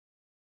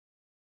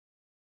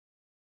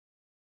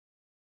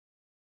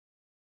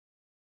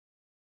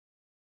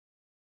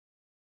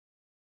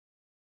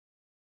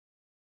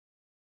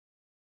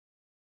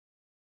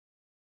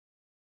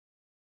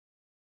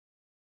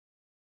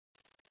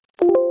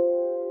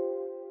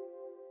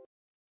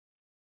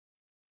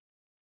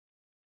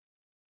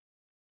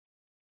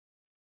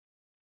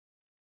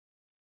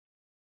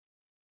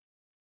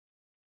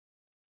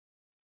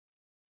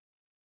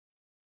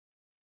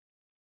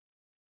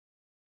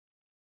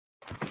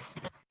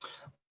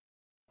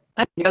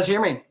You guys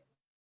hear me?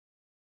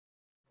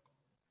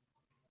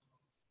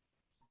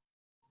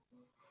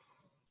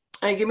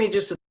 Hey, give me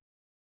just a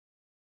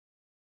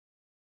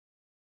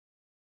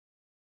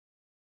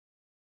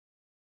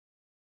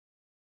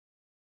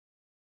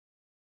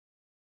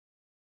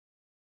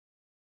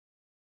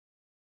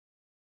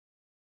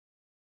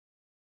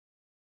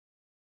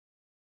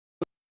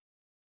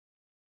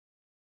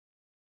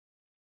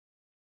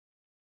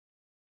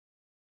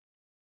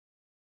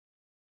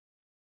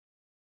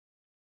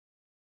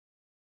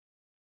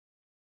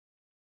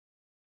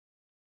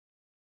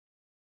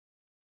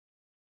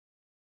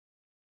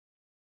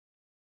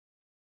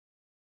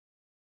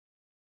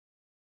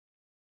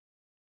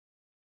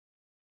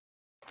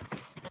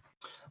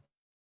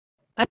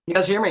you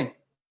guys hear me?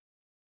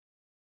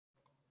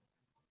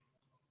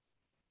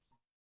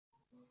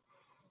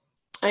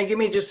 Hey, give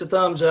me just a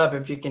thumbs up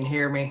if you can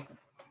hear me.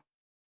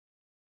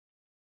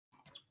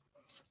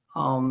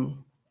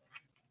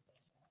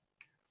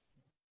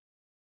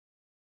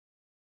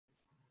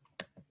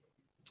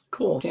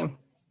 Cool, Tim.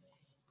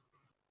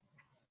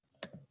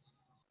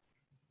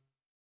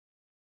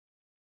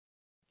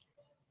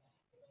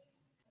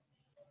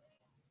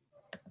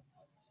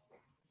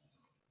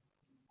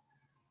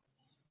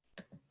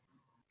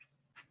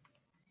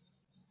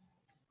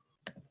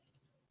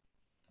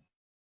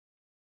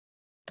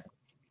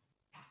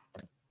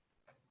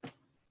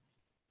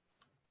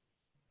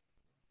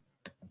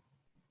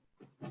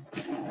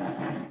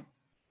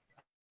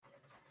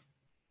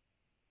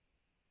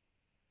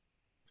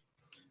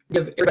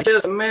 Give everybody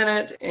just a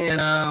minute, and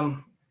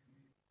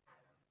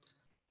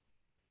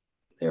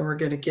then we're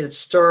going to get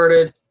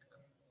started.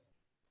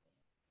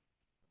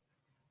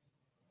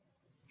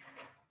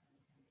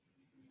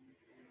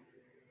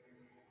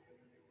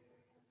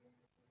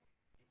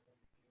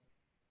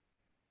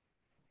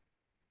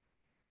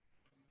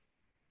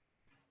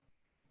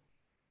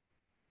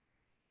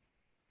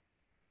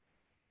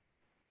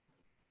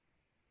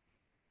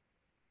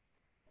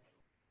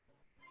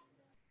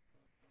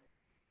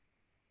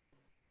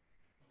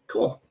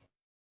 Cool.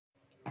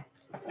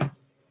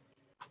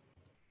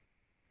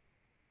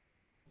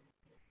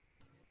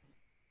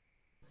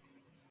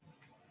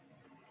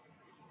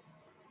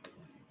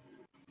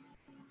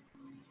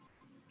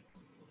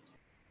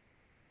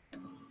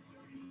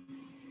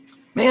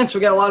 Man, so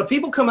we got a lot of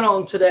people coming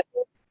on today.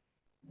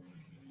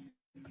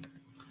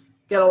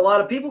 Got a lot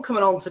of people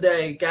coming on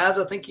today, guys.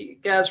 I thank you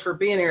guys for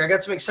being here. I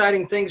got some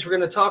exciting things we're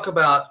going to talk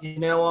about. You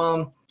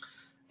know,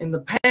 in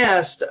the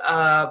past,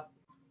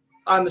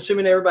 I'm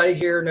assuming everybody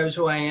here knows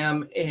who I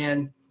am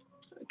and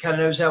kind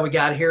of knows how we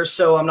got here,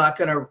 so I'm not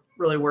going to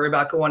really worry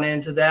about going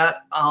into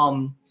that.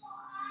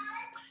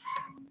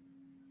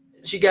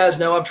 As you guys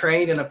know, I've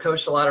trained and I've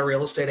coached a lot of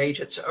real estate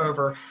agents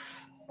over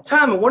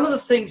time, and one of the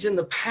things in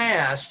the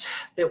past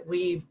that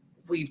we've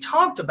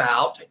talked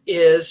about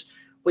is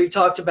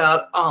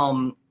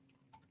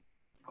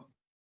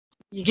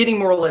you getting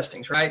more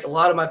listings, right? A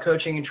lot of my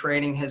coaching and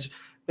training has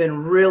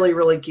been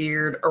really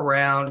geared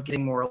around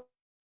getting more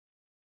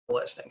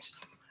listings.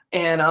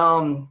 And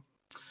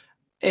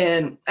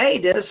hey,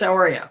 Dennis, how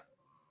are you?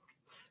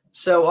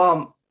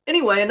 So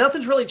anyway, and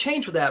nothing's really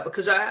changed with that,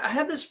 because I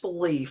have this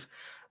belief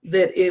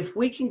that if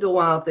we can go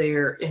out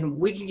there and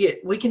we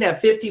can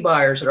have 50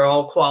 buyers that are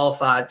all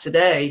qualified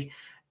today,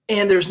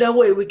 and there's no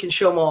way we can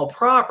show them all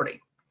property.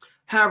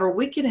 However,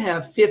 we can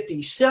have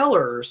 50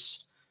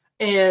 sellers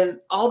and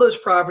all those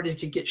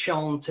properties could get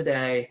shown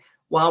today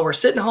while we're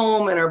sitting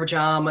home in our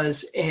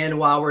pajamas and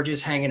while we're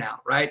just hanging out,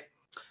 right?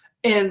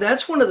 And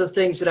that's one of the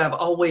things that I've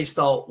always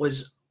thought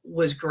was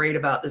great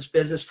about this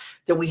business,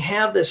 that we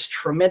have this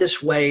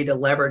tremendous way to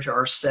leverage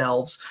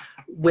ourselves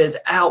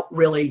without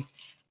really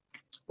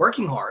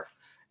working hard.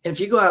 And if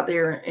you go out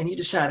there and you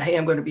decide, hey,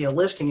 I'm going to be a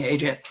listing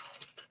agent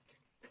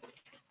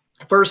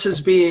versus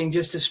being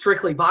just a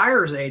strictly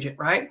buyer's agent,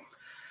 right?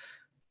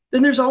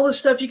 Then there's all this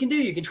stuff you can do.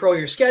 You control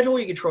your schedule,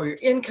 you control your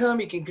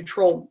income, you can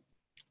control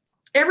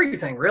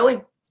everything,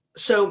 really.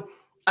 So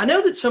I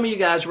know that some of you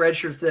guys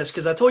registered for this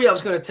because I told you I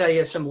was going to tell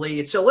you some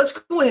leads. So let's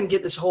go ahead and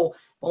get this whole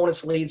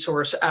bonus lead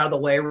source out of the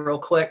way real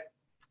quick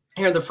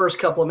here in the first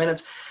couple of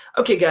minutes.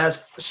 Okay,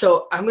 guys,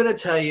 so I'm going to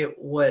tell you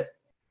what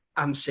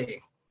I'm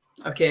seeing.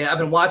 Okay, I've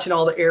been watching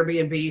all the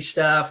Airbnb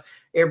stuff.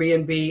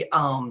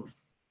 Airbnb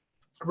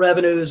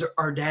revenues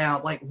are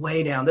down, like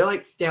way down. They're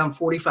like down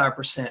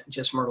 45%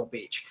 just Myrtle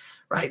Beach,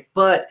 right?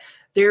 But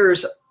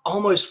there's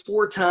almost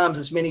 4 times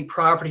as many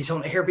properties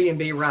on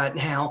Airbnb right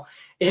now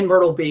in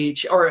Myrtle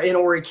Beach, or in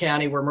Horry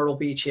County where Myrtle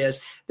Beach is,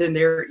 than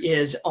there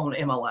is on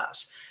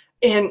MLS.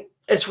 And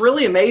it's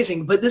really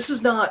amazing, but this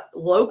is not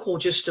local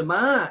just to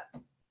my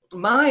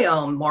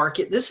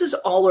market. This is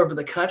all over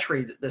the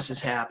country that this is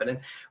happening,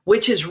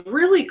 which is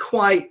really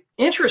quite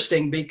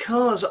interesting,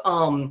 because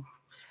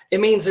it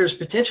means there's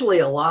potentially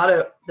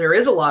there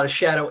is a lot of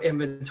shadow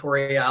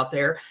inventory out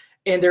there,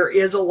 and there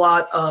is a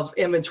lot of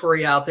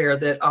inventory out there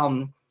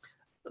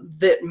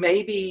that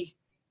maybe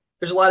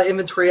there's a lot of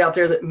inventory out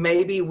there that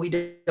maybe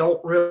we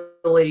don't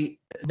really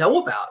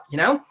know about, you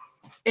know?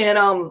 And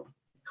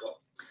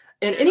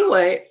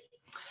anyway,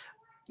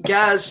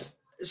 guys,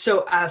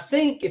 So I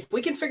think if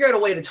we can figure out a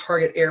way to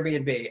target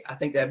Airbnb, I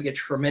think that'd be a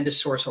tremendous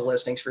source of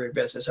listings for your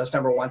business. That's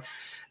number one.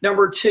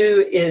 Number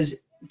two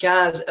is,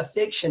 guys,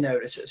 eviction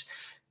notices.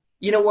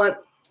 You know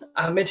what?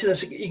 I mentioned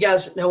this. You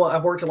guys know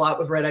I've worked a lot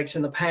with Red X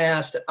in the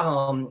past.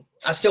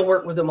 I still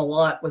work with them a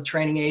lot with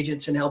training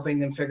agents and helping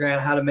them figure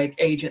out how to make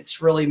agents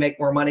really make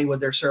more money with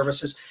their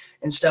services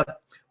and stuff.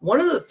 One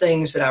of the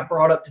things that I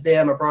brought up to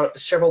them, I brought up to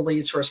several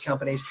lead source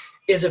companies,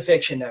 is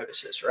eviction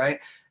notices, right?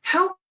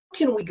 How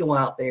can we go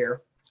out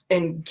there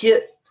and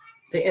get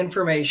the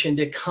information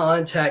to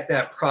contact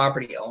that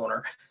property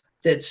owner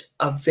that's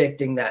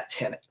evicting that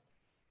tenant,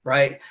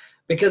 right?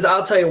 Because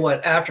I'll tell you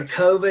what, after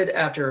COVID,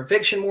 after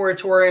eviction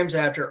moratoriums,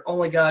 after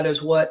only God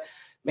knows what,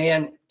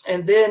 man,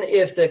 and then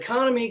if the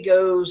economy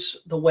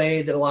goes the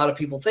way that a lot of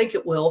people think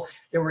it will,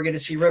 then we're going to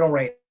see rental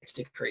rates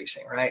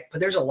decreasing, right? But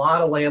there's a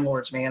lot of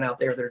landlords, man, out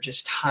there that are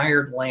just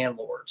tired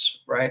landlords,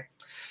 right?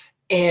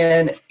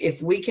 And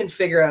if we can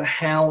figure out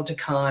how to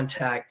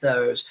contact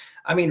those,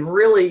 I mean,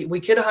 really, we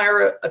could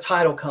hire a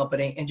title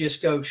company and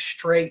just go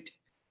straight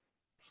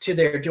to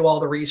there, do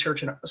all the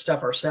research and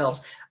stuff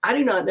ourselves. I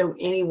do not know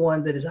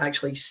anyone that is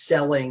actually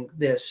selling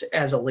this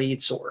as a lead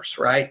source,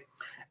 right?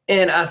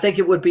 And I think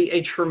it would be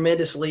a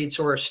tremendous lead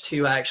source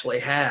to actually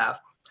have.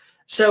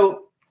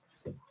 So,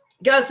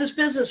 guys, this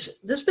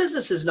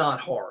business is not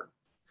hard.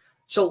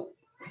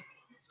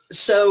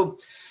 So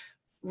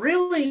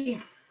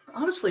really,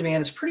 honestly,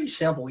 man, it's pretty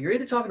simple. You're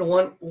either talking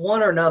to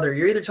one or another.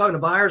 You're either talking to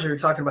buyers or you're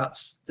talking about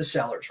the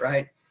sellers,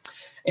 right?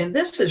 And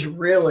this is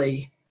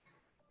really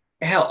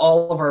how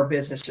all of our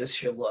businesses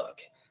should look.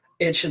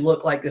 It should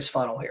look like this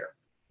funnel here.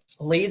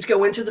 Leads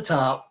go into the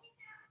top.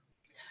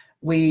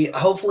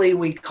 Hopefully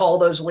we call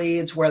those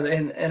leads,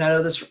 and I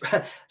know this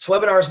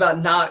webinar is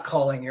about not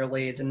calling your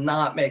leads and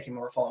not making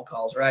more phone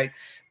calls, right?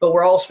 But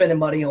we're all spending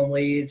money on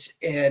leads,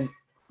 and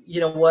you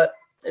know what?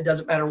 It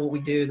doesn't matter what we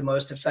do. The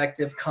most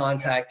effective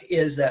contact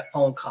is that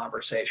phone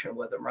conversation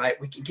with them,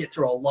 right? We can get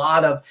through a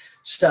lot of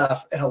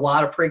stuff and a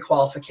lot of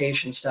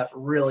pre-qualification stuff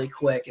really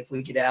quick if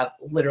we could have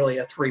literally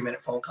a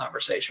 3-minute phone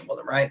conversation with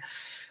them, right?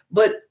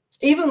 But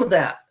even with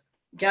that,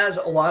 guys,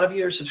 a lot of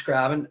you are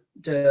subscribing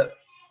to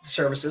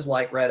services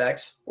like Red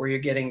X, where you're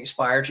getting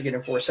expired, you're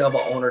getting for sale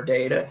by owner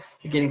data,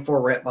 you're getting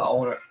for rent by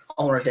owner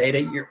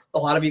data. A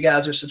lot of you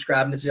guys are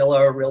subscribing to Zillow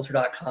or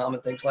Realtor.com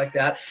and things like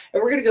that.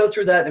 And we're going to go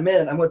through that in a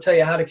minute. I'm going to tell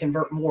you how to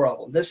convert more of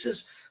them. This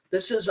is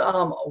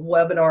a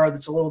webinar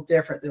that's a little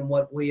different than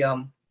what we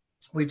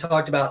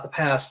talked about in the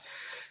past.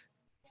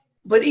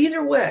 But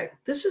either way,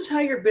 this is how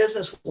your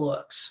business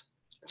looks.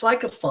 It's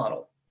like a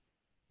funnel.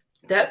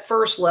 That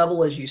first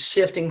level is you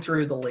sifting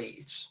through the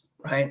leads,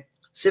 right?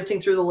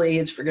 Sifting through the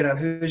leads, figuring out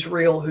who's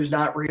real, who's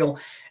not real,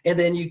 and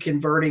then you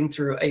converting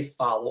through a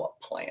follow-up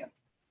plan.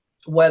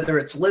 Whether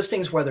it's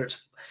listings, whether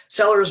it's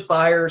sellers,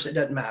 buyers, it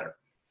doesn't matter.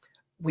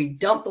 We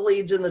dump the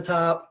leads in the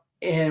top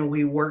and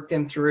we work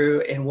them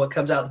through, and what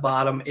comes out the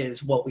bottom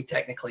is what we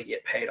technically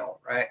get paid on,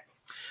 right?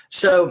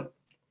 So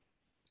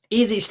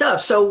easy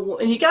stuff. So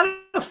when you got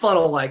a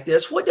funnel like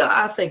this, what do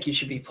I think you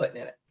should be putting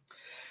in it?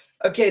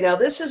 Okay, now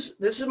this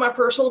is my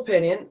personal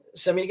opinion.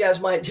 Some of you guys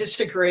might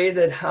disagree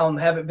that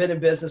haven't been in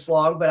business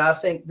long, but I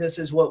think this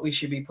is what we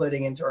should be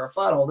putting into our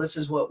funnel. This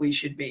is what we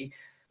should be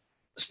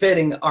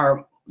spending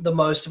the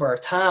most of our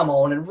time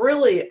on. And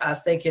really, I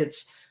think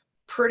it's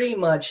pretty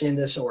much in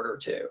this order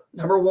too.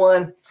 Number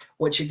one,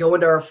 what should go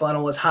into our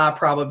funnel is high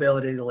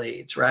probability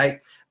leads, right?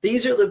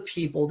 These are the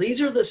people,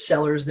 these are the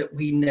sellers that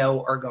we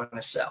know are going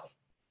to sell.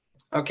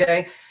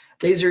 Okay,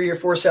 these are your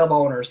for sale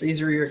owners,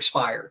 these are your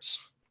expireds,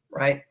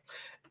 right?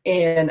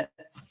 And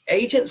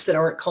agents that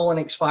aren't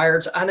calling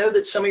expireds, I know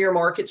that some of your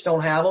markets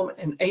don't have them,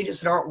 and agents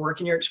that aren't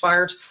working your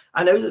expireds,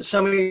 I know that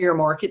some of your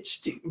markets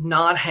do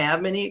not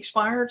have many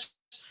expireds,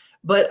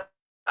 but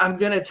I'm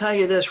going to tell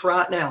you this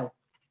right now.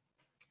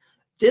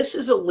 This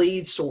is a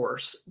lead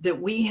source that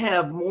we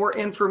have more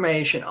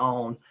information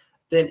on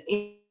than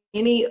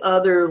any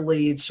other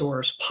lead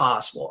source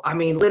possible. I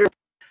mean, literally,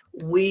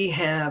 we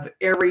have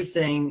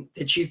everything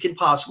that you could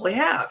possibly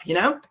have, you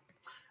know?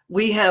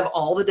 We have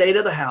all the data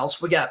of the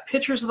house. We got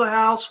pictures of the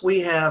house.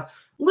 We have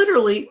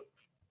literally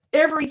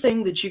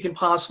everything that you can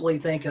possibly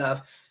think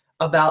of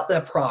about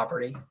that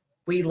property.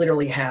 We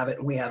literally have it,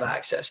 and we have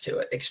access to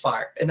it,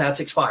 expired, and that's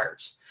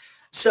expireds.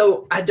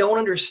 So I don't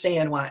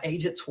understand why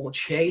agents will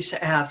chase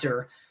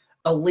after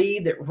a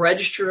lead that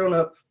registered on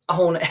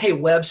a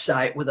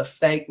website with a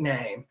fake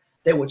name.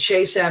 They will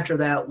chase after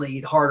that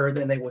lead harder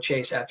than they will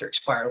chase after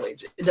expired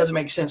leads. It doesn't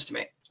make sense to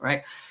me,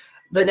 right?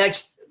 The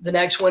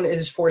next one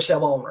is for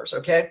sale owners,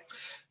 okay?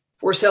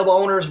 For sale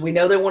owners, we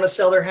know they want to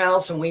sell their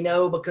house, and we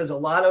know because a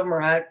lot of them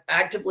are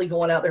actively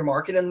going out there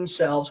marketing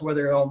themselves,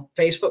 whether they're on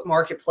Facebook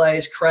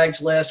Marketplace,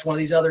 Craigslist, one of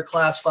these other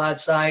classified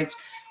sites,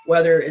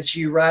 whether it's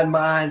you riding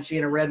by and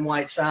seeing a red and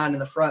white sign in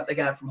the front they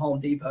got from Home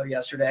Depot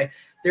yesterday.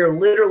 They're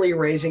literally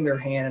raising their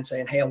hand and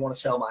saying, hey, I want to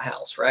sell my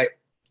house, right?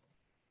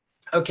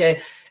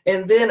 Okay,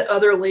 and then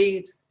other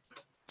leads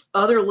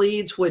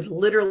would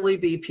literally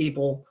be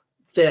people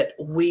that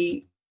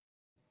we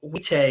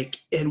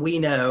take and we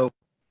know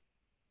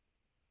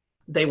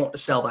they want to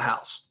sell the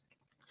house.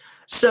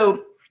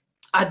 So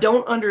I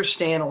don't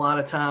understand a lot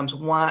of times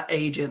why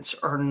agents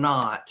are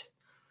not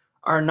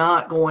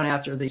going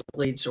after these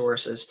lead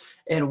sources,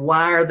 and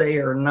why they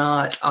are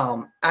not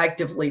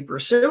actively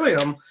pursuing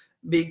them,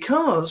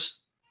 because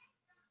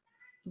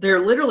they're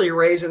literally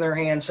raising their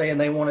hand saying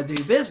they want to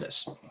do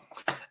business.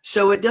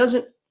 So it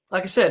doesn't,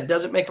 like I said, it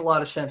doesn't make a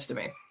lot of sense to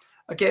me.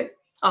 Okay.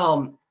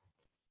 Hopefully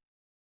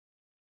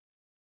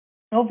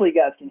you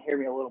guys can hear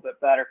me a little bit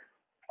better.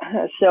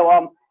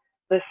 So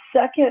the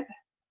second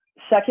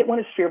one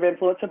is fear of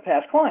influence and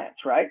past clients,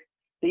 right?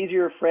 These are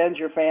your friends,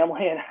 your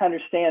family, and I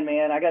understand,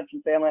 man, I got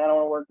some family I don't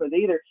want to work with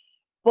either.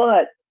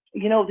 But,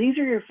 you know, these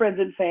are your friends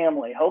and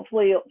family.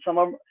 Hopefully some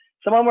of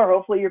them are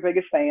hopefully your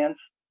biggest fans.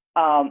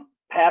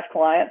 Past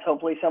clients,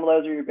 hopefully some of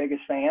those are your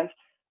biggest fans,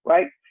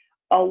 right?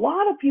 A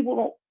lot of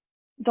people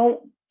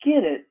don't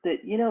get it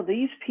that, you know,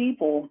 these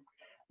people,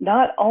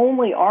 not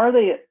only are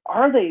they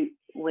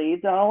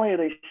leads, not only are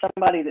they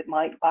somebody that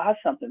might buy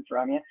something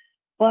from you,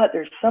 but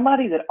there's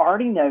somebody that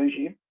already knows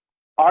you,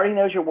 already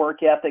knows your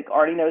work ethic,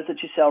 already knows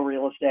that you sell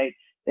real estate.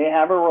 They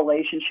have a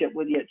relationship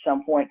with you at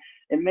some point,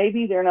 and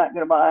maybe they're not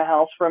going to buy a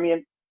house from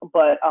you,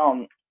 but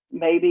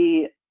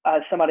maybe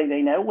somebody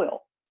they know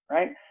will,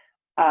 right?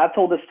 I've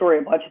told this story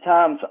a bunch of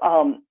times.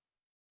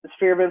 The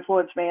sphere of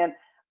influence, man.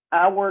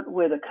 I worked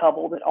with a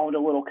couple that owned a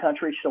little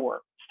country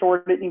store.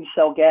 Store didn't even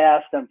sell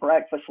gas, then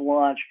breakfast,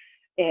 lunch,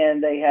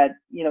 and they had,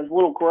 you know,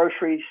 little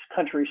grocery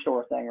country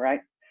store thing,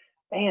 right?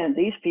 Man,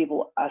 these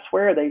people, I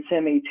swear they'd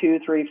send me 2,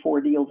 3, 4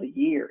 deals a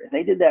year. And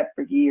they did that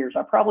for years.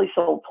 I probably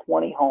sold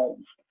 20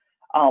 homes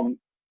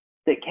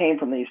that came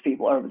from these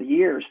people over the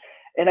years.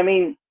 And I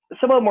mean,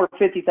 some of them were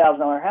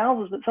 $50,000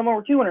 houses, but some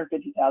of them were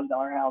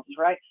 $250,000 houses,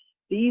 right?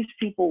 These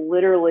people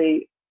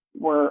literally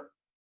were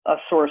a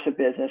source of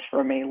business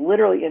for me,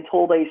 literally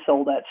until they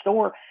sold that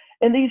store.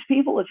 And these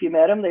people, if you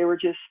met them, they were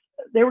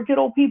good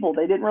old people.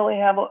 They didn't really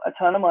have a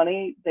ton of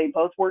money. They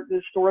both worked at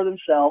the store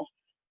themselves.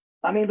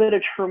 I mean, but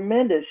a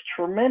tremendous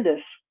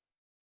lead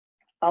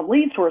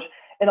source.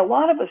 And a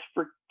lot of us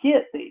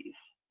forget these.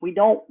 We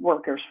don't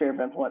work our sphere of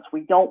influence.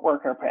 We don't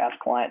work our past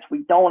clients.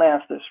 We don't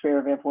ask the sphere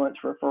of influence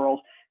for referrals.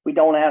 We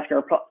don't ask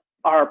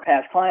our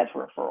past clients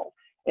for referrals.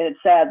 And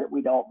it's sad that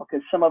we don't,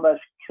 because some of us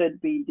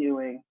could be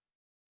doing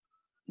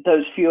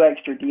those few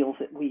extra deals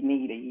that we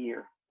need a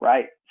year,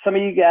 right? Some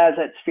of you guys,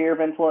 that sphere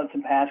of influence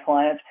and past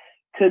clients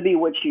could be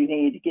what you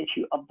need to get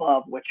you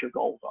above what your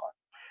goals are.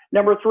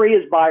 Number 3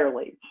 is buyer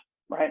leads,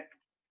 right?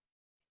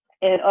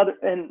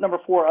 And number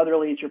 4, other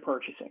leads you're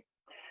purchasing.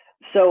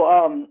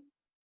 So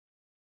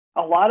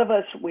a lot of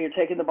us, we are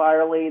taking the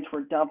buyer leads,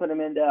 we're dumping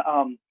them into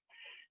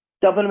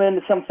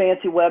some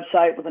fancy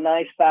website with a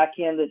nice back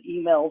end that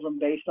emails them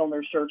based on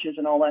their searches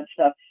and all that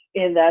stuff.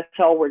 And that's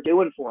all we're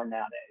doing for them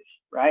nowadays,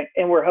 right?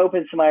 And we're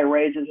hoping somebody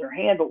raises their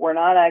hand, but we're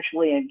not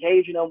actually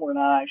engaging them. We're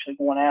not actually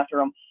going after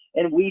them.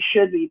 And we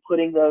should be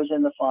putting those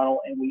in the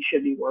funnel, and we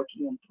should be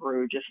working them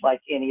through just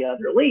like any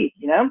other lead,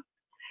 you know?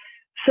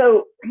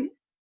 So,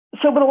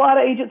 but a lot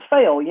of agents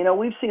fail. You know,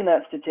 we've seen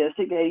that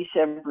statistic,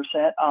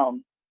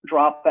 87%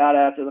 drop out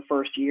after the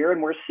first year.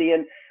 And we're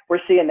seeing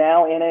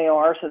now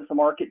NAR, since the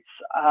market's,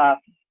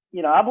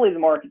 you know, I believe the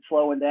market's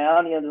slowing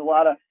down. You know, there's a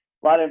lot of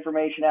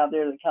information out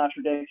there that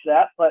contradicts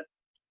that.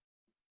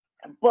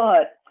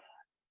 But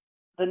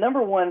the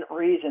number one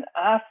reason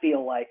I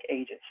feel like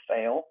agents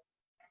fail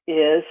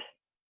is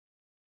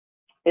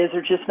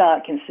they're just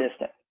not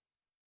consistent,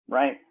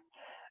 right?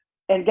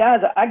 And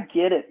guys, I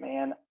get it,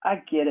 man.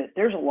 I get it.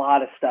 There's a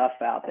lot of stuff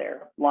out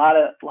there, a lot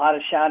of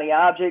shiny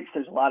objects.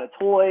 There's a lot of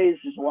toys.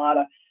 There's a lot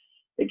of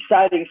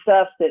exciting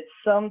stuff that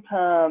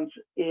sometimes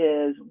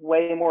is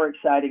way more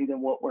exciting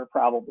than what we're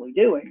probably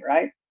doing,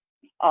 right?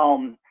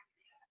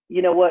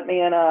 You know what,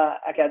 man?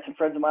 I got some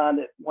friends of mine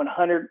that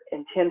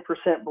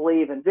 110%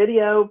 believe in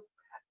video.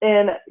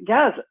 And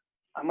guys,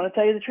 I'm going to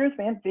tell you the truth,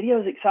 man.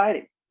 Video is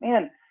exciting,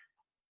 man.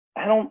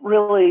 I don't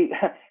really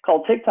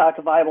call TikTok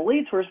a viable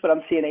lead source, but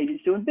I'm seeing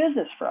agents doing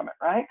business from it,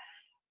 right?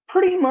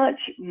 Pretty much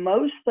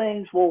most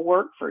things will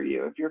work for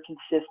you if you're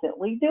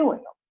consistently doing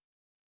them,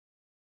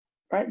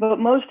 right? But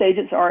most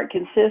agents aren't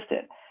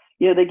consistent.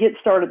 You know, they get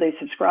started, they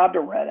subscribe to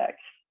RedX,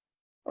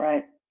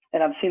 right?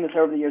 And I've seen this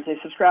over the years. They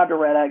subscribe to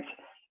RedX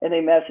and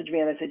they message me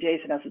and they say,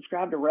 Jason, I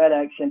subscribed to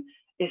RedX and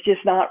it's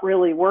just not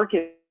really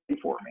working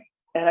for me.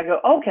 And I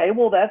go, okay,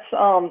 well, that's,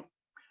 you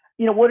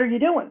know, what are you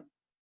doing?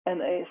 And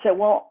they said,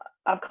 well,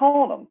 I've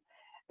called them.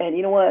 And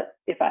you know what?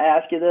 If I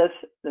ask you this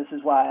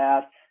is why I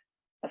asked.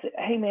 I said,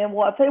 hey, man,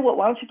 well, I'll tell you what,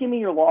 why don't you give me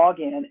your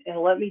login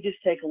and let me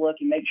just take a look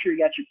and make sure you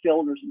got your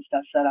filters and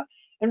stuff set up.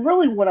 And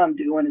really what I'm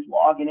doing is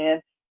logging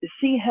in to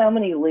see how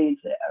many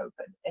leads they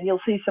open. And you'll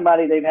see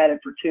somebody, they've had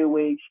it for 2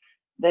 weeks.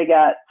 They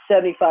got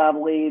 75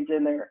 leads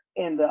in the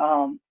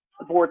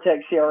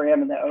Vortex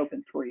CRM, and they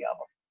opened 3 of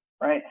them,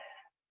 right?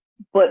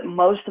 But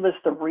most of us,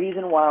 the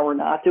reason why we're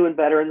not doing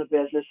better in the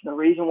business, and the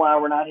reason why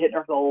we're not hitting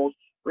our goals,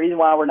 the reason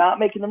why we're not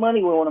making the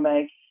money we want to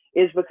make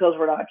is because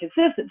we're not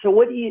consistent. So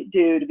what do you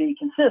do to be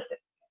consistent,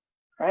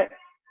 right?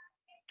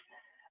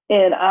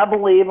 And I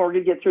believe, we're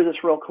going to get through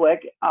this real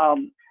quick, I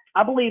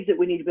believe that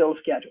we need to build a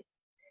schedule.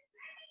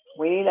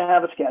 We need to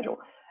have a schedule.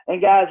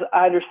 And guys,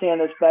 I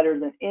understand this better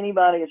than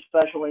anybody,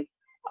 especially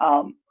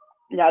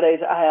nowadays.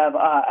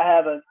 I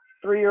have a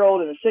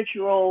 3-year-old and a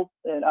 6-year-old,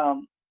 and I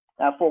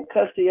have full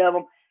custody of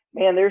them.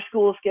 Man, their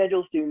school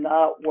schedules do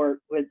not work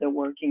with the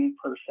working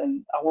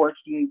person, a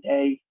working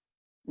day,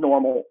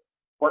 normal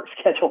work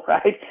schedule,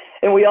 right?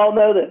 And we all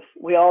know this.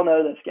 We all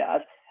know this,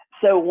 guys.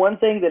 So one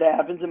thing that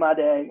happens in my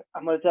day,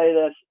 I'm going to tell you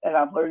this, and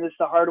I've learned this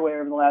the hard way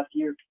over the last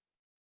year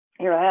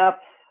and a half.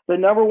 The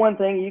number one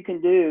thing you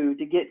can do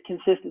to get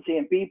consistency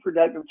and be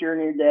productive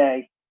during your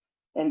day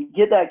and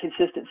get that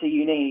consistency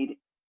you need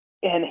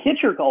and hit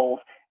your goals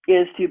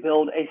is to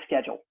build a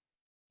schedule,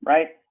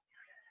 right?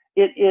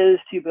 It is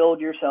to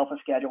build yourself a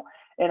schedule.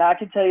 And I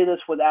can tell you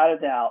this without a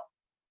doubt.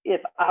 If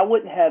I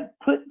wouldn't have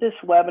put this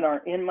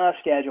webinar in my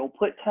schedule,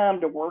 put time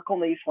to work on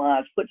these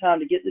slides, put time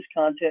to get this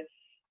content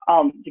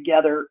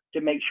together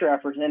to make sure I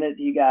present it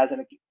to you guys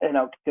in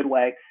a good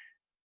way,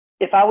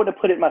 if I would have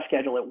put it in my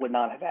schedule, it would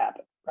not have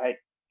happened, right?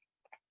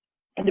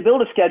 And to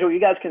build a schedule, you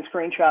guys can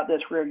screenshot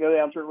this. We're gonna go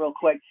down through it real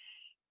quick.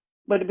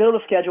 But to build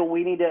a schedule,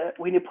 we need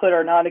to put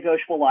our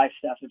non-negotiable life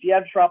stuff. If you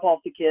have to drop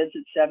off the kids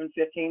at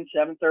 7:15,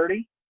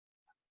 7:30,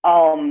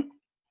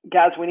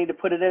 guys, we need to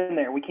put it in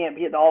there. We can't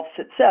be at the office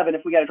at 7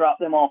 if we got to drop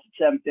them off at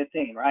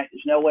 7:15, right?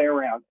 There's no way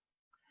around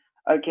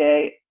it.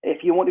 Okay,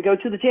 if you want to go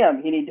to the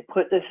gym, you need to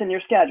put this in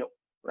your schedule,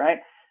 right?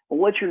 Well,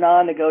 what's your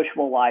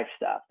non-negotiable life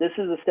stuff? This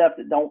is the stuff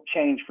that don't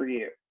change for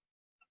you.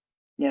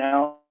 You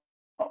know,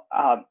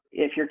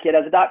 if your kid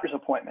has a doctor's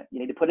appointment, you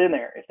need to put in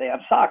there. If they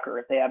have soccer,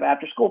 if they have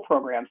after-school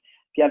programs,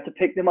 if you have to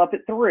pick them up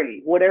at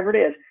 3, whatever it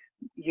is,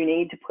 you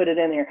need to put it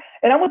in there.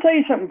 And I'm going to tell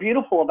you something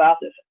beautiful about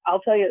this.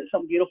 I'll tell you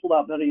something beautiful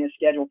about building a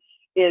schedule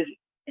is,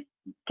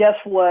 guess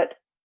what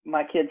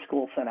my kids'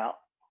 school sent out?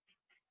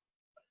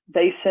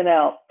 They sent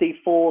out the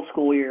full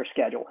school year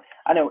schedule.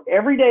 I know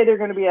every day they're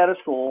going to be out of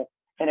school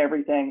and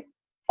everything,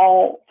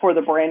 all for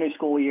the brand new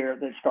school year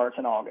that starts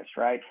in August,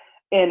 right?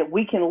 And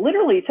we can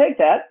literally take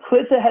that,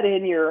 put that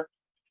in your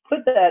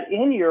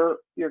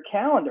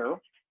calendar,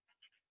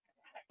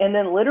 and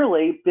then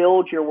literally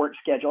build your work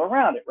schedule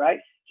around it, right?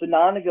 So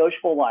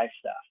non-negotiable life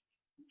stuff,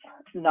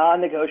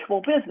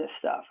 non-negotiable business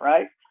stuff,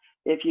 right?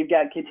 If you've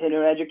got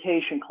continuing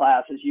education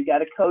classes, you've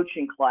got a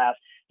coaching class.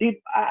 Dude,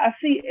 I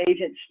see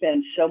agents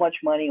spend so much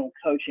money on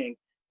coaching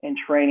and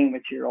training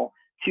material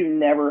to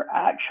never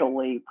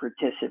actually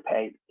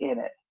participate in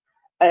it.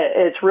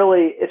 It's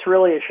really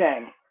a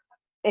shame.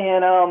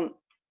 And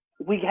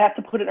we have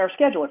to put it in our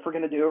schedule. If we're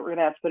going to do it, we're going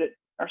to have to put it in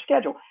our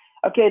schedule.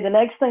 Okay, the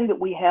next thing that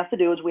we have to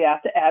do is we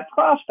have to add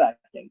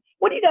prospecting.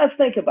 What do you guys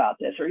think about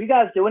this? Are you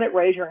guys doing it?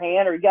 Raise your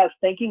hand. Are you guys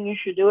thinking you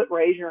should do it?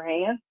 Raise your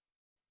hand.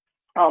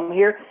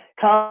 Here,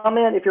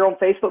 comment if you're on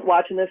Facebook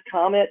watching this.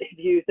 Comment if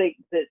you think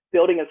that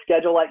building a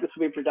schedule like this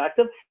will be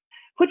productive.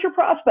 Put your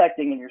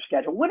prospecting in your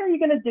schedule. When are you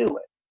going to do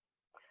it?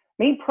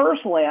 Me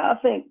personally, I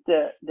think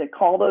to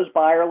call those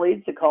buyer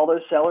leads, to call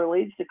those seller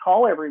leads, to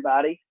call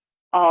everybody.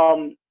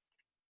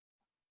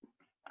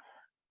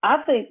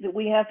 I think that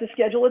we have to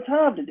schedule a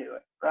time to do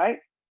it, right?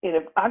 And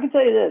if I can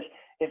tell you this,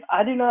 if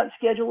I do not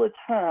schedule a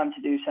time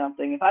to do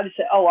something, if I just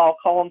say, oh, I'll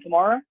call them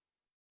tomorrow,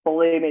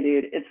 believe me,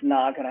 dude, it's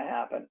not going to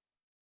happen.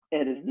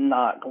 It is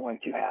not going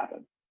to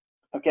happen.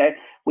 Okay,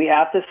 we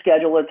have to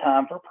schedule a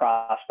time for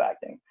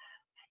prospecting.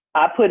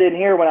 I put in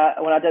here when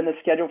I done the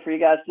schedule for you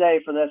guys today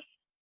for this,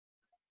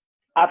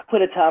 I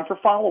put a time for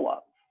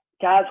follow-up.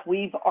 Guys,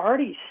 we've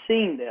already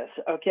seen this.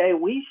 Okay,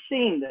 we've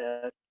seen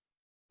this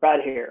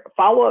right here.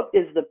 Follow-up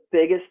is the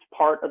biggest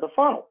part of the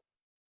funnel,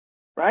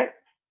 right?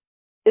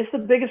 It's the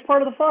biggest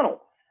part of the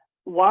funnel.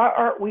 Why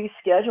aren't we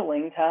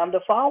scheduling time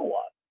to follow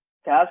up,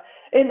 guys?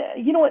 And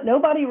you know what?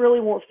 Nobody really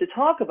wants to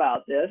talk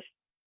about this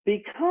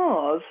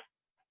because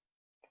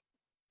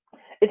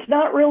it's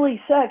not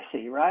really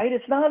sexy, right?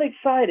 It's not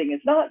exciting.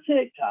 It's not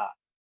TikTok,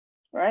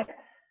 right?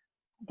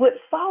 But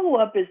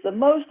follow-up is the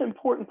most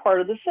important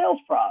part of the sales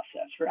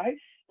process, right?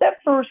 That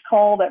first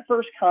call, that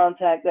first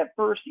contact, that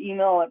first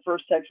email, that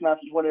first text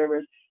message, whatever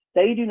it is,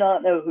 they do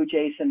not know who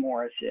Jason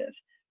Morris is.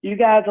 You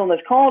guys on this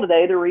call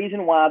today, the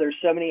reason why there's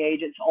so many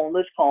agents on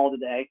this call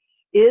today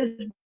is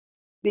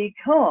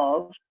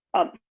because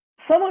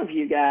some of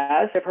you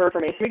guys have heard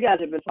from me. Some of you guys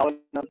have been following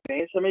up with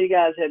me. Some of you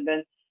guys have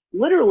been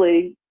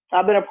literally,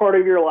 I've been a part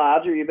of your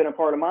lives or you've been a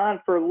part of mine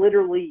for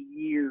literally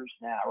years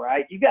now,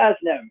 right? You guys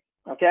know me,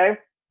 okay?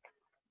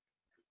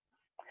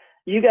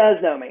 You guys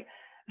know me.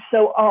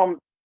 So,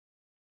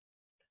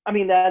 I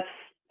mean, that's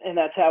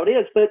how it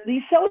is. But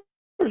these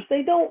sellers,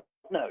 they don't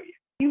know you.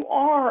 You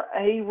are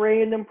a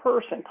random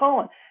person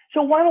calling.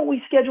 So why don't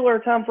we schedule our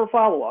time for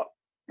follow-up,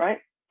 right?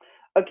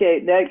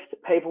 Okay, next,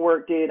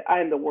 paperwork, dude. I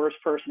am the worst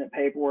person at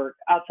paperwork.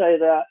 I'll tell you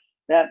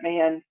that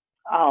man,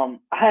 I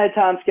had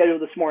time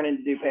scheduled this morning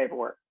to do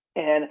paperwork,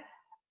 and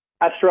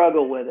I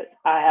struggle with it.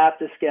 I have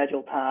to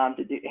schedule time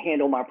to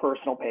handle my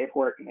personal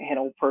paperwork and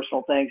handle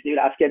personal things, dude.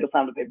 I schedule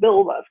time to pay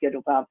bills. I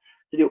schedule time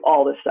to do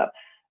all this stuff.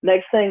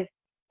 Next thing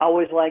I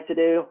always like to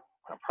do,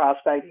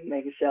 prospecting,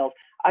 making sales,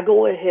 I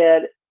go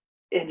ahead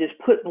and just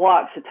put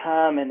blocks of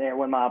time in there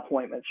when my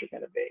appointments are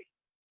going to be.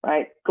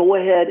 right? Go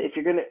ahead.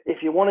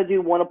 If you want to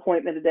do one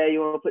appointment a day, you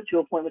want to put 2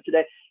 appointments a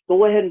day,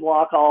 go ahead and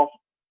block off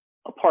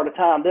a part of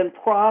time. Then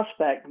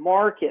prospect,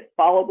 market,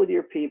 follow up with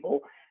your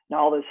people and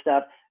all this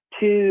stuff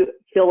to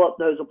fill up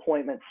those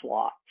appointment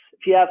slots.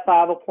 If you have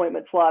 5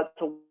 appointment slots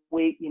a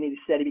week, you need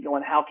to steady be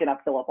going, how can I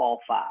fill up all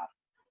 5?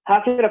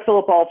 How can I fill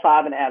up all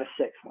 5 and add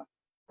a 6th one,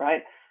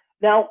 right?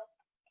 Now,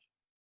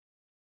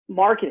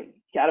 marketing,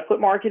 you got to put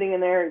marketing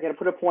in there, you got to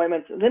put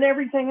appointments, and then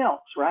everything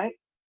else, right?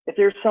 If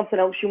there's something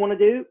else you want to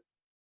do,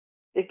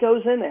 it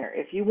goes in there.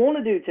 If you want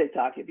to do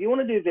TikTok, if you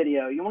want to do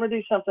video, you want to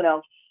do something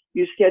else,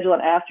 you schedule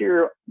it after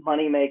your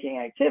money-making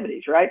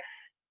activities, right?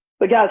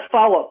 But guys,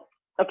 follow up.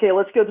 Okay,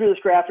 let's go through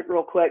this graphic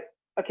real quick.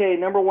 Okay,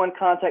 number 1,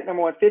 contact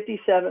number 1,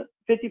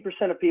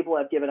 50% of people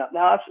have given up.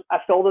 Now, I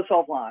stole this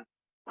offline,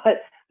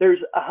 but there's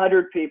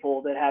 100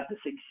 people that have this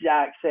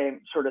exact same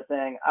sort of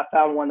thing. I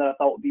found one that I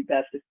thought would be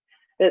best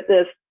at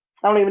this.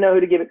 I don't even know who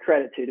to give it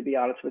credit to be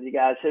honest with you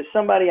guys. There's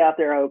somebody out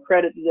there I owe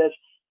credit to this.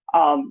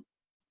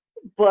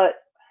 But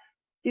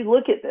you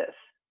look at this,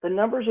 the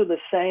numbers are the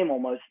same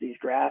on most of these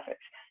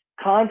graphics.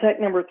 Contact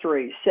number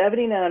 3,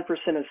 79%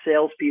 of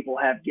salespeople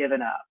have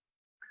given up.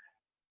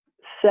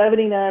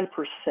 79%,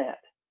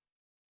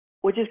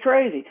 which is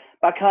crazy.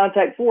 By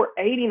contact 4,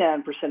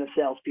 89% of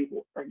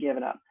salespeople are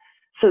giving up.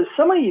 So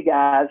some of you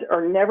guys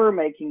are never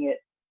making it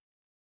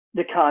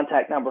to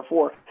contact number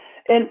 4.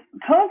 And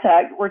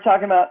contact, we're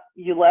talking about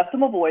you left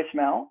them a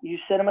voicemail, you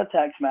sent them a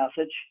text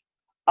message.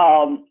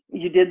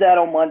 You did that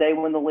on Monday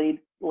when the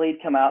lead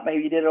come out.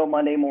 Maybe you did it on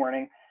Monday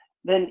morning.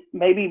 Then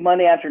maybe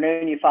Monday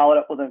afternoon you followed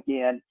up with them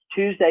again.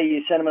 Tuesday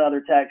you send them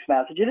another text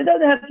message. And it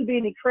doesn't have to be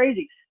any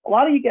crazy. A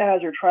lot of you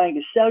guys are trying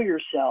to sell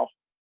yourself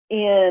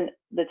in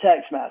the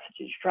text messages.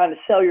 You're trying to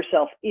sell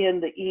yourself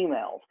in the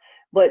emails,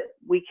 but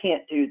we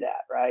can't do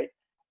that, right?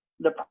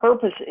 The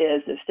purpose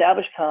is to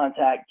establish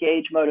contact,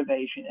 gauge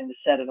motivation, and to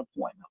set an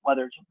appointment,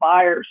 whether it's a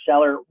buyer,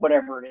 seller,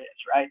 whatever it is,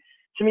 right?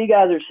 Some of you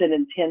guys are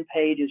sending 10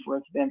 pages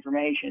worth of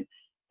information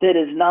that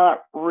is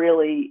not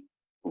really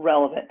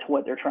relevant to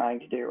what they're trying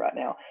to do right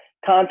now.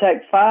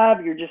 Contact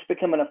 5, you're just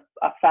becoming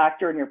a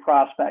factor in your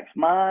prospect's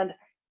mind.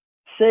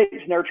 6,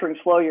 nurturing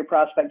slow, your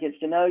prospect gets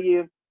to know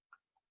you.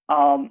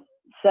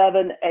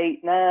 7,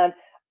 8, 9,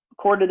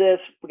 according to this,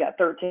 we got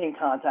 13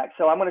 contacts.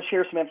 So I'm going to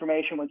share some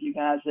information with you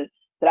guys that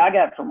I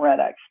got from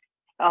Red-X.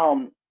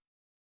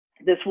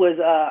 This was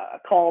a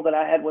call that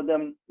I had with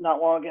them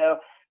not long ago.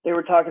 They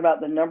were talking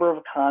about the number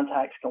of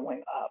contacts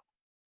going up,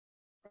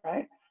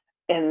 right?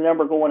 And the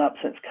number going up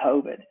since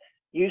COVID.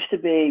 Used to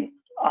be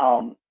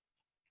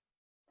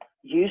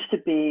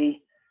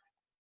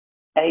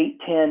 8,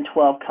 10,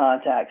 12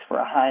 contacts for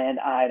a high-end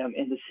item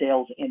in the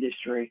sales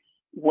industry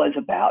was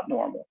about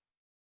normal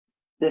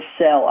to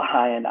sell a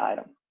high-end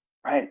item,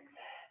 right?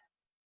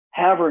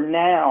 However,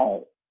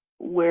 now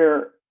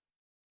we're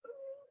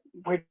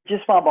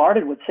just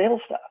bombarded with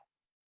sales stuff.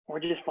 We're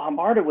just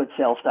bombarded with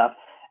sales stuff.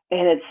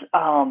 And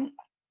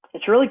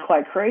it's really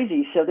quite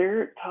crazy. So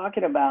they're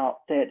talking about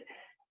that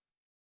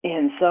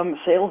in some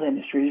sales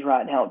industries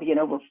right now, being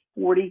over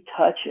 40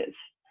 touches.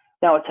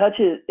 Now a touch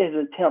is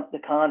an attempt to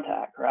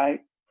contact, right?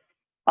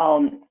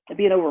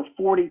 Being over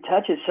 40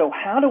 touches. So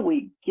how do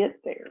we get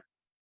there?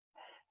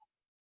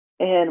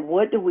 And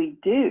what do we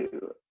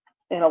do?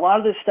 And a lot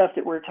of this stuff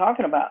that we're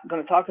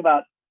going to talk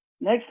about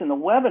next in the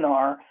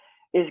webinar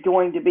is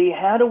going to be,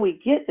 how do we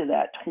get to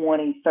that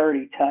 20,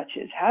 30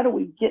 touches? How do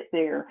we get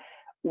there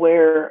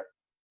where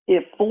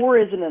if 4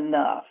 isn't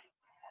enough,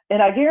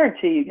 and I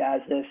guarantee you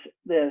guys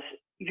this,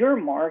 your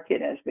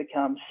market has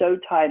become so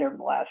tight over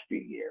the last few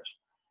years.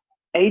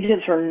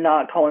 Agents are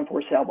not calling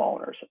for sale by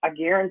owners. I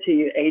guarantee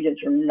you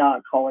agents are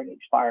not calling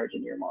expireds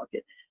in your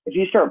market. If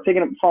you start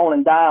picking up the phone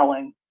and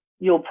dialing,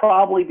 you'll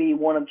probably be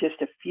one of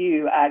just a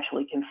few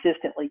actually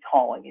consistently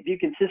calling. If you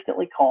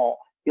consistently call,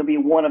 you'll be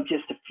one of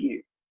just a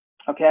few.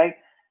 Okay,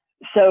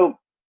 so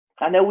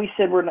I know we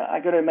said we're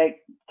not going to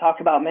talk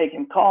about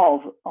making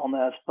calls on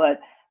this, but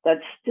that's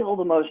still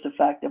the most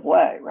effective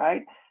way,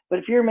 right? But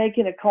if you're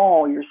making a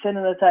call, you're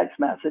sending a text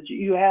message,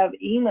 you have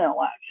email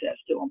access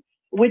to them,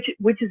 which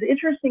is an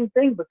interesting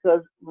thing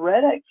because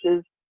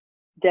Red-X's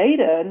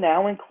data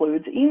now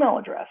includes email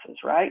addresses,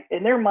 right?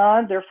 In their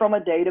mind, they're from a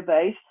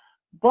database,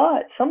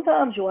 but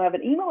sometimes you'll have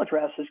an email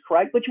address that's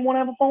correct, but you want to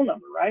have a phone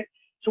number, right?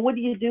 So what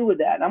do you do with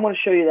that? And I'm going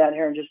to show you that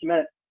here in just a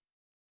minute.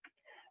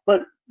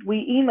 But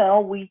we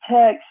email, we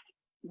text,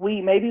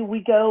 maybe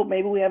we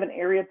have an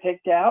area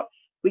picked out.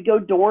 We go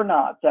door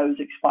knock those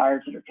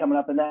expireds that are coming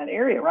up in that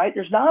area, right?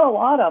 There's not a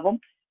lot of them.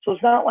 So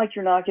it's not like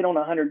you're knocking on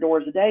 100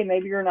 doors a day.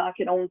 Maybe you're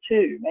knocking on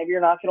 2, maybe you're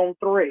knocking on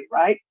 3,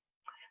 right?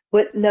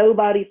 But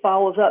nobody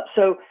follows up.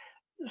 So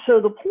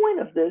the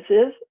point of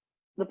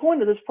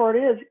this part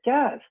is,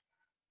 guys,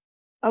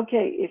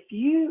 okay, if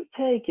you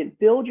take and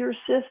build your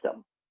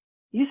system,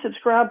 you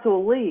subscribe to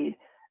a lead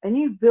and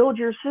you build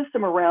your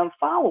system around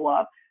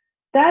follow-up,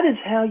 that is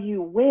how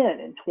you win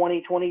in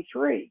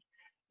 2023.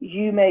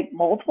 You make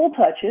multiple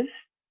touches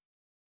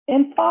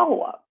and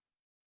follow-up.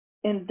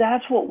 And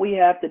that's what we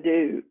have to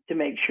do to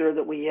make sure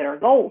that we hit our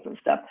goals and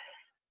stuff.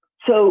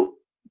 So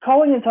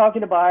calling and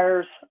talking to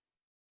buyers,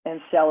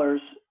 and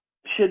sellers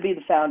should be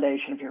the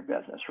foundation of your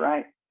business,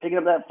 right? Picking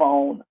up that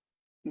phone,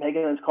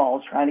 making those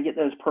calls, trying to get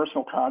those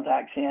personal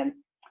contacts in.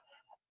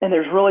 And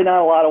there's really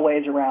not a lot of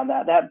ways around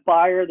that. That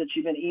buyer that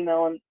you've been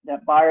emailing,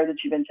 that buyer that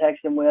you've been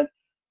texting with,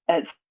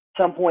 at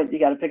some point, you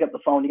got to pick up the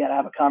phone. You got to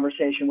have a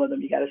conversation with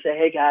them. You got to say,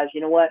 hey, guys,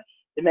 you know what?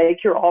 To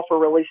make your offer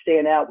really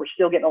stand out, we're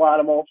still getting a lot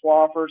of multiple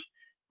offers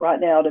right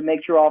now. To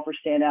make your offer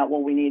stand out,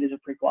 what we need is a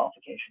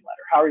pre-qualification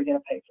letter. How are you going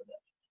to pay for this?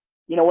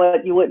 You know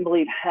what? You wouldn't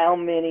believe how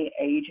many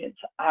agents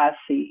I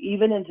see,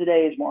 even in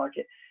today's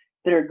market,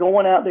 that are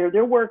going out there.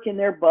 They're working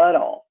their butt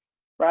off,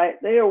 right?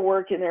 They are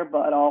working their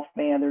butt off,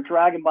 man. They're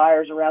dragging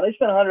buyers around. They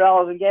spent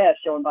 $100 in gas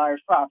showing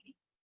buyers property,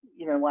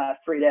 you know, in the last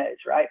 3 days,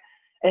 right?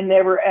 And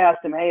never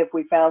asked them, hey, if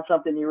we found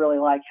something you really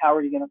like, how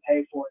are you going to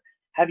pay for it?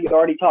 Have you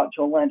already talked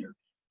to a lender?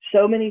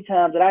 So many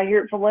times, and I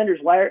hear it from lenders.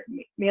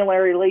 Me and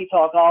Larry Lee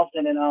talk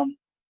often, and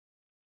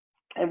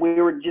we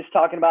were just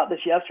talking about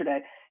this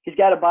yesterday. He's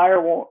got a buyer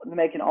want to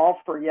make an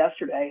offer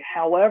yesterday.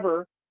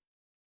 However,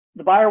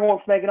 the buyer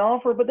wants to make an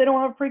offer, but they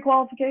don't have a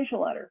pre-qualification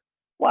letter.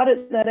 Why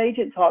didn't that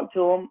agent talk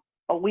to him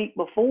a week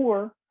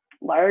before?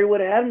 Larry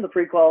would have had him the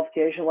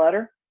pre-qualification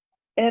letter,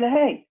 and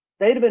hey,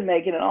 they'd have been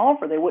making an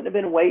offer. They wouldn't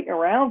have been waiting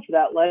around for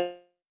that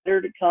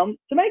letter to come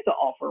to make the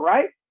offer,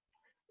 right?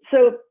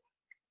 So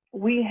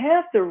we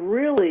have to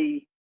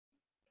really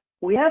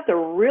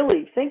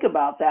think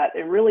about that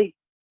and really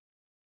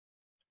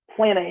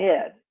plan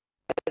ahead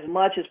as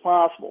much as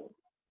possible,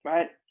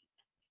 right?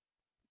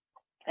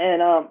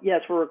 And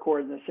yes, we're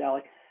recording this,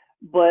 Sally.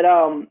 But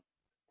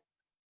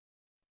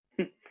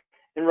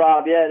and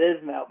Rob, yeah, it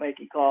is about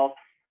making calls.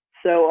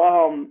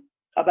 So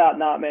about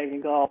not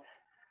making calls.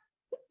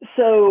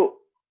 So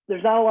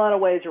there's not a lot of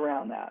ways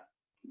around that,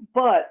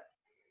 but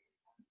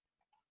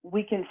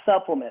we can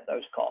supplement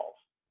those calls,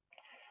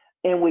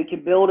 and we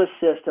can build a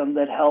system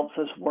that helps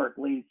us work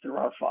leads through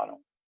our funnel,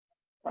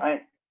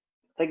 right?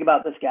 Think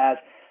about this, guys.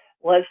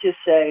 Let's just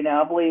say,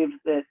 now I believe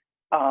that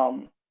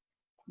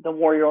the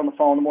more you're on the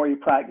phone, the more you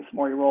practice, the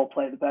more you role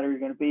play, the better you're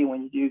going to be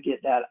when you do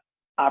get that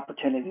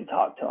opportunity to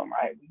talk to them,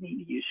 right? We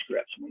need to use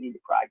scripts, and we need to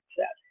practice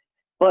that.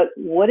 But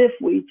what if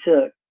we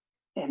took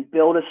and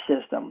built a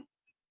system,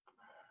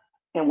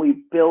 and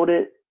we build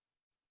it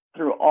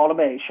through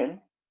automation?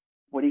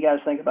 What do you guys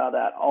think about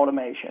that?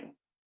 Automation.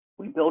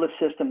 We build a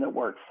system that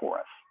works for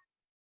us.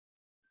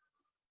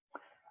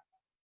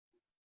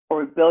 Or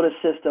we build a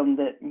system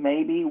that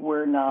maybe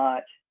we're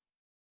not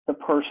the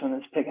person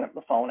that's picking up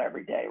the phone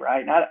every day,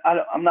 right?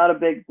 And I'm not a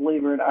big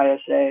believer in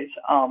ISAs.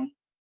 I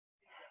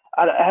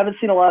haven't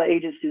seen a lot of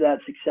agents do that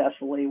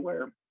successfully,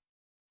 where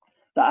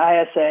the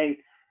ISA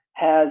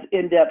has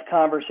in-depth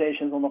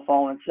conversations on the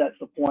phone and sets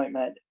the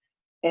appointment.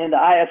 And the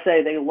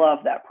ISA, they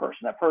love that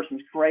person. That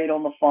person's great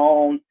on the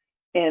phone.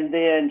 And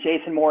then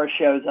Jason Morris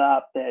shows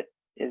up that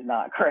is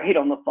not great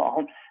on the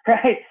phone,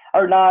 right?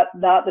 Or not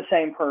the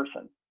same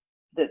person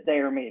that they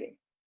are meeting,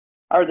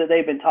 or that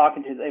they've been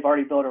talking to, they've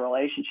already built a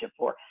relationship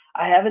for.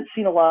 I haven't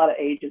seen a lot of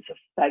agents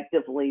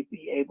effectively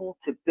be able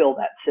to build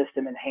that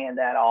system and hand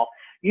that off.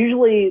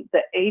 Usually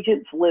the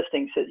agent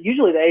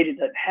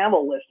doesn't have a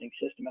listing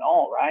system at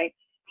all, right?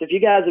 So if you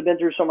guys have been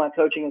through some of my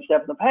coaching and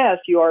stuff in the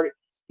past, you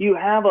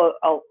have a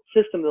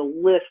system to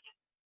list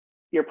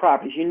your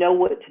properties. You know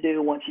what to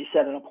do once you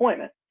set an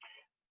appointment.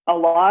 A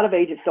lot of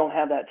agents don't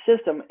have that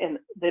system, and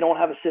they don't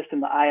have a system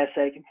the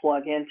ISA can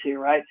plug into,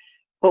 right?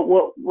 But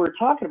what we're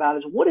talking about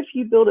is, what if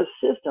you build a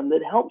system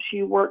that helps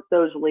you work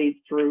those leads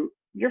through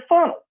your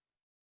funnel,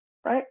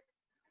 right?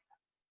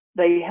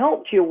 Maybe they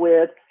helped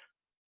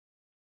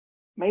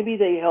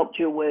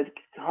you with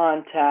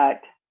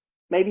contact.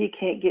 Maybe you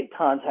can't get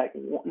contact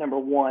number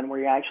one, where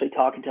you're actually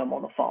talking to them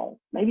on the phone.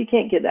 Maybe you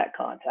can't get that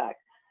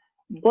contact,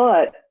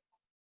 but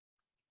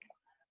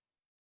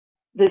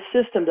this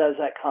system does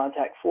that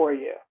contact for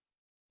you.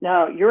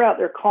 Now you're out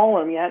there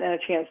calling them, you haven't had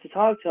a chance to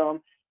talk to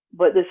them,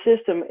 but the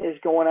system is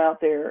going out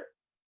there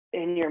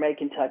and you're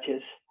making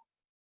touches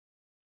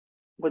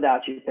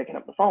without you picking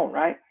up the phone,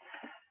 right?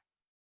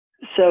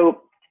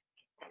 So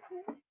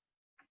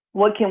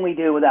what can we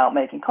do without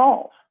making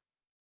calls,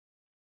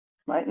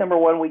 right? Number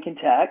one, we can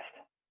text,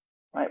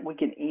 right? We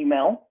can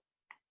email.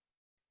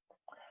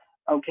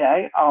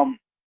 Okay.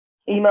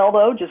 Email,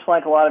 though, just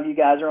like a lot of you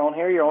guys are on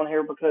here, you're on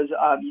here because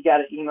you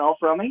got an email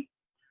from me.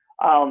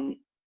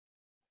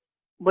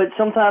 But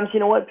sometimes,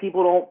 you know what,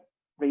 people don't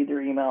read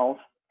their emails.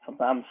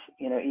 Sometimes,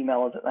 you know,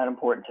 email isn't that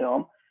important to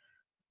them.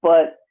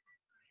 But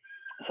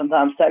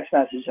sometimes text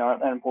messages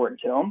aren't that important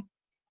to them.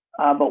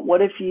 But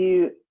what if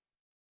you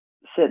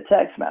sent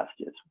text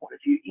messages? What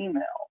if you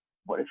email?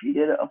 What if you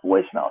did a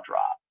voicemail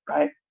drop,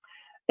 right?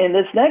 And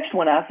this next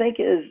one, I think,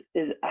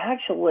 is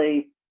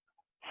actually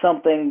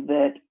something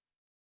that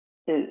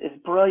is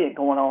brilliant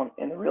going on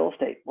in the real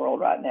estate world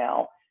right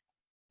now,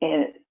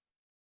 and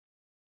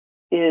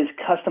it is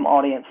custom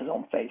audiences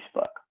on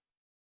Facebook,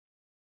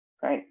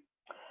 right?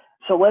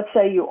 So let's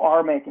say you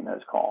are making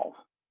those calls,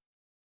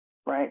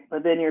 right?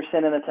 But then you're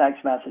sending a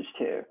text message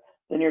too.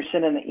 Then you're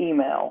sending an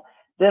email.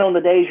 Then on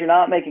the days you're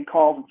not making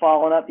calls and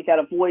following up, you got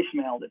a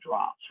voicemail that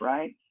drops,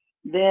 right?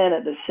 Then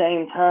at the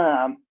same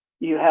time,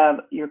 you have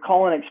your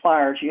calling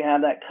expires, you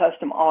have that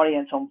custom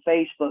audience on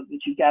Facebook that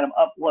you got them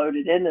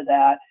uploaded into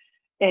that,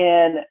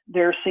 and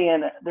they're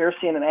seeing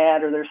an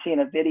ad or they're seeing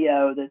a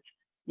video that's,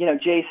 you know,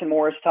 Jason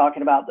Morris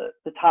talking about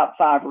the top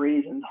 5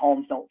 reasons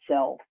homes don't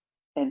sell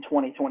in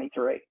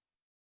 2023,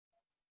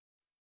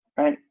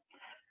 right?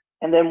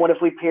 And then what if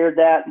we paired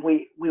that and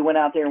we went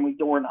out there and we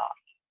door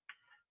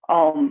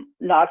knocked,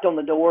 knocked on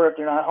the door. If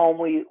they're not home,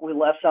 we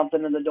left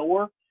something in the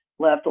door,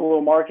 left a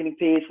little marketing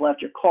piece,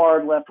 left your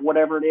card, left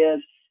whatever it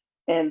is.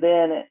 And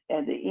then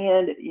at the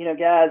end, you know,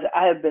 guys,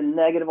 I have been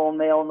negative on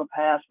mail in the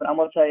past, but I'm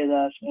going to tell you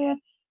this, man.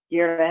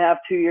 Year and a half,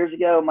 2 years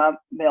ago, my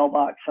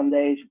mailbox some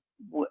days,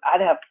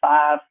 I'd have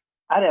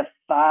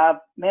five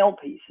mail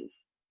pieces.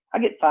 I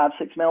get 5,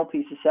 6 mail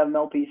pieces, 7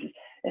 mail pieces.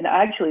 And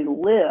I actually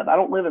I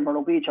don't live in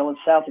Myrtle Beach. I live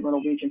south of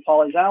Myrtle Beach in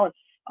Follies Island.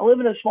 I live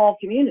in a small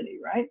community,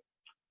 right?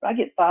 I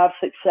get 5,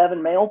 6,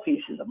 7 mail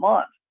pieces a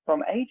month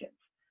from agents.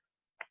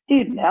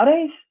 Dude,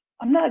 nowadays,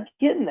 I'm not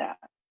getting that.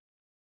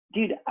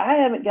 Dude, I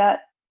haven't got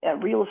a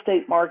real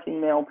estate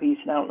marketing mail piece,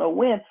 and I don't know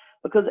when,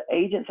 because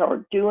agents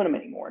aren't doing them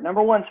anymore.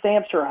 Number one,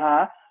 stamps are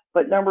high.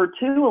 But number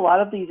two, a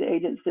lot of these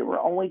agents that were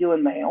only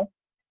doing mail,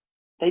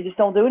 they just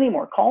don't do it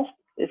anymore.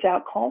 It's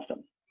out cost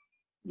them.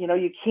 You know,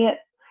 it's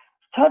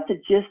tough to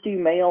just do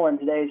mail in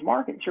today's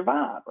market and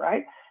survive,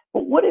 right?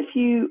 But what if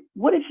you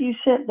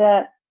sent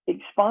that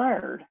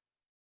expired?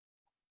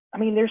 I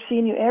mean, they're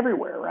seeing you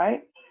everywhere,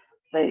 right?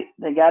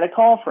 They got a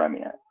call from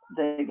you.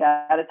 They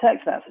got a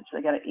text message.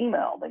 They got an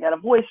email. They got a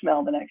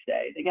voicemail the next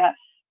day.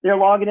 They're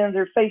logging into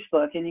their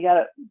Facebook, and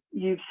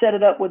you've set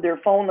it up with their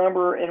phone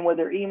number and with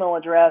their email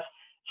address,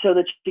 so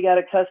that you got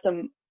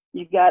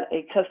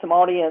a custom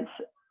audience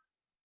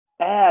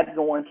ad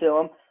going to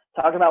them,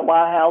 talking about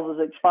why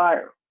houses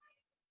expire,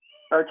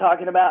 or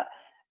talking about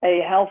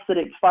a house that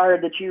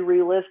expired that you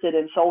relisted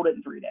and sold it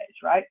in 3 days,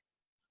 right?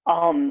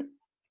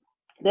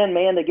 Then,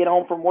 man, they get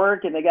home from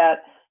work and they got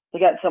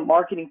some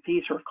marketing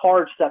piece or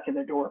card stuck in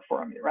their door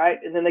from you, right?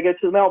 And then they go to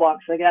the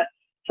mailbox and they got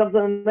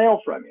something in the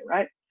mail from you,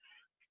 right?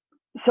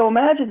 So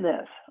imagine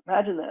this.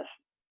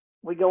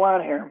 We go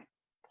out here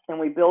and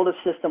we build a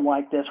system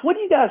like this. What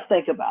do you guys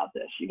think about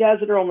this? You guys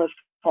that are on this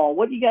call,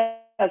 what do you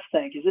guys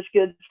think? Is this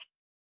good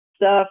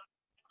stuff?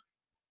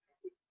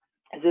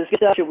 Is this good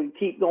stuff? Should we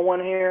keep going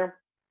here?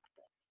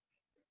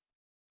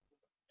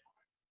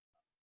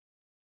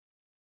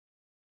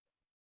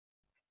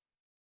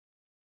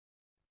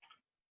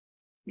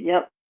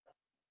 Yep.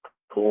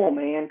 Cool,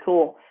 man.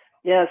 Cool.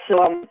 Yeah.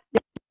 So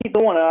keep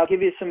going. I'll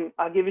give you some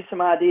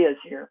ideas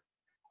here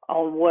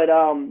on what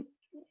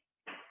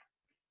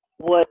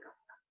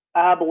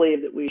I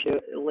believe that we should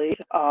at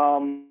least.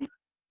 So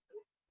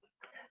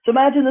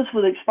imagine this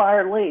with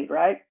expired lead,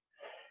 right?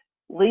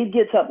 Lead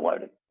gets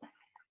uploaded.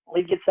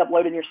 Lead gets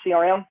uploaded in your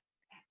CRM.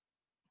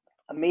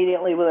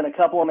 Immediately within a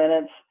couple of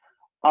minutes,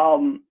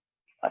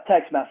 a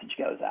text message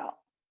goes out,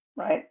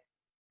 right?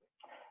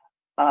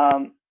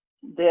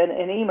 Then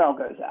an email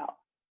goes out,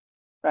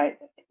 right?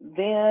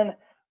 Then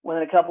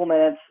within a couple of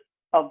minutes,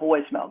 a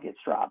voicemail gets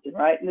dropped in,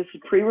 right? And this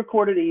is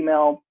pre-recorded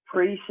email,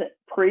 pre-set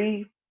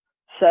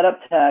up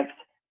text,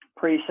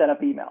 pre-set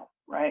up email,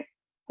 right?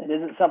 It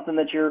isn't something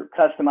that you're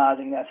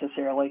customizing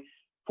necessarily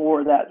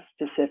for that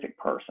specific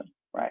person,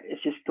 right?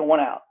 It's just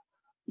going out.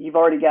 You've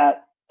already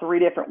got 3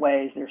 different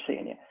ways they're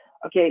seeing you.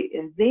 Okay,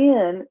 and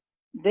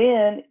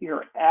then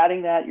you're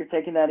adding that, you're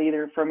taking that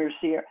either from your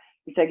you're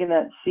taking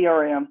that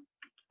CRM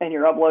and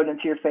you're uploading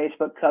it to your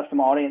Facebook custom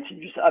audience.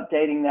 You're just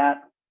updating that.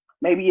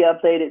 Maybe you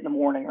update it in the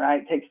morning,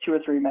 right? It takes 2 or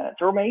 3 minutes.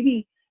 Or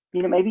maybe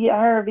you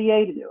hire a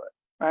VA to do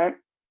it, right?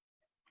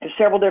 There's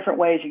several different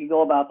ways you can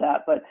go about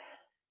that, but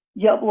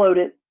you upload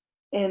it,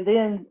 and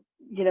then,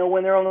 you know,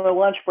 when they're on their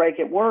lunch break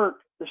at work,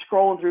 they're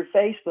scrolling through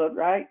Facebook,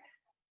 right?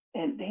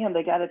 And damn,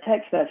 they got a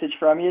text message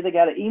from you, they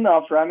got an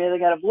email from you, they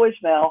got a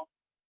voicemail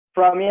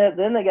from you,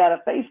 then they got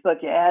a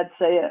Facebook ad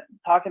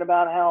talking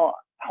about how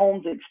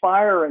homes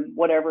expire and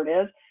whatever it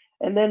is,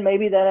 and then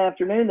maybe that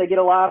afternoon they get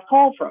a live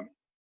call from you.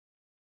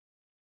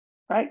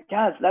 Right,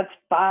 guys, that's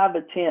 5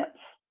 attempts.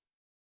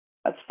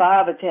 That's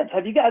 5 attempts.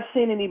 Have you guys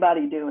seen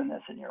anybody doing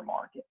this in your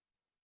market?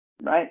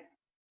 Right?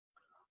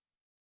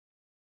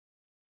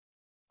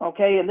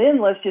 Okay, and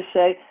then let's just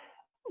say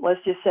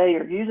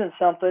you're using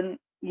something,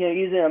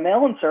 using a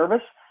mailing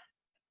service.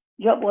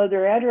 You upload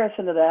their address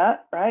into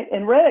that, right?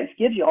 And Redx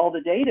gives you all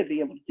the data to be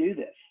able to do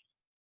this.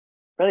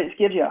 Redx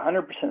gives you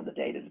 100% of the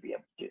data to be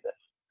able to do this,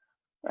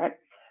 right?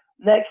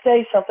 Next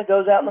day, something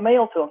goes out in the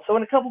mail to them. So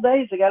in a couple of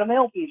days, they got a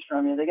mail piece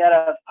from you. They got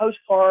a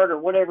postcard or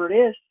whatever it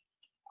is,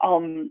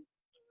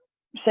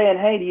 saying,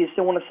 hey, do you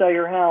still want to sell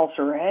your house?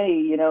 Or,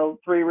 hey,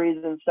 3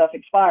 reasons stuff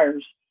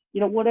expires.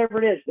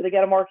 Whatever it is. But they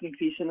got a marketing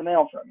piece in the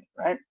mail from you,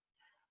 right?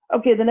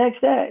 Okay, the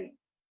next day,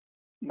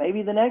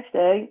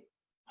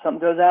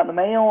 something goes out in the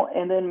mail,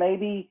 and then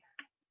maybe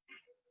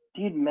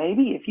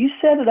if you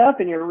set it up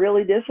and you're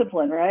really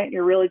disciplined, right,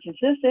 you're really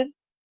consistent,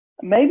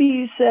 maybe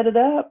you set it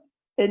up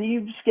and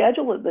you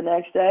schedule it the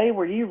next day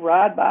where you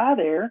ride by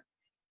there,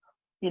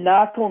 you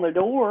knock on the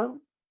door,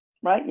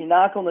 right? You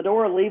knock on the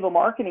door, leave a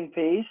marketing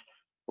piece,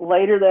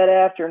 later that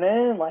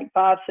afternoon, like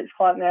 5, 6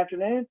 o'clock in the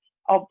afternoon,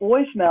 a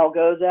voicemail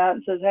goes out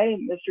and says, hey,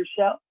 Mr.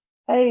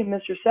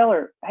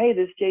 Seller, hey,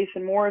 this is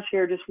Jason Morris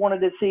here. Just wanted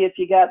to see if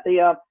you got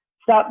the,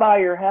 stopped by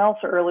your house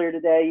earlier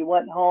today. You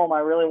wasn't home. I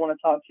really want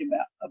to talk to you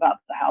about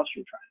the house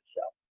you're trying to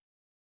sell.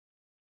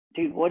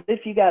 Dude, what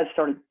if you guys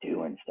started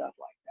doing stuff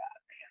like that?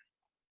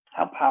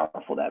 How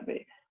powerful that'd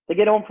be. They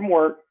get home from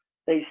work,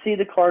 they see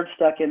the card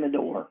stuck in the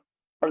door,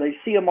 or they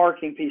see a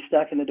marketing piece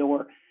stuck in the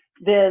door.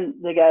 Then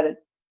they got a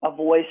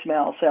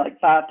voicemail, say like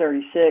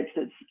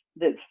 536,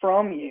 that's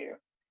from you,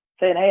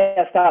 saying, hey,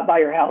 I stopped by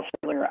your house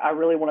earlier. I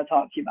really want to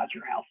talk to you about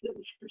your house that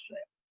was for sale.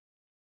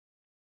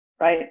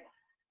 Right?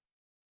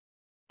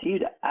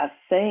 Dude, I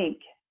think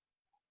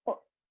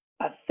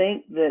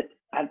that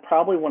I'd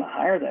probably want to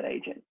hire that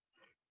agent.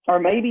 Or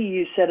maybe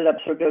you set it up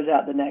so it goes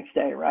out the next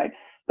day, right?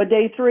 But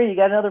day 3, you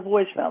got another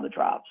voicemail that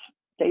drops.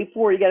 Day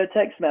 4, you got a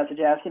text message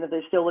asking if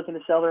they're still looking to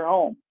sell their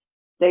home.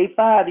 Day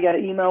 5, you got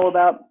an email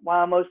about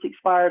why most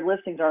expired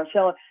listings aren't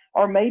selling.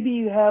 Or maybe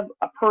you have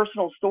a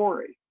personal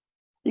story.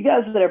 You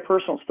guys that have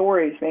personal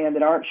stories, man,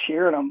 that aren't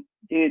sharing them,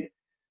 dude,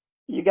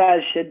 you guys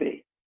should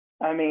be.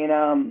 I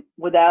mean,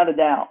 without a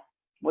doubt.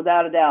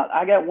 Without a doubt.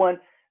 I got one a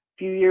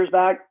few years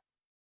back.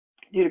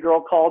 Dude, a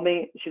girl called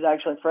me. She's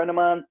actually a friend of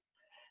mine.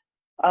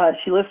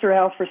 She listed her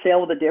house for sale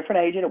with a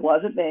different agent. It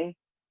wasn't me.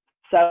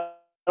 Sat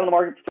on the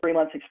market for 3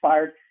 months,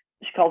 expired.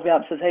 She calls me up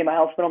and says, hey, my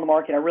house has been on the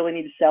market. I really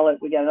need to sell it.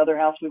 We got another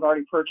house we've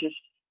already purchased.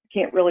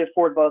 Can't really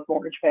afford both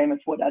mortgage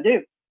payments. What do I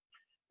do?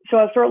 So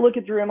I started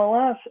looking through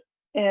MLS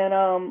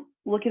and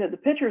looking at the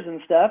pictures and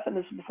stuff. And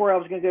this is before I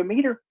was going to go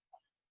meet her.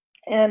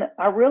 And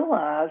I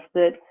realized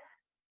that,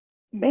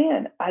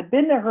 man, I'd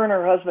been to her and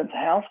her husband's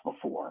house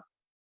before.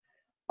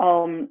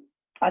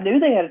 I knew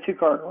they had a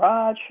 2-car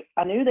garage.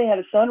 I knew they had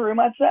a sunroom.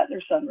 I'd sat in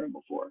their sunroom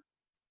before.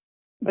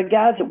 But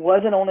guys, it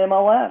wasn't on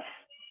MLS,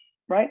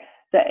 right?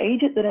 The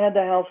agent that had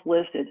the house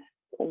listed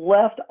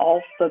left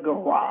off the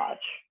garage.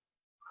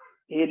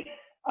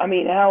 I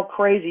mean, how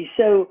crazy.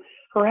 So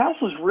her house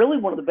was really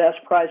one of the best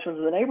priced ones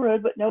in the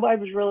neighborhood, but nobody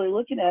was really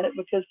looking at it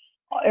because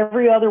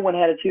every other one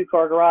had a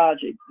 2-car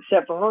garage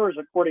except for hers,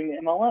 according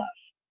to MLS.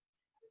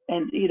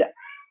 And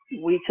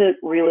we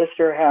relisted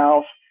her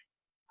house,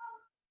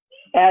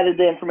 added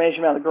the information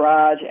about the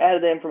garage,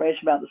 added the information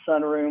about the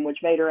sunroom, which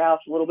made her house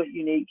a little bit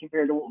unique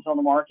compared to what was on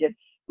the market.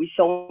 We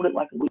sold it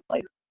like a week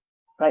later,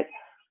 right?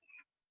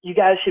 You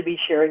guys should be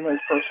sharing those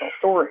personal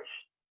stories,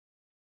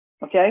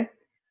 okay?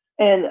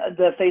 And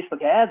the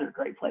Facebook ads are a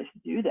great place to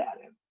do that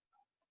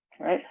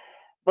in, right?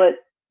 But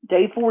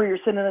day 4, you're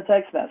sending a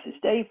text message.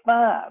 Day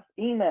 5,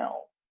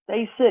 email.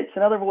 Day 6,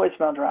 another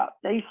voicemail drop.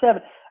 Day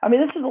 7. I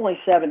mean, this is only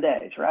 7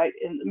 days, right?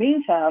 In the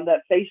meantime,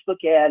 that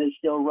Facebook ad is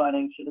still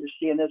running, so they're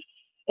seeing this.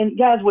 And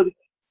guys, with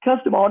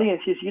custom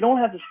audiences, you don't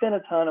have to spend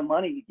a ton of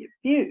money to get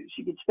views.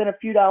 You can spend a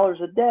few dollars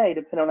a day,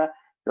 depending on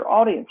your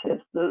audience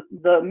is.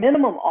 The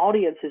minimum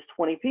audience is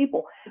 20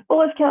 people. Well,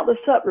 let's count this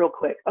up real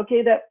quick.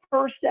 Okay, that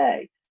first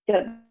day, you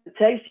got the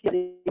text, you got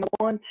the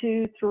 1,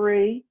 2,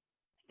 3,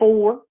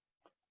 4,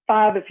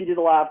 5 if you do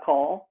the live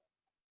call,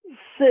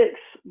 6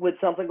 with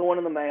something going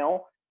in the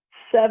mail,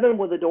 7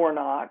 with a door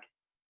knock,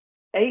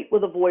 8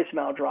 with a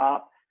voicemail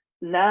drop,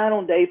 9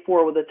 on day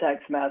 4 with a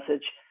text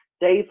message,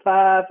 day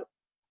 5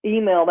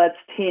 email, that's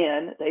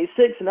 10, day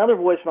 6 another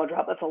voicemail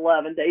drop, that's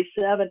 11, day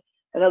 7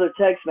 another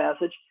text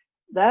message,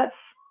 that's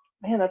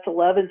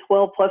 11,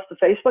 12 plus the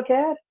Facebook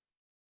ad.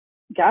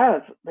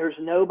 Guys, there's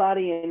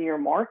nobody in your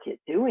market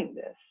doing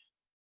this.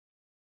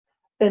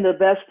 And the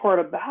best part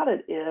about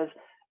it is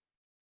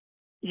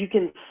you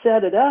can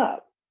set it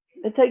up.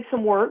 It takes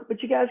some work,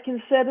 but you guys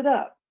can set it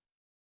up,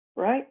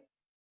 right?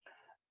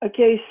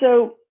 Okay,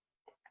 so,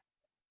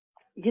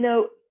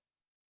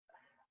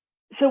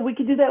 so we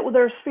could do that with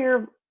our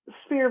sphere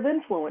of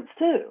influence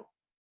too,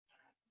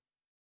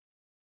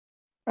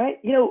 right?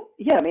 I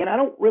mean, I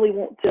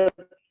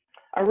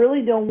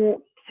really don't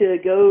want to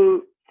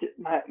go to,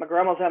 my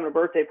grandma's having a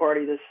birthday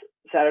party this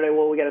Saturday.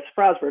 Well, we got a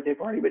surprise birthday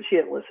party, but she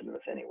didn't listen to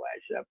us anyway.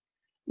 So,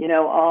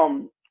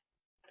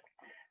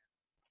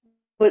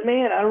 but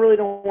man, I really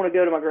don't want to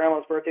go to my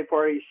grandma's birthday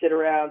party, sit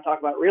around, talk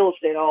about real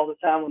estate all the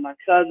time with my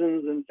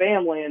cousins and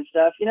family and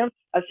stuff.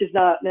 That's just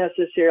not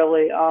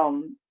necessarily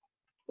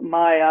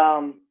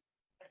my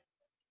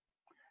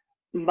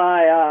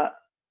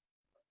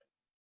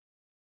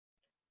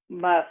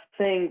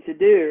thing to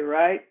do,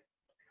 right?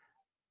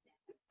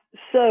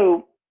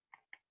 So,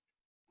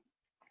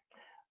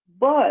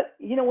 but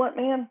you know what,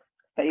 man?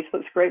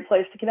 Facebook's a great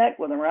place to connect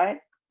with them, right?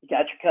 You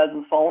got your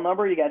cousin's phone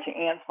number, you got your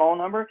aunt's phone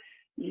number,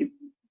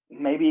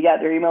 maybe you got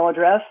their email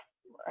address,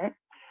 right?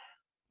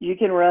 You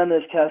can run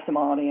this custom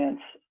audience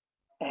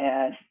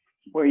and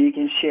where you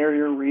can share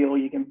your reel,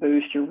 you can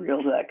boost your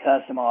reel to that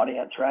custom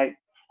audience, right?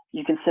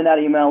 You can send out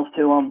emails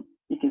to them.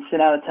 You can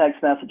send out a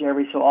text message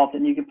every so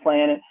often. You can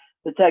plan it.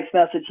 The text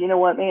message, you know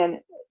what, man?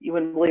 You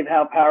wouldn't believe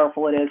how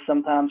powerful it is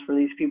sometimes for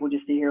these people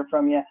just to hear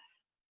from you,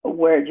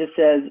 where it just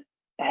says,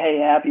 hey,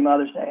 happy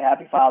Mother's Day,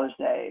 happy Father's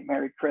Day,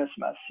 Merry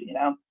Christmas,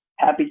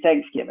 happy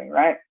Thanksgiving,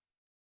 right?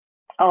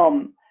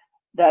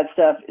 That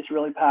stuff is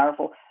really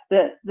powerful.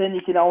 then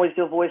you can always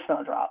do a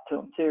voicemail drop to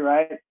them too,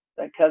 right?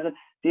 That cousin,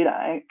 dude,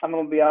 I'm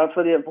going to be honest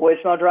with you,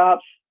 voicemail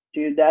drops,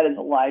 dude, that is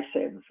a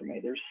lifesaver for me.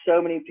 There's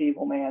so many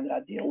people, man, that I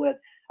deal with.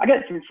 I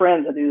got some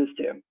friends that do this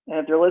too. And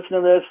if they're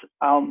listening to this,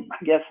 I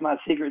guess my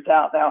secret's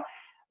out now.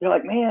 They're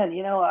like, man,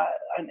 you know, I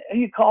know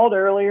you called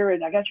earlier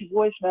and I got your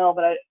voicemail,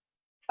 but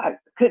I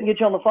couldn't get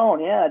you on the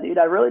phone. Yeah, dude,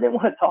 I really didn't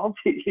want to talk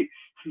to you,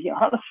 to be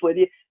honest with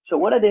you. So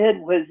what I did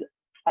was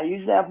I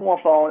used the Apple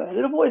phone and I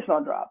did a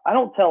voicemail drop. I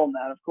don't tell them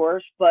that, of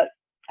course, but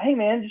hey,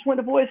 man, just went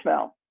to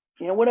voicemail,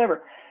 you know,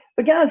 whatever.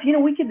 But guys, you know,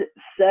 we could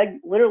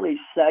literally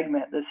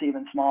segment this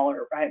even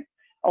smaller, right?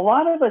 A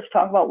lot of us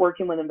talk about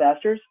working with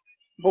investors,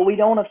 but we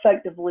don't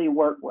effectively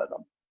work with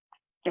them.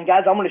 And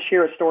guys, I'm going to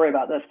share a story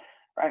about this,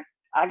 right?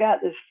 I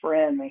got this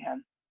friend,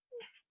 man,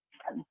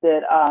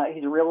 that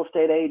he's a real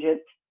estate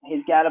agent.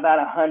 He's got about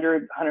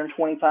 100,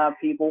 125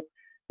 people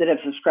that have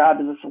subscribed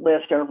to this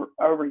list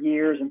over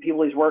years, and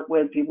people he's worked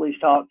with, people he's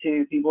talked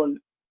to, people have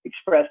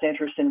expressed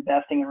interest in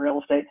investing in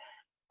real estate.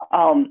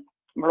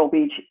 Myrtle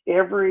Beach,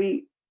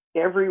 every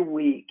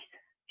week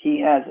he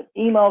has an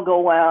email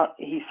go out.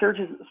 He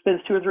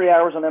spends 2 or 3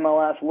 hours on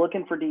MLS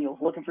looking for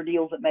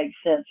deals that make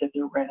sense if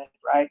they're rented,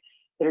 right?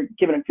 They're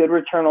giving a good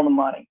return on the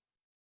money.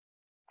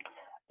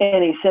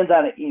 And he sends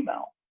out an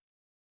email.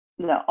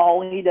 Now,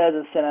 all he does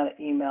is send out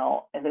an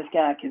email, and this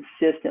guy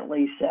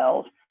consistently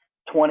sells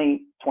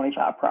 20,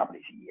 25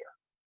 properties a year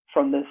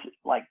from this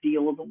like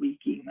deal of the week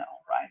email,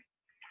 right?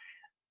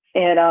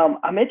 And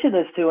I mentioned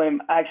this to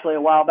him actually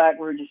a while back.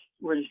 We're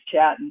just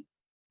chatting,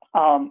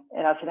 and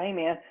I said, "Hey,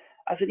 man,"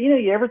 I said, "You know,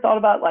 you ever thought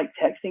about like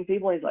texting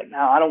people?" He's like, "No,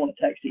 I don't want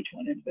to text each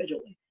one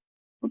individually."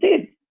 Well,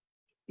 dude,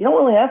 you don't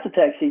really have to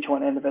text each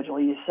one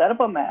individually. You set up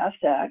a mass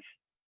text,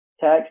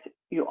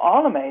 you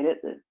automate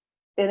it,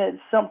 and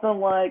it's something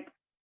like,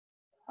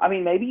 I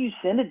mean, maybe you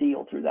send a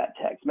deal through that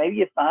text. Maybe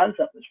you find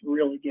something that's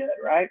really good,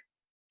 right?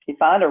 You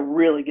find a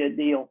really good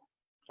deal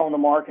on the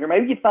market, or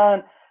maybe you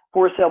find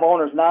for sale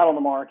owners not on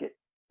the market.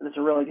 It's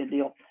a really good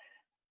deal,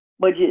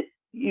 but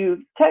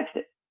you text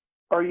it,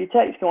 or you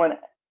text going,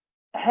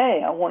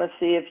 "Hey, I want to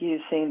see if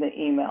you've seen the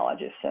email I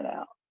just sent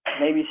out."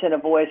 Maybe you send a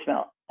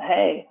voicemail.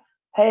 Hey,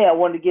 I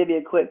wanted to give you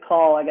a quick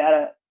call. I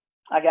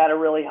got a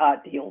really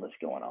hot deal that's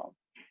going on.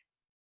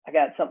 I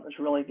got something that's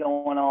really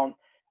going on,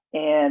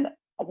 and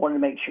I wanted to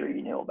make sure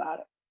you knew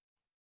about it.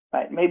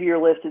 Right? Maybe your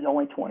list is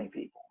only 20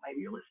 people.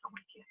 Maybe your list is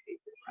only 10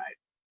 people. Right?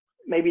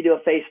 Maybe do a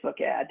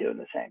Facebook ad doing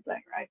the same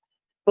thing. Right?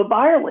 But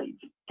buyer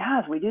leads,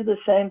 guys, we do the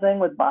same thing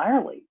with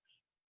buyer leads,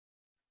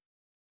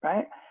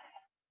 right?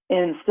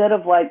 And instead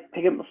of like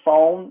picking up the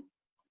phone,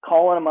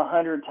 calling them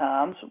 100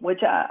 times,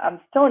 which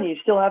I'm telling you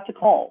still have to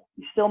call.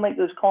 You still make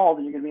those calls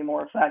and you're going to be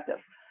more effective,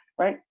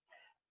 right?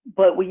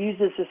 But we use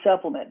this to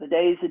supplement the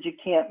days that you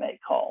can't make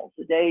calls,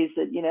 the days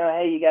that, you know,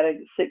 hey, you got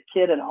a sick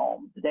kid at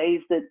home, the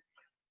days that,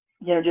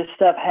 you know, just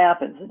stuff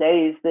happens, the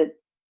days that,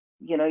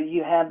 you know,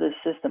 you have this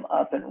system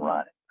up and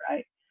running,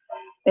 right?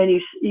 And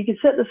you can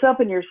set this up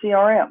in your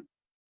CRM.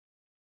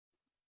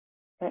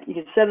 You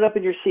can set it up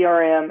in your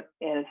CRM,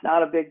 and it's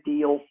not a big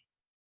deal.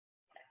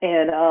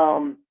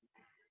 And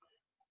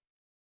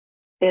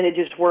it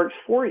just works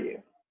for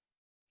you.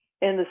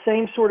 And the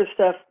same sort of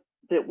stuff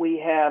that we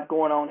have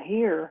going on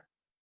here,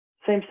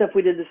 same stuff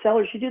we did to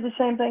sellers, you do the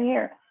same thing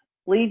here.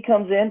 Lead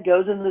comes in,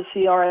 goes into the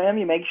CRM.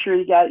 You make sure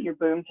you got your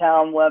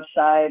Boomtown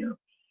website or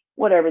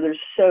whatever. There's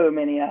so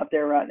many out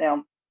there right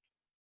now.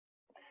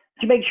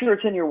 But you make sure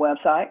it's in your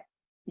website.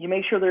 You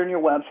make sure they're in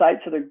your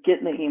website so they're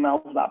getting the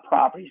emails about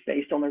properties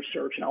based on their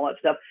search and all that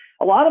stuff.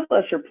 A lot of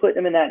us are putting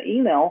them in that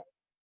email.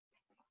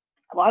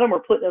 A lot of them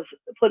are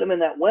putting them in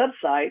that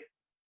website,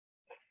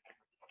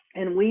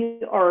 and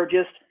we are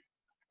just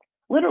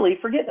literally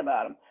forgetting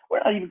about them. We're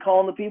not even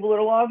calling the people that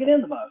are logging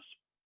in the most,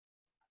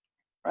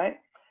 right?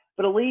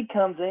 But a lead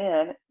comes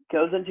in,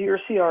 goes into your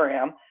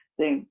CRM,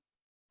 then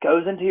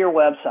goes into your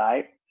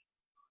website.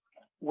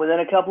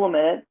 Within a couple of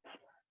minutes,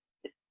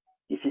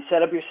 if you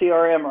set up your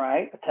CRM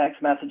right, a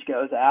text message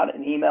goes out,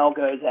 an email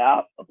goes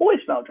out, a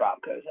voicemail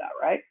drop goes out,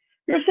 right?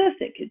 Your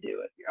assistant could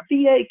do it. Your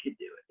VA could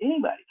do it.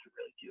 Anybody could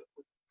really do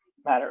it.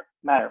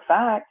 Matter of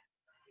fact,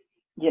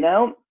 you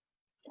know,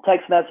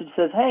 text message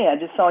says, "Hey, I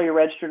just saw you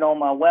registered on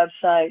my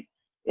website.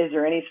 Is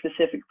there any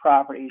specific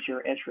properties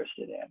you're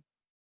interested in?"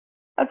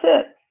 That's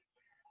it.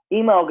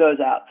 Email goes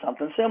out,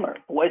 something similar.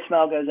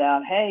 Voicemail goes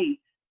out, Hey,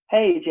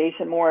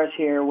 Jason Morris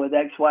here with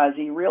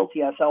XYZ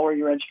Realty. I saw where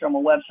you registered on my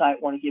website.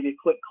 Want to give you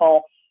a quick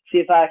call, see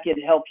if I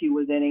could help you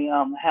with any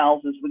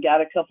houses. We got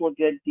a couple of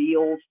good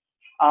deals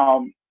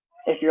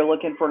if you're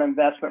looking for an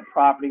investment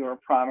property or a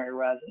primary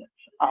residence.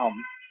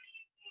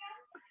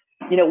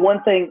 You know,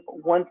 one thing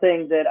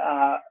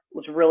that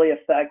was really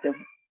effective,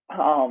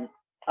 I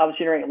was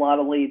generating a lot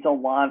of leads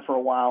online for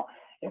a while,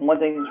 and one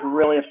thing that's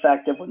really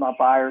effective with my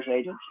buyer's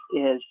agents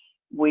is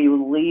we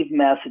would leave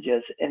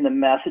messages, and the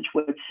message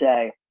would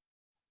say,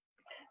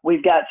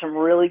 "We've got some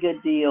really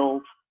good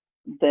deals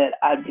that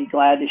I'd be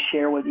glad to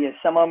share with you.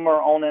 Some of them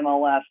are on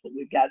MLS, but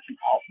we've got some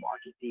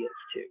off-market deals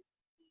too,"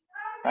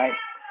 right?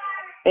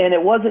 And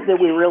it wasn't that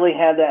we really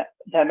had that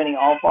many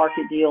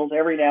off-market deals.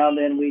 Every now and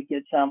then we'd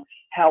get some.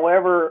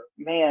 However,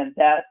 man,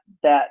 that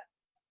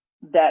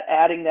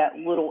adding that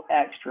little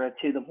extra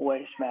to the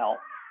voicemail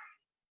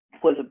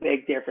was a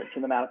big difference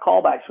in the amount of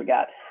callbacks we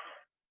got.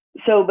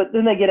 So, but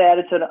then they get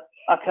added to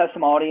a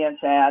custom audience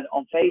ad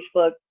on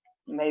Facebook.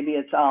 Maybe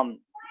it's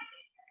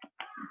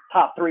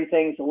top 3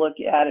 things to look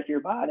at if you're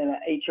buying an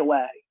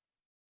HOA,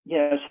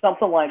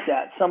 something like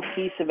that, some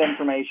piece of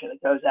information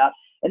that goes out.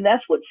 And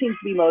that's what seems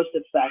to be most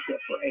effective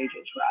for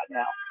agents right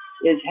now,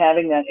 is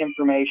having that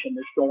information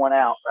that's going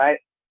out, right?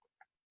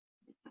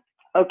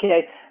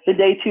 Okay, the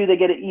day 2, they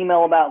get an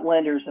email about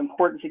lenders,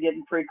 importance of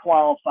getting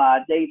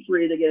pre-qualified. Day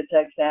 3, they get a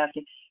text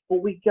asking.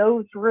 Well, we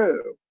go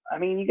through. I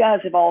mean, you guys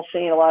have all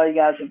seen, a lot of you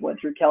guys have went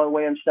through Keller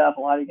Williams stuff.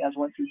 A lot of you guys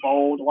went through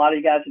Bold. A lot of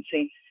you guys have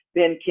seen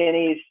Ben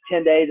Kinney's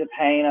 10 Days of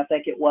Pain, I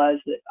think it was,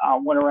 that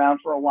went around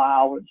for a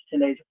while, with 10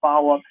 days of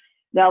follow-up.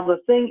 Now, the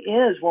thing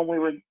is, when we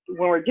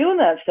were doing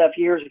that stuff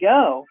years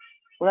ago,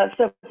 when that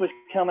stuff was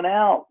coming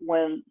out,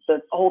 when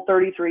the whole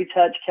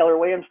 33-touch Keller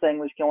Williams thing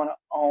was going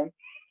on,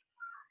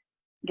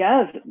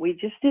 guys, we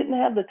just didn't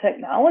have the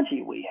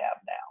technology we have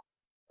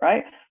now,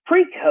 right?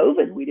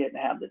 Pre-COVID, we didn't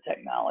have the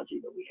technology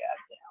that we have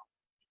now.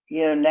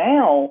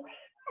 Now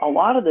a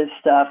lot of this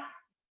stuff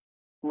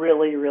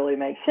really, really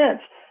makes sense.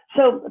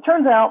 So it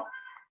turns out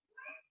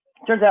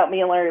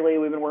me and Larry Lee,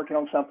 we've been working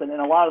on something,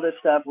 and a lot of this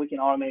stuff we can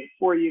automate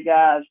for you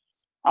guys.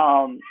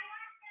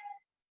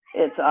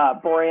 It's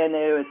brand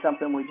new. It's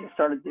something we just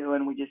started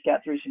doing. We just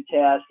got through some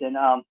tests, and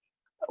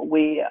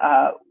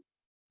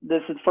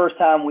this is the first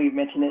time we've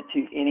mentioned it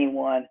to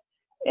anyone.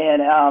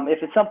 And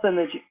if it's something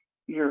that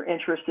you're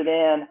interested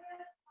in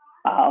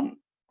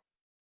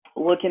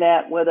looking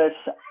at with us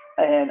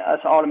and us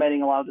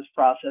automating a lot of this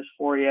process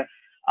for you,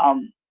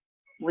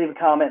 leave a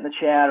comment in the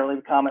chat, or leave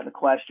a comment in the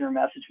question, or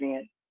message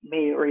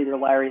me or either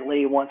Larry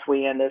Lee once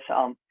we end this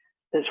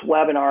this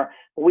webinar.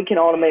 We can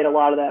automate a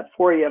lot of that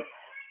for you.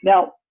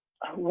 Now,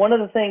 one of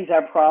the things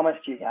I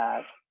promised you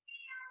guys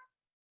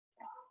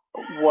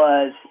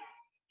was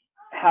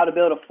how to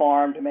build a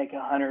farm to make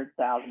 $100,000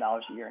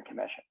 a year in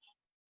commissions,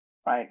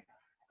 right?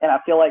 And I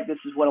feel like this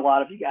is what a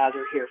lot of you guys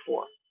are here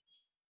for,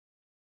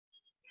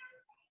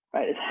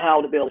 right? Is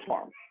how to build a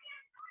farm.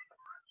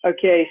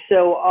 Okay,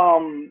 so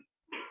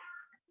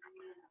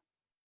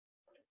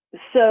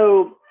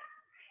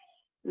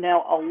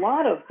now a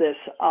lot of this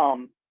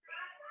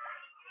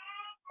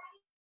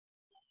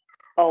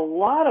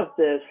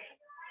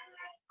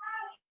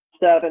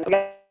stuff, and I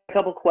got a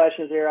couple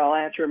questions here. I'll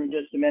answer them in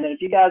just a minute.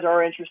 If you guys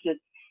are interested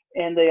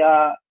in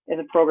the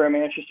program,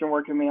 and interested in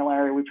working with me and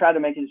Larry, we try to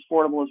make it as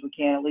affordable as we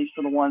can, at least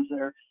for the ones that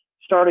are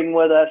starting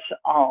with us.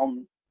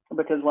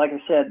 Because, like I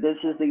said, this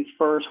is the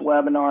first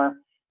webinar,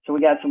 so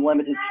we got some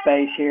limited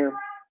space here.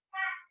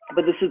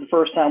 But this is the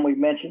first time we've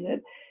mentioned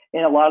it.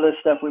 And a lot of this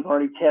stuff we've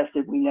already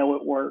tested. We know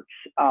it works.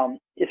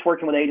 It's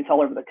working with agents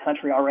all over the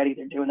country already.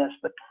 They're doing this,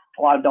 but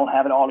a lot of don't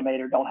have it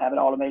automated or don't have it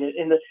automated.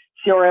 And the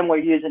CRM we're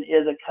using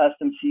is a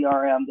custom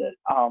CRM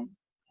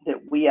that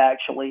we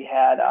actually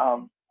had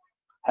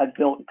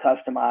built and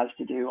customized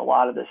to do a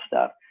lot of this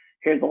stuff.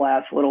 Here's the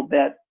last little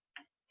bit.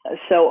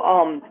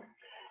 So,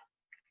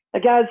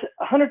 guys,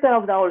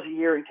 $100,000 a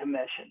year in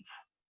commissions.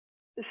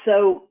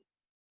 So,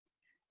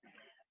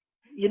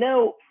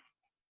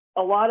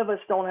 a lot of us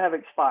don't have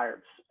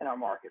expireds in our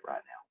market right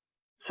now.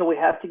 So we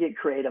have to get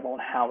creative on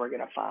how we're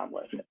going to find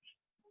listings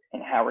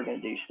and how we're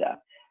going to do stuff.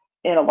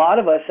 And a lot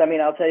of us, I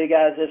mean, I'll tell you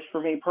guys this, for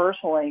me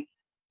personally,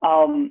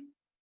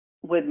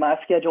 with my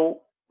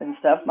schedule and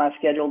stuff, my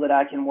schedule that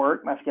I can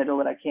work, my schedule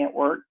that I can't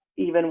work,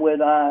 even with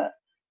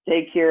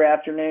daycare,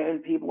 afternoon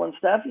people and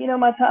stuff,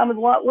 my time is a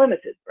lot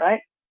limited,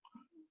 right?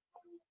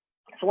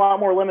 It's a lot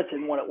more limited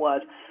than what it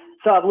was.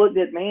 So I've looked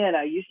at, man,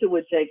 I used to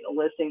would take a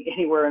listing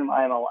anywhere in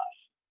my MLS,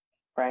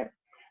 right?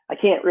 I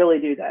can't really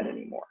do that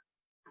anymore.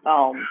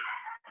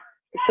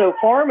 So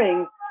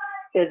farming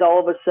is all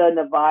of a sudden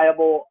a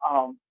viable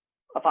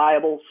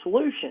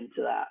solution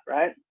to that,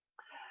 right?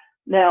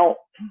 Now,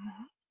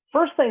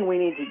 first thing we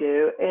need to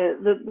do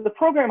is the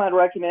program I'd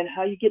recommend,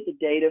 how you get the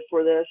data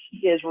for this,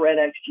 is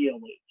RedX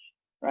GeoLeads,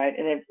 right?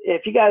 And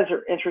if you guys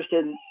are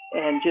interested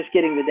in just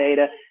getting the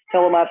data,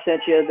 tell them I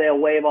sent you. They'll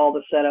waive all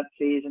the setup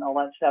fees and all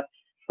that stuff.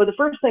 But the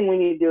first thing we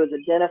need to do is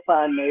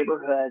identify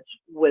neighborhoods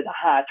with a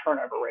high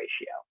turnover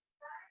ratio,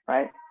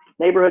 right?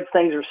 Neighborhoods,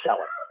 things are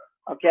selling,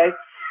 okay?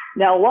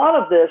 Now, a lot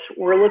of this,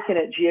 we're looking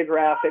at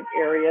geographic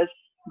areas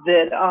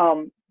that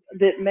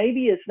that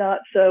maybe it's not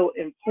so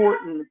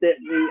important that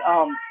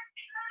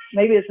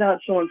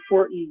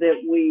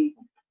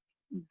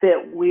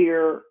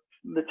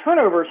the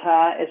turnover is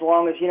high, as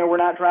long as we're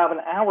not driving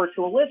an hour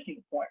to a listing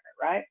appointment,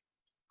 right?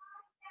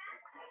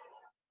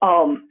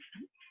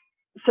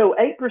 So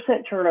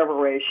 8% turnover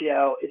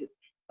ratio is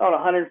on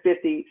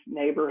 150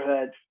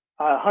 neighborhoods.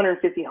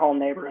 150 home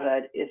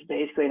neighborhood is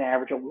basically an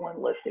average of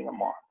 1 listing a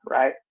month,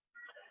 right?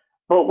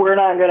 But we're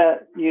not going to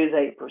use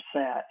 8%,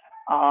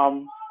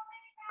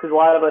 because a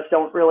lot of us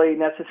don't really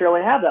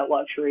necessarily have that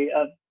luxury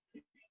of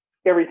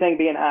everything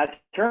being high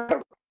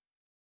turnover,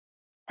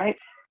 right?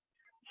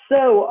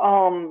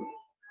 So,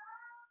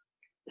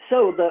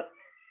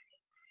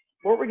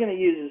 what we're going to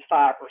use is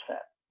 5%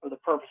 for the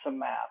purpose of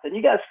math. And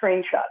you guys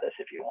screenshot this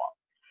if you want.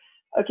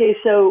 Okay,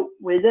 so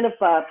we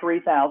identify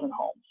 3,000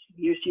 homes.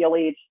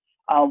 UCLA,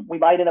 we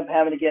might end up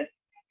having to get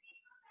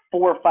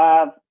 4,000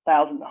 or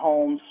 5,000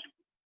 homes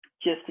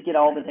just to get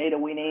all the data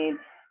we need,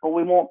 but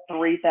we want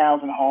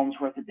 3,000 homes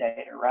worth of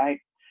data, right?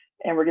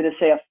 And we're going to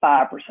say a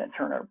 5%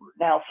 turnover.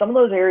 Now, some of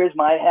those areas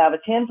might have a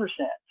 10%,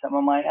 some of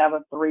them might have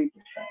a 3%,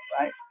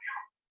 right?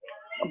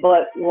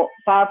 But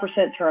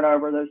 5%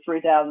 turnover, those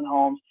 3,000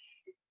 homes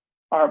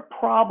are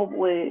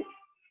probably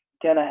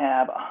going to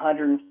have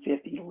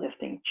 150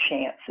 listing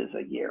chances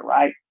a year,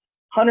 right?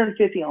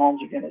 150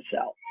 homes are going to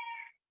sell.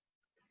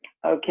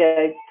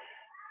 Okay,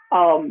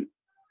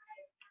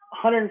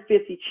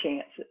 150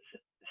 chances.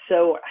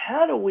 So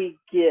how do we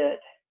get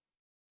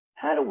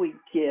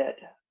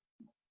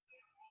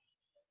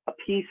a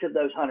piece of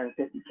those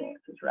 150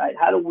 chances, right?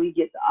 How do we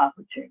get the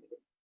opportunity?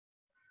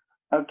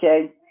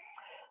 Okay,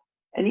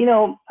 and you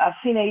know, I've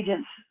seen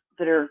agents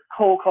that are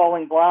cold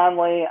calling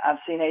blindly. I've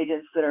seen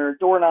agents that are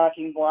door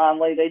knocking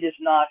blindly. They just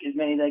knock as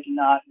many they can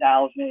knock,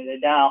 dial as many they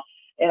dial.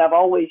 And I've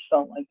always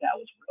felt like that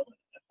was really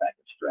an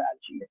effective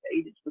strategy. If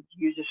agents would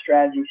use a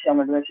strategy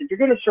similar to this, if you're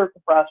going to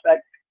circle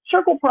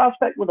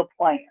prospect with a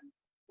plan,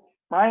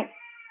 right?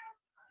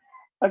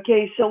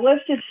 Okay, so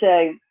let's just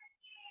say,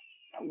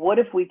 what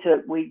if we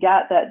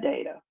got that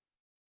data?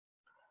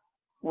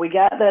 We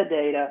got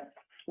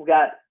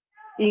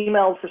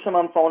emails for some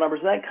of them, phone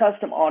numbers. That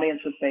custom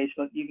audience with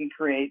Facebook you can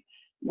create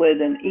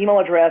with an email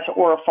address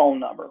or a phone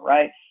number,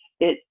 right?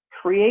 It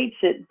creates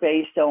it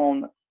based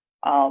on,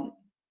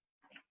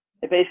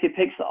 it basically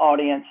picks the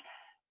audience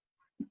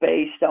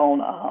based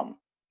on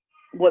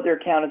what their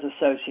account is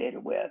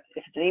associated with.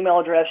 If it's an email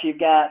address you've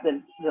got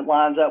that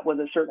lines up with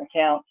a certain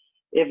account,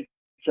 if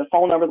it's a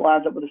phone number that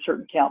lines up with a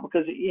certain account,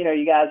 because, you know,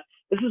 you guys,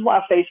 this is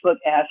why Facebook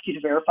asks you to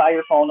verify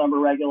your phone number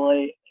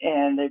regularly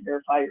and they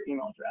verify your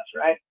email address,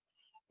 right?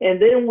 And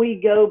then we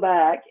go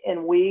back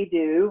and we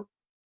do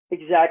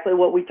exactly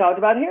what we talked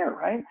about here,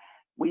 right?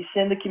 We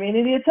send the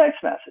community a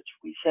text message.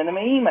 We send them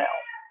an email.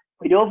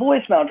 We do a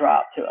voicemail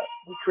drop to it.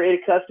 We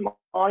create a custom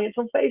audience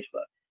on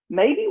Facebook.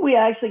 Maybe we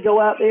actually go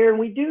out there and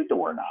we do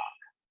door knock,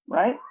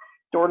 right?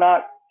 Door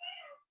knock,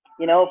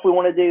 you know, if we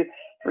want to do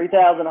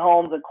 3,000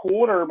 homes a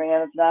quarter,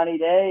 man, it's 90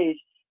 days.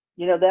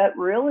 You know, that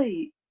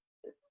really,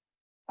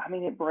 I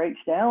mean, it breaks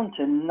down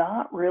to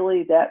not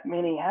really that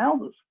many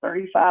houses,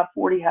 35,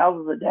 40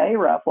 houses a day,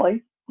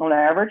 roughly, on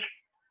average.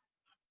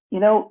 You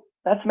know,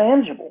 that's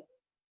manageable.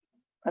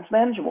 That's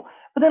manageable.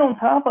 But then on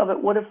top of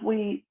it, what if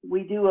we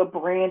do a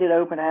branded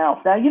open house?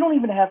 Now, you don't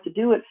even have to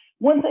do it.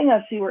 One thing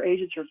I see where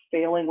agents are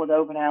failing with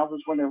open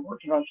houses when they're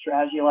working on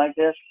strategy like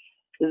this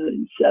is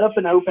they set up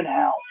an open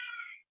house.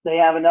 They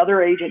have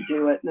another agent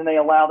do it, and then they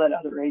allow that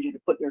other agent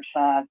to put their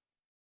sign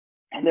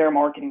and their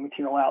marketing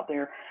material out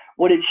there.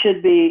 What it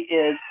should be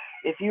is,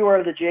 if you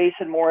are the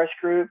Jason Morris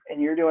Group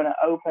and you're doing an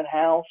open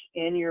house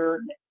in your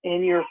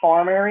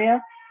farm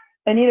area,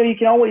 and you know, you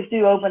can always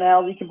do open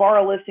houses. You can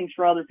borrow listings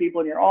from other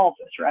people in your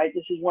office, right?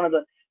 This is one of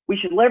the, we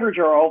should leverage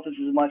our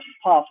offices as much as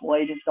possible.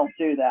 Agents don't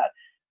do that,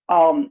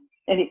 and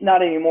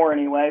not anymore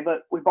anyway.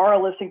 But we borrow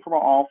a listing from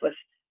our office.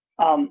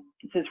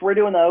 Since we're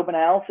doing the open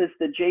house, it's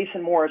the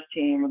Jason Morris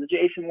team or the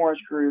Jason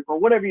Morris Group or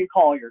whatever you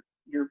call your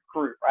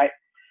group, right?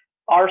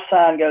 Our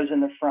sign goes in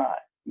the front.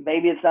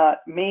 Maybe it's not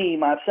me,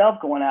 myself,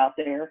 going out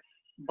there,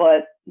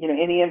 but you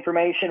know, any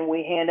information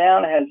we hand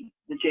out has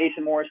the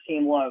Jason Morris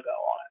team logo on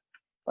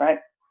it, right?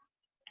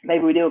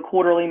 Maybe we do a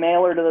quarterly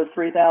mailer to those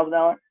 3,000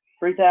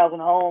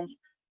 homes.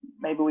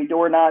 Maybe we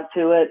door knock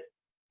to it.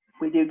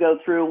 We do go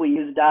through, we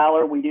use a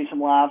dialer, we do some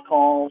live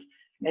calls.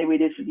 Maybe we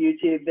do some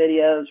YouTube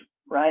videos,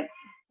 right?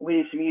 We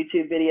do some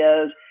YouTube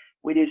videos.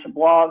 We do some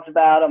blogs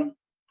about them.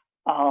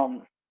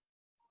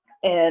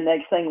 And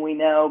next thing we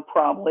know,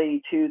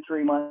 probably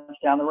 2-3 months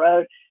down the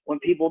road, when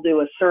people do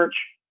a search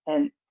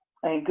and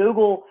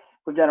Google,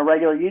 we've done a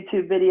regular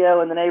YouTube video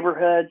in the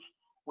neighborhoods.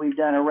 We've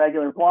done a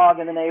regular blog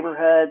in the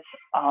neighborhoods.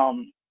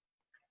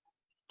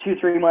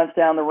 2-3 months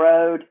down the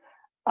road,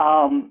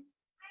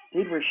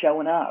 dude, we're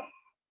showing up.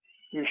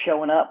 You're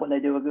showing up when they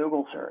do a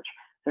Google search.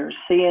 They're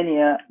seeing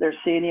you. They're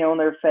seeing you on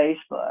their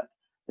Facebook.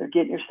 They're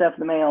getting your stuff in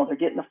the mail. They're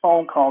getting the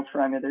phone calls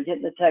from you. They're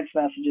getting the text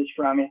messages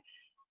from you.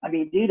 I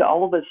mean, dude,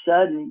 all of a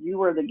sudden,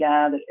 you are the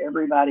guy that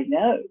everybody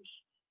knows.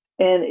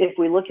 And if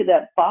we look at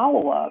that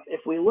follow-up,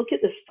 if we look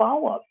at this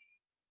follow-up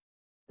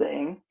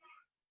thing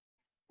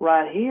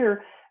right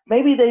here,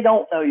 maybe they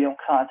don't know you on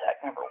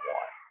contact number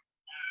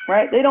one,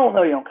 right? They don't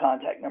know you on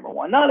contact number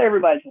one. Not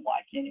everybody's going to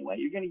like you anyway.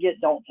 You're going to get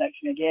don't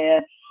text me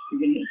again. You're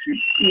going to get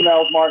some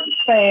emails marked as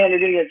spam. You're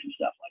going to get some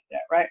stuff like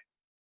that, right?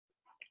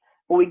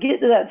 When we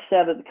get to that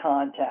 7th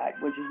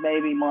contact, which is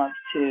maybe month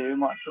 2,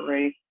 month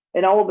 3,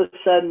 and all of a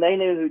sudden they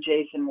knew who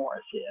Jason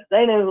Morris is.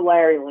 They knew who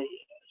Larry Lee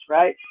is,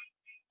 right?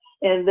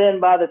 And then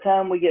by the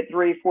time we get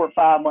 3, 4,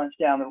 5 months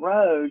down the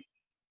road,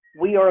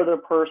 we are the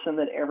person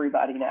that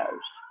everybody knows,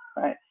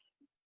 right?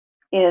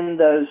 In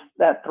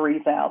that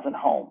 3,000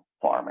 home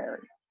farm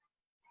area.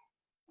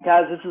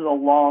 Guys, this is a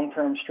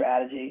long-term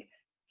strategy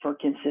for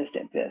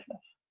consistent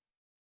business.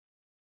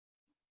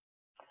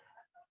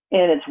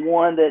 And it's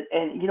one that,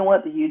 and you know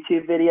what, the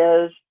YouTube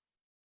videos,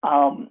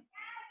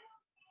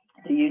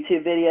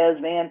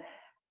 man,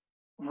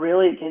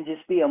 really can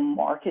just be a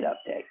market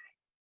update.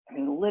 I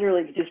mean,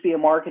 literally, it could just be a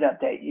market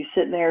update. You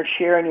sitting there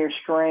sharing your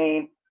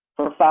screen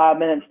for 5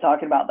 minutes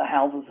talking about the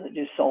houses that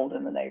just sold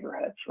in the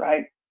neighborhoods,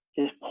 right?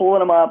 Just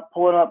pulling up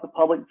the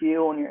public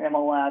view on your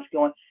MLS,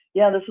 going,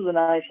 yeah, this is a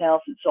nice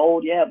house that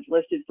sold. Yeah, it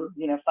was listed for,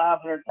 you know,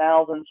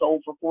 500,000,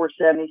 sold for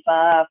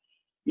 475,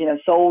 you know,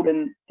 sold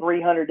in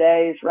 300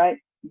 days, right?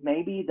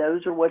 Maybe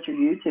those are what your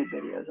YouTube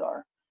videos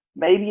are.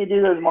 Maybe you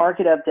do those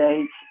market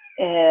updates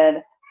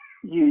and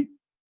you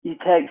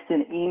text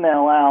and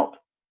email out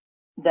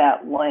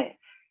that link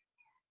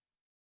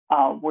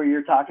where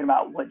you're talking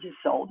about what just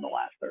sold in the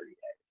last 30 days,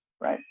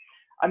 right?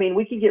 I mean,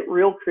 we can get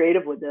real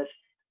creative with this,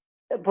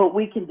 but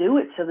we can do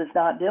it so that it's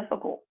not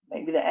difficult.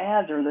 Maybe the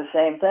ads are the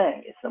same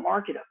thing. It's the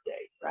market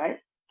update, right?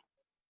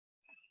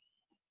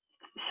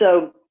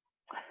 So,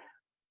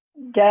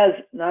 guys,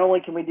 not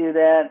only can we do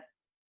that,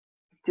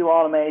 do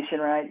automation,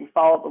 right? You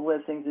follow up the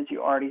listings that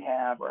you already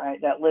have, right?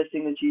 That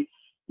listing that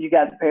you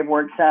got the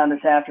paperwork signed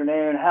this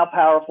afternoon, how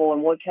powerful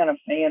and what kind of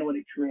fan would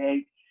it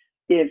create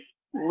if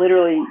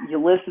literally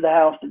you listed the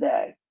house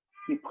today,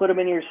 you put them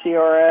in your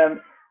CRM,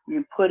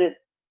 you put it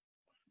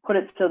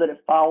so that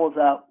it follows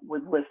up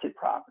with listed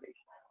properties.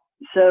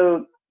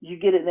 So you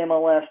get it in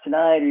MLS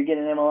tonight, or you get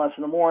an MLS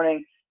in the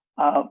morning,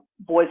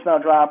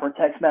 voicemail drop or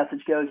text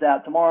message goes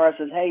out tomorrow,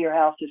 says, hey, your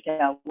house just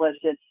got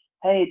listed.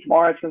 Hey,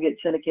 tomorrow it's going to get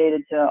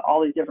syndicated to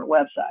all these different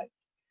websites.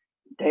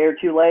 A day or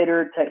two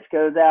later, text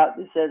goes out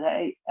that says,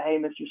 hey,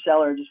 Mr.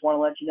 Seller, just want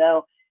to let you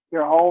know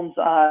your home's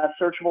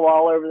searchable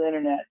all over the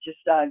internet. Just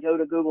go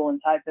to Google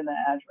and type in the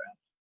address,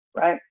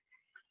 right?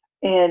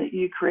 And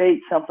you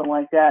create something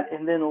like that,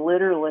 and then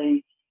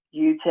literally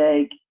you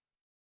take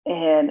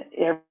and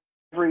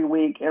every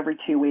week, every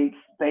 2 weeks,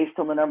 based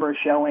on the number of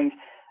showings,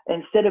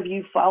 instead of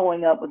you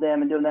following up with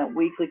them and doing that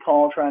weekly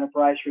call trying to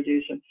price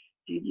reduce them,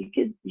 you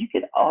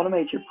could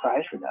automate your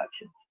price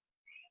reduction.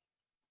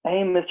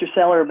 Hey, Mr.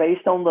 Seller,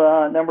 based on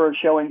the number of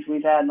showings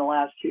we've had in the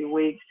last 2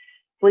 weeks,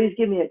 please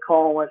give me a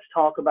call and let's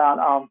talk about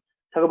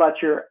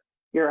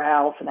your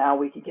house and how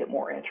we can get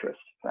more interest,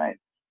 right?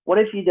 What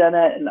if you done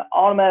that and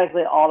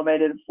automatically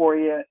automated it for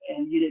you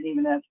and you didn't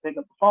even have to pick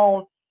up the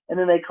phone, and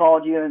then they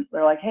called you and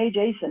they're like, hey,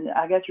 Jason,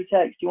 I got your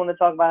text. Do you want to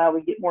talk about how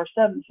we get more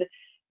stuff? And say,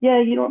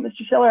 yeah, you know what,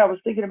 Mr. Seller, I was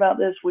thinking about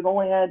this. We've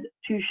only had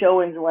 2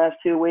 showings in the last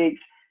 2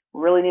 weeks.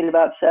 We really need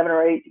about 7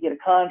 or 8 to get a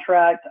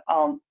contract.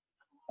 I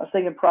was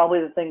thinking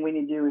probably the thing we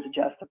need to do is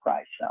adjust the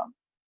price some.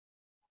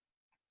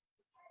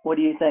 What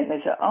do you think?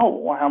 They said, oh,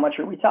 well, how much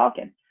are we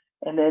talking?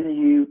 And then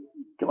you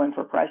go in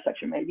for a price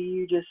section. Maybe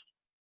you just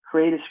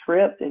create a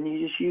script and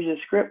you just use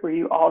a script where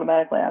you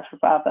automatically ask for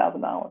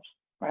 $5,000,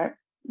 right?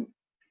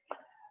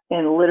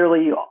 And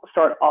literally you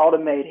start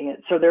automating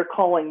it. So they're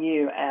calling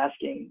you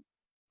asking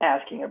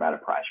about a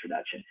price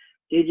reduction.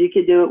 You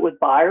could do it with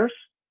buyers.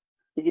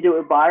 You could do it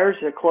with buyers.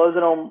 They're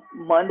closing on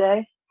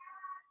Monday.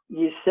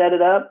 You set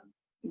it up.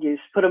 You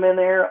just put them in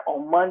there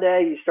on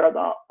Monday. You start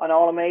an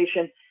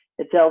automation.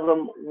 It tells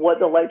them what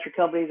the electric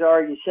companies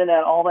are. You send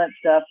out all that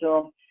stuff to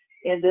them.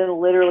 And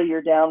then literally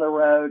you're down the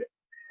road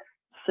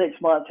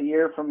 6 months, a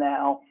year from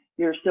now,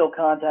 you're still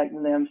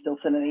contacting them, still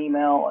sending an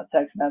email, a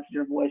text message,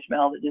 or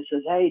voicemail that just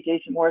says, hey,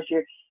 Jason Morris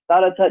here.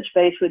 Thought I'd touch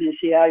base with you to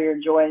see how you're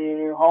enjoying your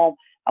new home.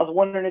 I was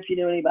wondering if you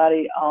knew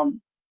anybody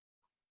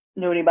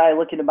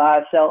looking to buy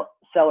a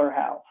seller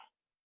house,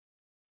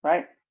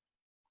 right?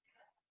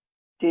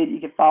 Dude,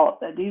 you can follow up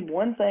that. Dude,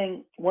 one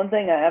thing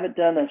I haven't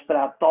done this, but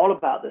I've thought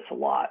about this a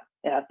lot,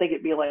 and I think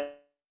it'd be like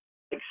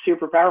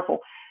super powerful,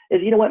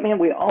 is, you know what, man,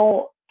 we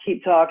all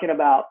keep talking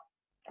about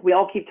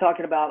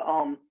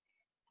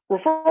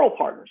referral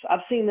partners.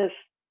 I've seen this,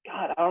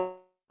 God, I don't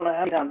know how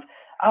many times.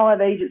 I'll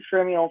have agents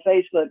friend me on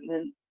Facebook, and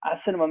then I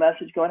send them a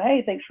message going,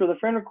 hey, thanks for the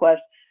friend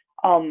request.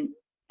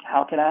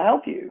 How can I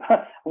help you?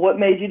 What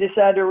made you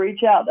decide to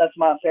reach out? That's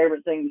my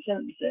favorite thing to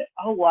send. You say,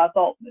 oh, well, I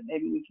thought that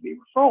maybe we could be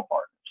referral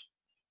partners.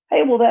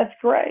 Hey, well, that's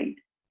great.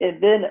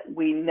 And then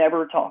we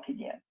never talk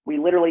again. We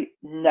literally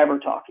never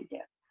talk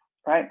again,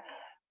 right?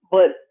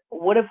 But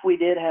what if we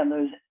did have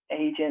those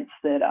agents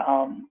that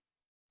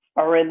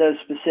are in those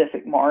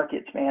specific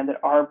markets, man, that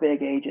are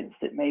big agents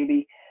that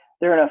maybe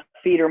they're in a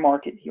feeder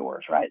market to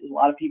yours, right? There's a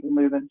lot of people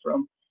moving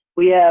from,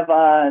 we have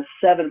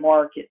 7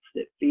 markets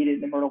that feed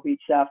into Myrtle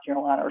Beach, South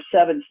Carolina, or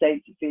 7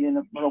 states that feed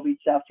into Myrtle Beach,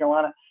 South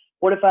Carolina.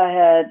 What if I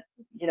had,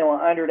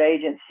 100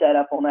 agents set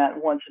up on that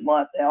once a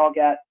month? They all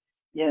got,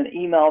 an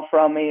email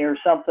from me or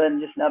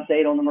something, just an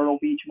update on the Myrtle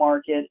Beach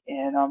market,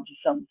 and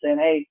just something saying,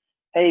 hey,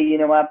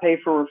 I pay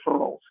for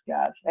referrals,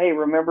 guys. Hey,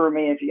 remember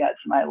me if you got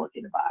somebody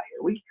looking to buy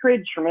here. We create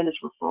a tremendous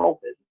referral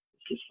business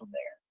just from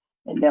there,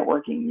 and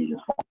networking using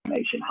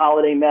automation,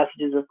 holiday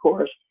messages, of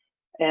course.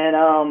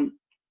 And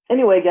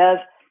anyway, guys,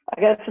 I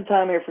got some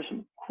time here for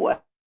some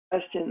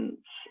questions.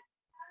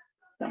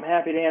 I'm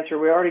happy to answer.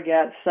 We already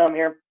got some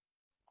here.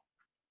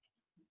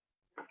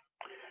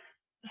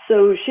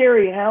 So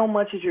Sherry, how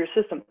much is your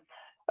system?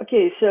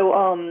 Okay,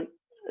 so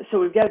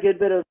we've got a good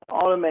bit of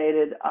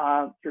automated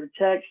through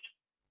text.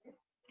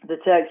 the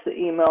text, the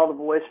email, the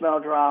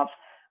voicemail drops.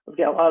 We've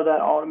got a lot of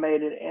that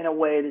automated in a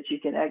way that you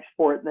can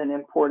export and then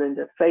import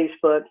into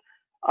Facebook.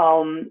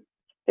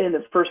 And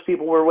the first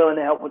people we're willing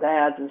to help with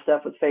ads and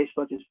stuff with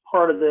Facebook is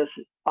part of this.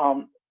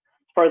 As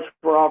far as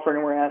we're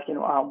offering, we're asking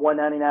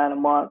 $1.99 a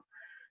month.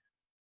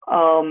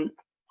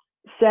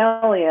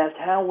 Sally asked,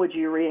 how would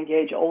you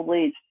re-engage old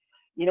leads?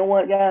 You know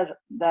what, guys?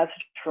 That's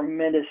a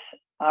tremendous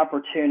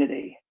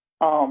opportunity.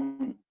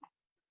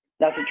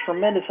 That's a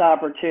tremendous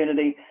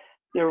opportunity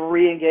to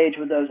re-engage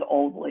with those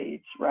old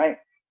leads, right?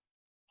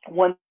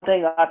 One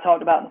thing I've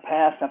talked about in the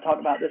past, I've talked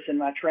about this in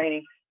my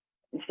training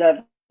and stuff,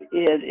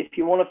 is if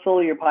you want to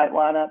fill your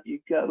pipeline up, you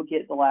go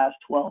get the last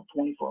 12,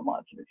 24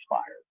 months of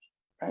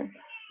expireds, right?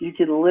 You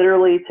could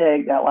literally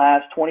take that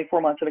last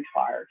 24 months of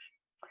expireds,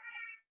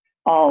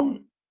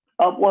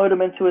 upload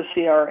them into a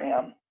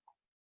CRM,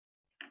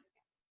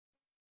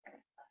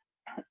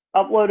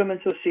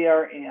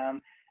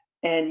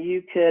 and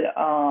you could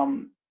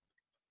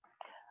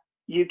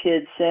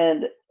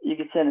send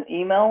an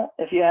email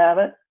if you have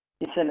it.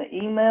 You send an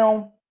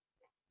email,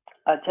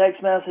 a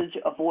text message,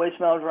 a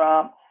voicemail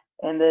drop,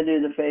 and then do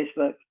the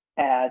Facebook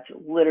ads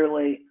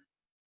literally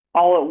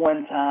all at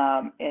one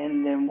time,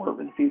 and then work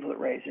with the people that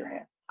raise their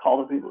hand. Call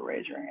the people that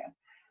raise their hand.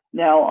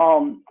 Now,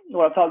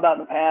 what I've talked about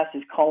in the past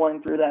is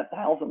calling through that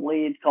 1,000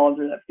 leads, calling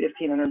through that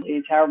 1,500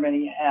 leads, however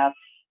many you have,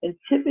 and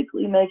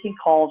typically making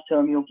calls to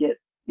them. You'll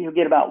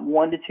get about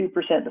 1 to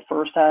 2% the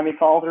first time you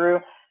call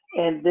through,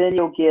 and then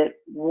you'll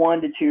get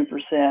 1 to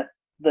 2%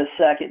 the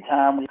second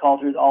time when you call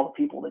through all the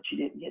people that you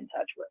didn't get in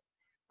touch with,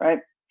 right?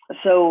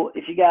 So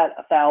if you got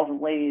 1,000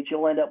 leads,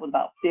 you'll end up with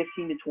about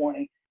 15 to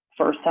 20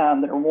 first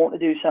time that are wanting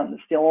to do something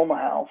that's still on the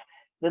house.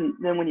 Then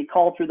when you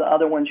call through the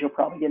other ones, you'll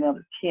probably get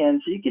another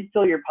 10. So you could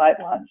fill your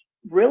pipelines.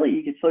 Really,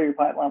 you could fill your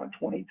pipeline with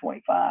 20,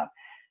 25.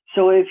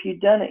 So if you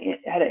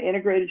had an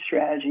integrated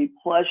strategy,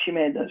 plus you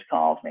made those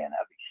calls, man,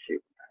 that'd be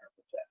super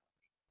powerful.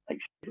 Like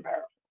super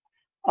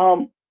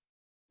powerful.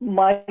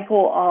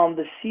 Michael,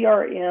 the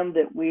CRM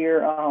that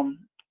we're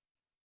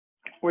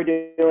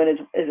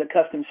doing is a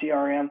custom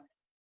CRM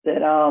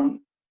that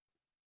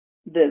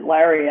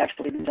Larry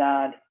actually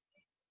designed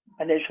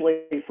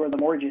initially for the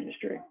mortgage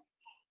industry.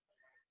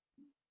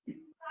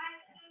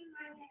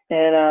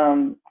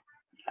 And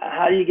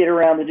how do you get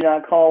around the do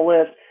not call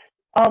list?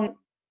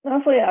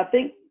 Honestly, I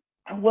think,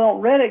 well,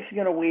 Reddit's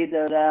going to weed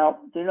those out.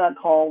 Do not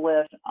call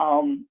list.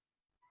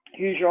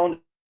 Use your own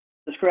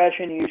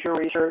discretion. Use your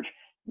research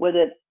with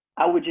it.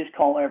 I would just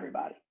call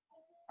everybody,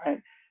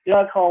 right? Do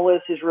not call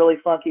list is really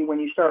funky when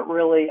you start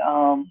really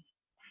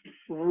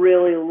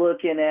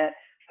looking at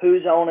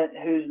who's on it,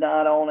 who's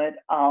not on it,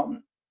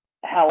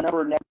 how a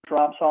number never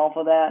drops off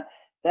of that.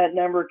 That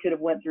number could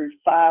have went through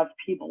 5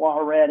 people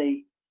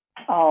already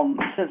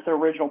since the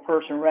original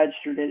person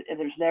registered it, and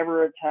there's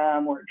never a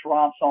time where it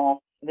drops off.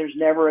 And there's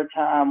never a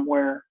time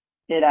where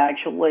it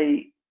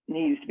actually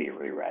needs to be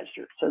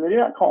re-registered. So the do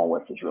not call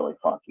list is really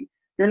funky.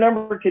 Your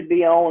number could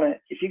be on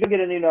it. If you go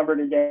get a new number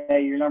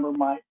today, your number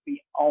might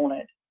be on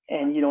it,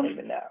 and you don't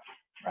even know,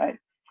 right?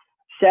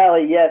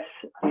 Sally, yes,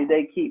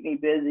 they keep me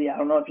busy. I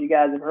don't know if you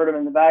guys have heard them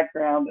in the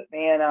background, but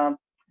man,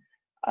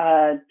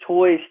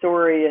 Toy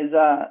Story is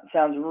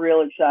sounds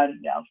real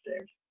exciting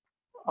downstairs.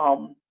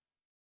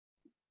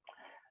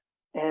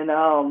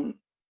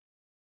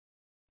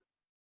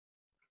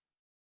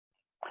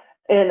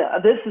 And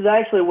this is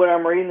actually what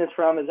I'm reading this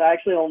from is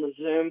actually on the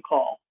Zoom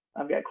call.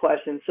 I've got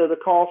questions. So the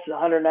cost is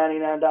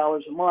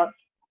 $199 a month.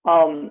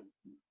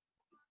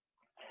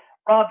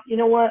 Rob, you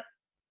know what?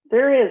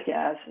 There is,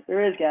 guys.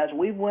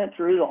 We went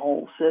through the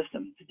whole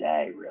system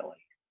today, really.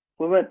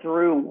 We went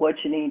through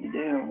what you need to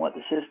do and what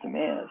the system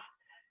is.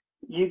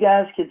 You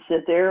guys could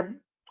sit there,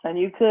 and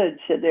you could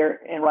sit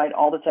there and write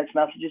all the text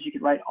messages. You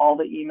could write all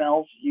the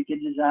emails. You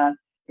could design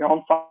your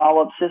own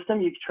follow-up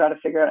system. You could try to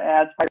figure out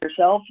ads by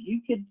yourself.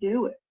 You could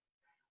do it.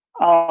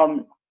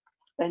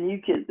 And you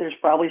could, there's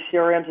probably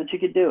CRMs that you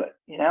could do it,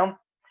 you know?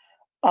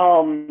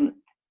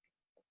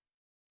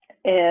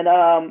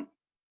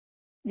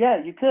 Yeah,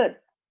 you could.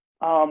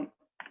 You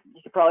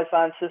could probably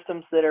find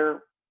systems that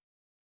are,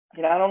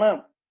 you know, I don't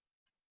know.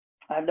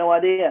 I have no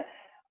idea.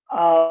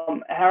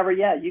 However,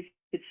 yeah, you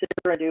could sit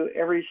there and do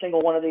every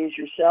single one of these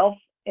yourself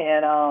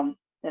and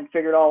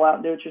figure it all out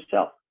and do it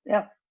yourself.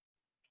 Yeah.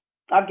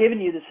 I've given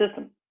you the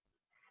system.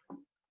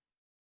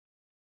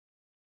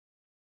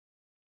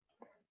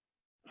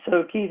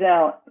 So Keith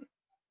Allen,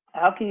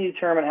 how can you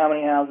determine how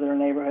many houses are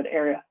in a neighborhood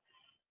area?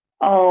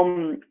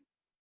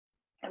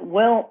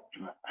 Well,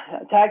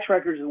 tax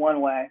records is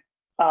one way.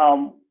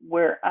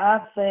 Where I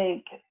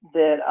think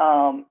that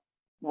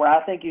where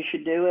I think you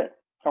should do it,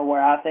 or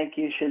where I think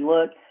you should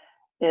look,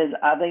 is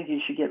I think you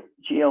should get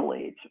geo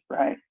leads,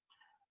 right?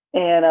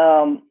 And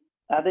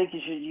I think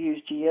you should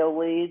use geo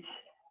leads,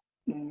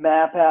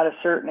 map out a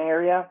certain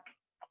area,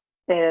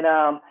 and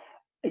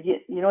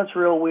you know what's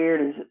real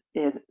weird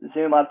is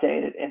Zoom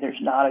updated and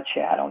there's not a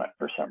chat on it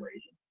for some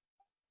reason,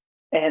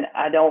 and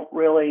I don't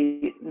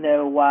really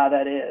know why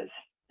that is.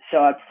 So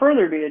I'd prefer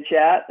there be a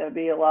chat. That'd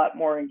be a lot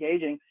more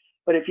engaging.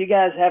 But if you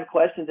guys have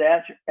questions,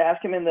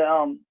 ask them in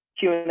the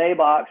Q&A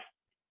box,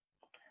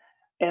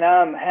 and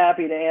I'm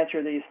happy to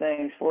answer these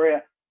things for you.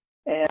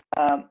 And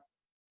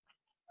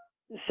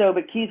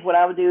but Keith, what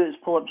I would do is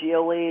pull up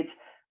GeoLeads.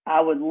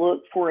 I would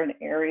look for an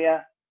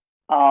area.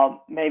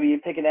 Maybe you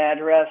pick an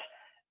address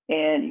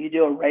and you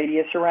do a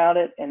radius around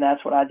it, and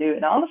that's what I do.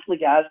 And honestly,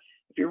 guys,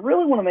 if you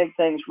really want to make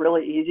things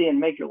really easy and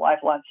make your life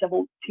a lot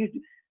simple, do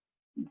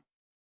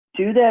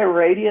that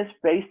radius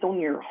based on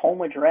your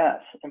home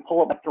address and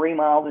pull up like 3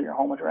 miles of your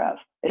home address.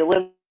 If you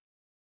live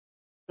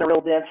in a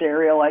real dense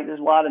area, like there's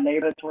a lot of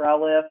neighborhoods where I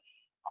live,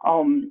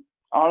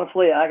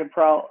 honestly, I could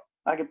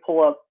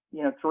pull up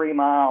 3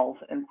 miles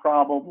and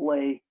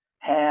probably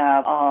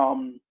have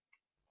a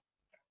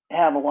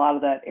lot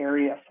of that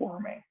area for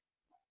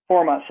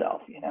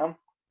myself,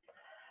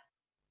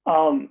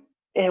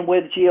 and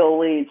with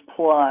GeoLeads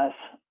Plus,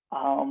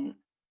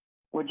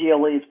 you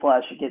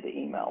get the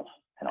emails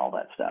and all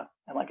that stuff.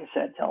 And like I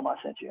said, tell them I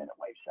sent you in a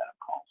wave setup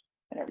calls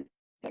and everything.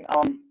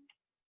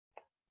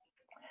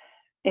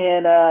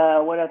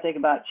 What I think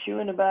about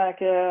chewing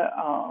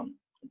tobacco,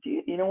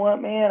 you know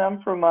what, man?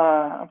 I'm from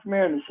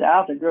here in the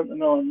South. I grew up in the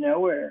middle of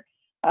nowhere.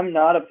 I'm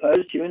not opposed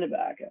to chewing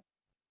tobacco.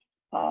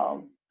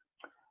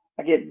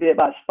 I get bit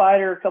by a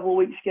spider a couple of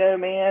weeks ago,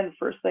 man.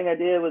 First thing I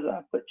did was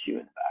I put chewing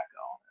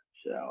tobacco on it.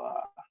 So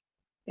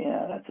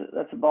yeah,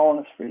 that's a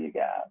bonus for you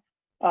guys.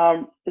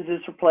 Is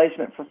this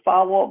replacement for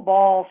follow-up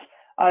balls?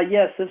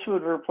 Yes, this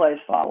would replace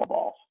follow-up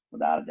balls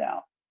without a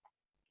doubt.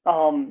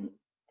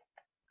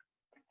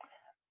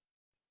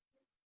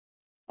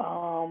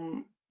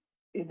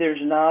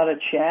 There's not a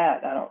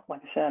chat.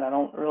 Like I said, I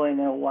don't really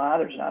know why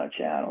there's not a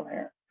chat on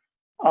here.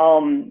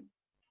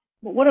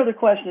 But what other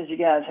questions you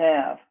guys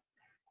have?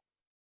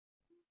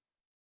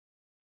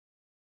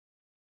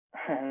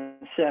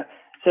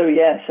 So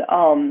yes,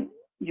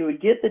 you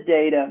would get the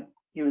data.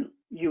 You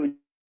would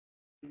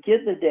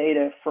get the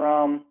data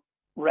from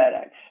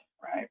Red-X,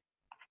 right?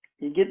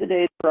 You get the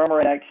data from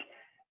Red-X,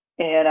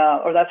 and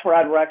or that's where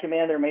I'd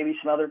recommend. There may be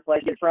some other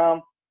places to get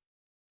from,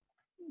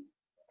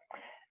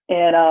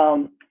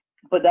 and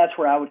but that's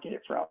where I would get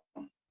it from.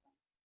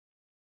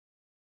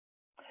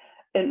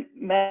 And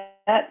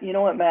Matt, you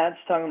know what Matt's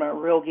talking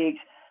about? Real Geeks.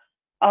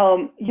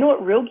 You know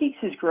what? Real Geeks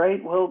is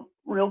great. Well,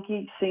 Real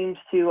Geeks seems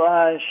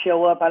to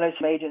show up. I know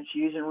some agents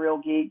using Real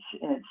Geeks,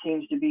 and it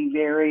seems to be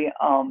very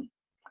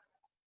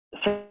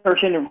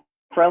search engine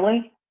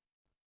friendly,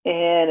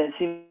 and it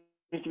seems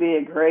to be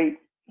a great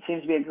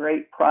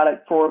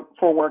product for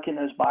working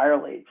those buyer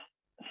leads.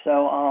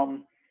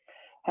 So,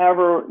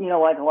 however,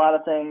 like a lot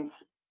of things,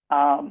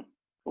 a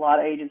lot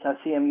of agents I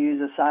see them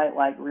use a site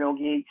like Real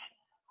Geeks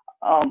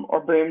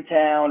or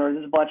Boomtown, or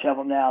there's a bunch of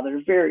them now that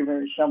are very,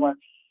 very similar,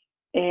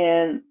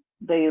 and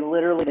they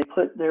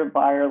put their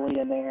buyer lead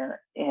in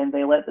there and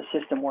they let the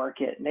system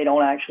work it, and they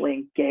don't actually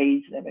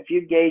engage them. If you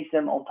engage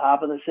them on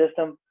top of the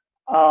system,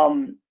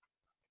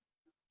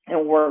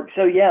 it'll work.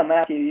 So yeah,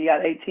 Matthew, you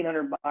got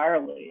 1,800 buyer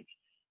leads.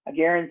 I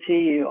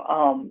guarantee you,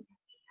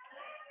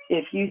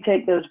 if you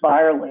take those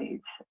buyer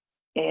leads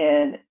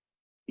and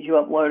you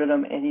uploaded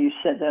them and you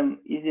sent them,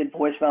 you did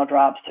voicemail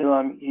drops to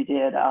them, you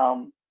did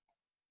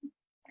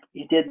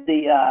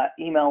the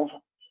emails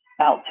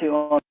out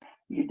to them,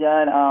 you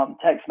done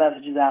text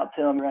messages out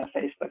to them, you ran a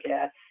Facebook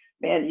ad,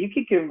 man, you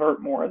could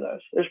convert more of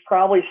those. There's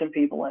probably some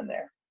people in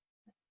there.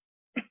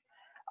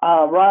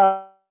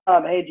 Rob,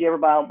 hey, do you ever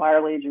buy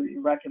buyer leads, or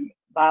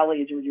buy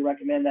leads, or would you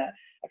recommend that?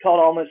 I call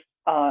it almost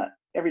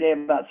every day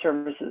about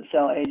services that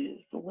sell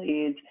agents, the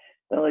leads,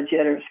 the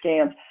legit or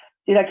scams.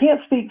 Dude, I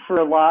can't speak for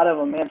a lot of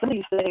them, man. Some of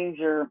these things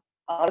are,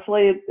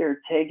 honestly,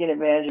 they're taking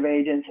advantage of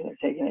agents, and they're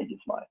taking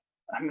agents' money.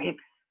 I mean,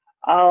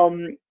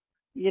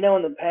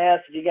 in the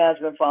past, if you guys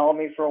have been following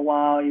me for a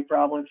while, you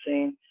probably have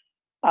seen,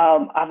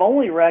 I've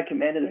only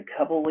recommended a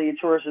couple lead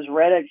sources.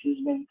 Red-X has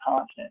been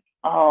constant.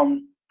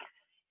 The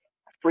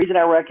reason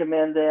I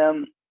recommend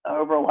them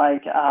over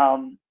like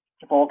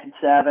Vulcan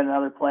 7 and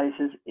other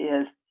places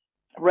is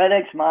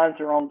Red-X mines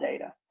their own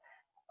data.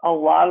 A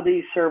lot of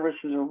these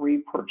services are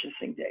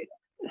repurchasing data.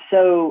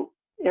 So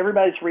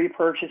everybody's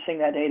repurchasing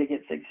that data,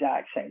 gets the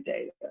exact same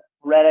data.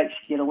 Red-X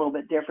get a little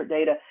bit different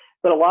data,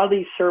 but a lot of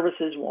these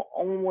services will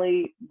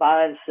only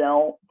buy and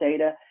sell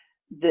data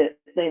that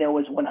they know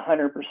is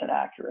 100%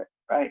 accurate,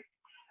 right?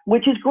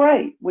 Which is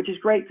great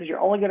because you're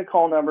only going to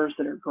call numbers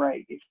that are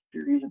great if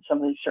you're using some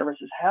of these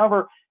services.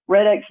 However,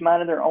 Red-X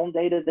mining their own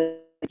data, they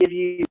give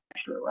you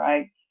extra,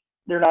 right?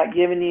 They're not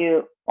giving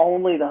you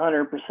only the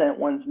 100%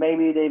 ones.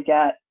 Maybe they've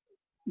got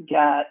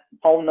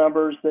phone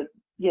numbers that,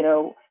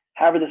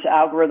 however this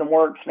algorithm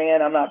works,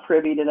 man, I'm not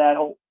privy to that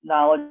whole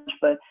knowledge,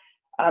 but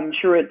I'm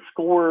sure it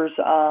scores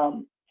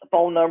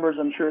phone numbers.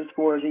 I'm sure it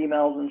scores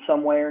emails in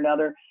some way or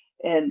another.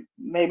 And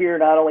maybe you're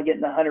not only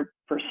getting the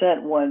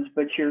 100% ones,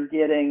 but you're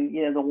getting,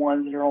 the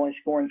ones that are only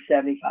scoring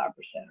 75% or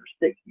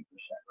 60%,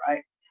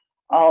 right?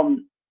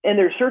 And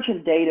they're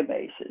searching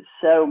databases.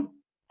 So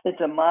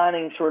it's a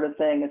mining sort of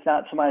thing. It's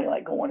not somebody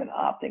like going and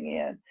opting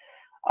in.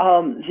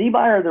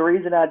 ZBuyer, the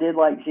reason I did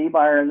like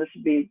ZBuyer, and this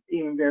would be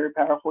even very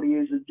powerful to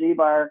use with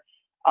ZBuyer,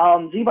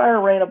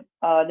 ZBuyer ran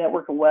a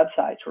network of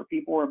websites where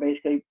people were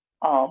basically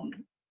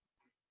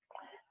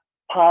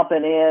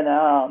popping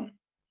in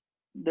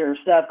their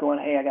stuff going,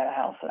 hey, I got a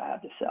house that I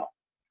have to sell.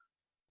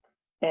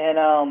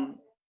 And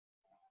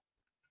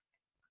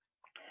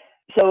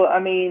so, I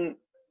mean,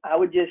 I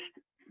would just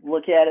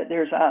look at it.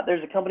 There's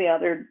a company out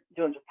there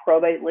doing some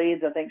probate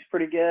leads. I think it's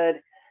pretty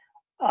good.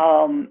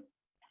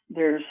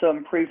 There's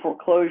some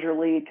pre-foreclosure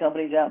lead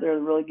companies out there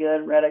that are really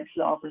good. Redx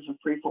offers some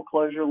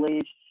pre-foreclosure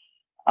leads.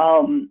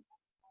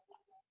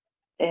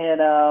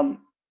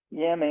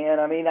 Yeah, man,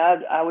 I mean,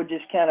 I would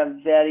just kind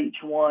of vet each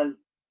one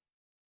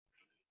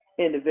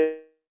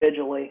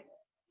individually.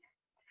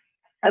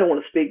 I don't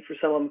want to speak for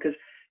some of them because,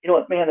 you know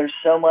what, man, there's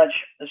so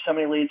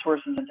many lead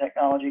sources and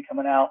technology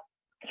coming out.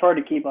 It's hard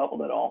to keep up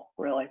with it all,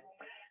 really.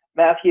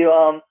 Matthew,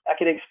 I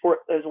could export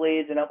those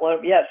leads and upload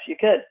them. Yes, you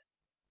could.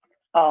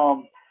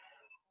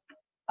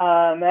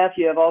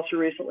 Matthew, I've also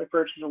recently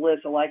purchased a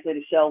list of likely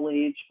to sell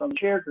leads from the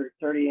share group,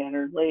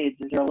 3,800 leads.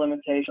 Is there a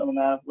limitation on the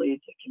amount of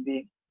leads that can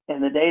be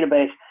in the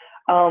database?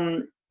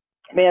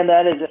 Man,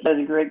 that is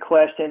a great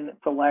question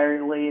for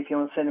Larry Lee. If you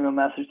want to send him a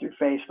message through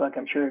Facebook,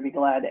 I'm sure he'd be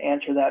glad to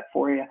answer that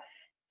for you.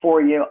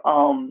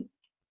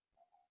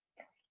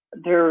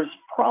 There's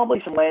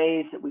probably some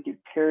ways that we could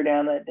pare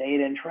down that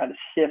data and try to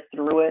sift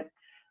through it.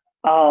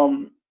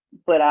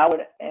 But I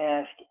would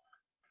ask,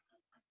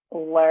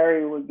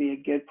 Larry would be a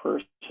good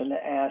person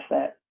to ask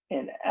that.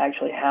 And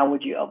actually, how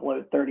would you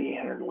upload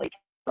 3,800 leads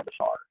from the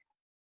start?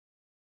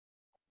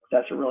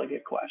 That's a really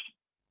good question.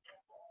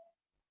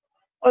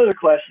 What other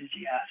questions do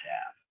you guys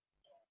have?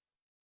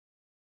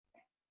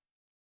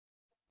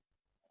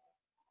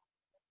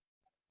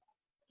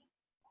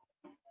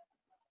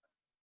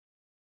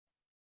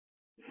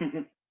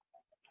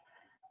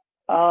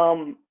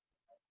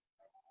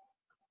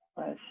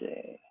 Let's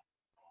see.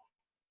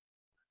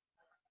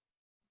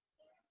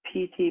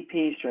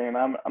 PTP stream.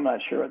 I'm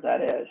not sure what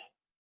that is.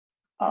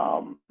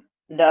 No,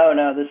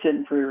 this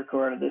isn't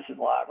pre-recorded. This is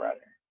live right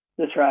here.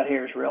 This right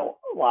here is real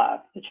live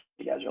that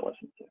you guys are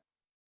listening to.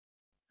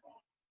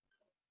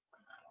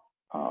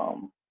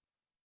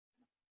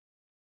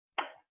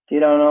 If you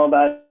don't know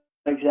about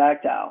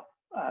Exactile,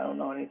 I don't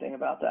know anything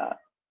about that.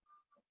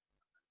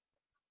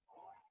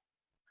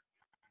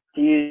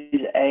 Do you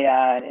use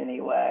AI in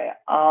any way?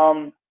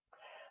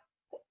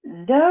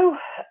 No,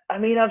 I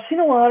mean, I've seen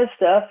a lot of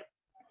stuff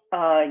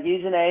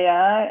using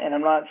AI, and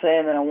I'm not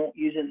saying that I won't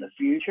use it in the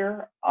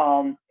future.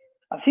 I've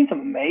seen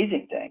some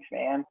amazing things,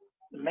 man.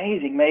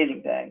 Amazing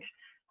things.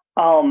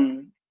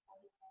 But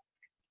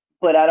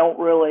I don't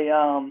really,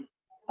 I'll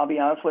be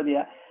honest with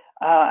you.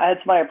 I had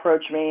somebody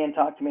approach me and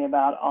talk to me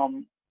about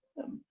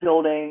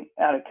building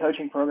out a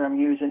coaching program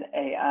using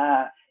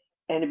AI.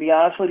 And to be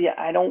honest with you,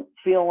 I don't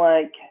feel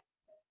like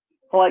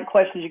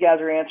questions you guys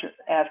are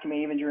asking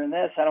me even during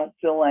this, I don't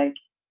feel like,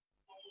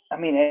 I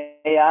mean,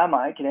 AI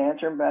might can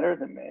answer them better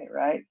than me,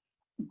 right?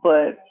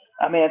 But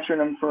I'm answering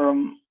them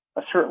from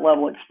a certain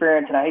level of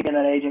experience, and I hate being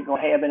an agent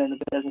going, hey, I've been in the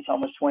business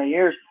almost 20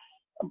 years.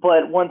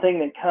 But one thing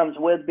that comes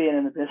with being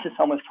in the business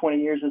almost 20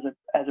 years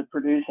as a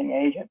producing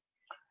agent,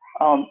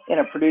 and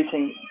a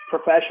producing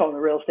professional in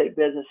the real estate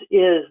business,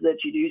 is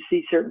that you do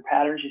see certain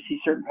patterns. You see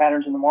certain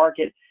patterns in the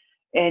market,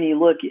 and you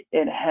look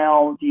at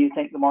how do you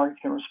think the market's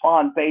going to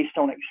respond based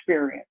on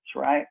experience,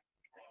 right?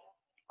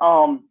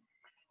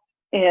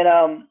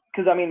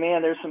 Because I mean,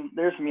 man, there's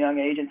some young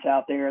agents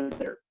out there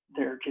that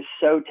they're just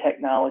so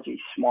technology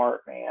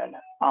smart, man.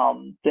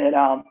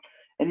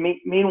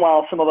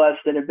 Meanwhile, some of us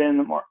that have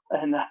been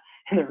in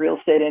the real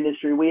estate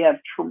industry, we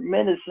have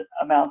tremendous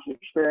amounts of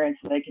experience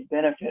that they can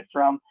benefit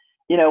from.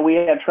 You know, we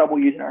have trouble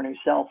using our new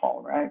cell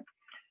phone, right?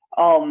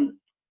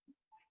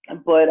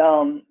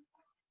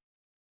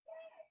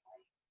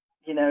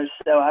 You know,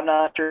 so I'm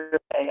not sure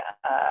if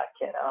AI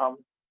can.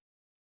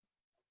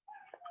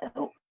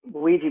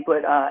 Luigi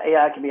put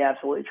AI can be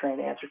absolutely trained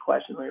to answer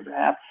questions on your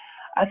behalf.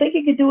 I think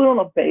it could do it on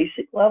a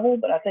basic level,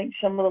 but I think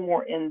some of the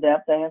more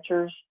in-depth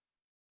answers,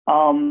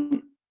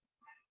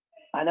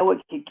 I know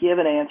it could give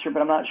an answer,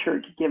 but I'm not sure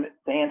it could give it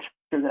the answer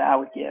that I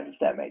would give, if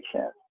that makes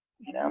sense.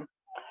 You know,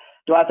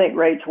 do I think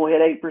rates will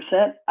hit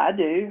 8%? I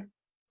do.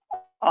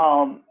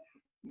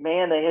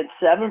 Man, they hit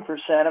 7%.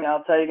 I mean,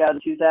 I'll tell you guys,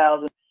 in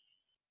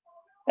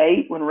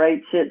 2008, when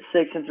rates hit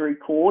 6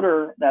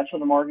 3/4, that's when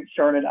the market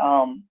started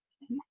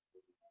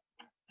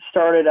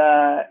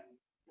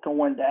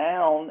going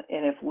down.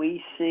 And if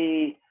we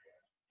see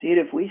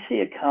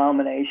a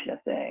combination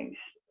of things,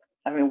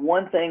 I mean,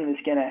 one thing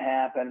that's going to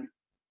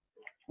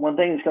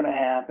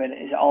happen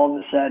is all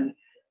of a sudden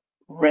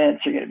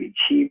rents are going to be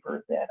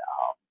cheaper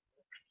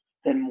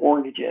than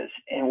mortgages,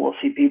 and we'll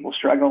see people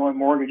struggling with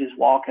mortgages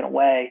walking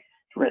away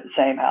to rent the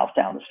same house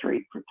down the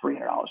street for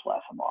 $300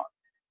 less a month.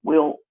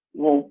 We'll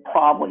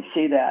probably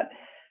see that.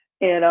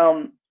 And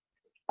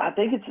I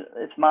think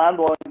it's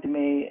mind-blowing to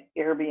me,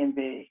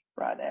 Airbnb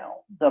right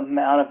now. The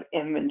amount of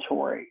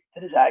inventory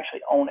that is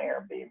actually on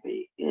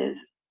Airbnb is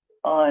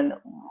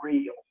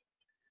unreal.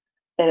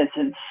 And it's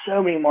in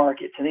so many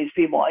markets. And these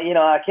people, you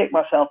know, I kick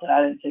myself that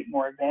I didn't take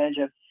more advantage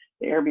of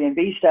the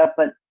Airbnb stuff.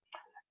 But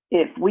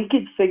if we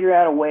could figure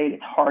out a way to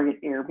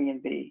target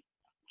Airbnb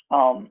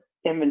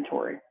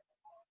inventory,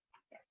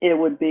 it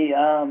would be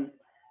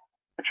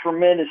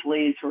tremendous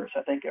lead source,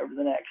 I think, over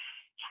the next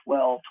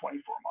 12,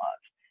 24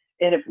 months.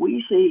 And if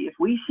we see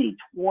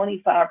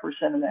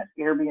 25% of that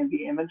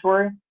Airbnb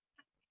inventory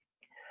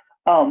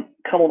come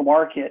on the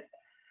market,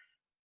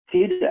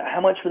 dude,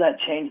 how much would that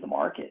change the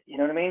market? You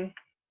know what I mean?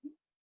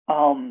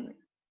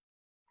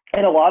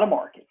 In a lot of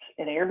markets,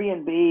 in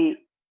Airbnb,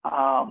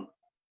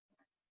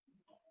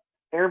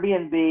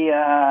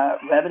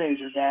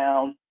 revenues are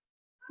down.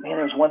 Man,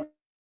 there's one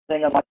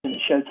thing I watched that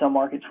showed some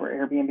markets where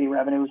Airbnb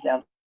revenue was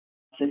down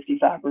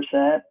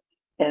 65%,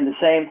 and the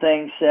same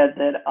thing said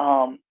that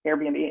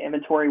Airbnb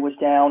inventory was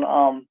down.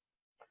 Our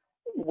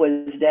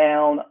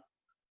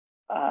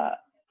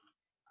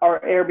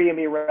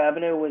Airbnb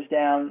revenue was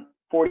down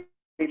 45%.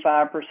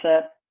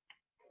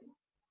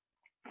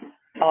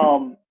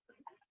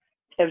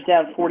 It was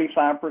down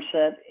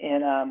 45%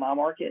 in my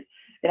market,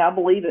 and I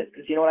believe it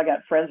because you know what? I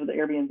got friends with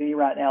Airbnb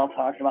right now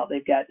talking about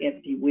they've got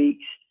empty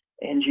weeks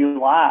in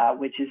July,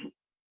 which is,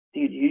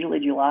 dude, usually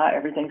July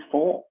everything's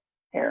full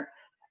here,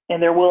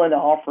 and they're willing to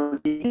offer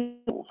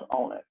deals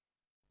on it.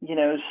 You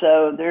know,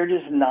 so they're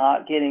just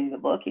not getting the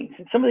bookings.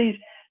 And some of these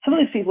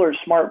people are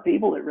smart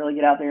people that really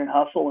get out there and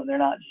hustle, and they're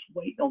not just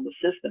waiting on the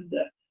system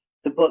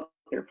to book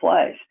their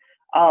place.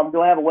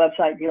 Do I have a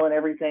website dealing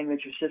everything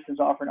that your system's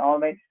offering to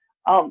automate?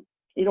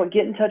 You know,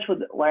 get in touch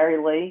with Larry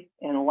Lee,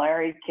 and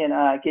Larry can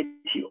get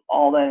you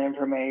all that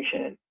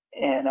information.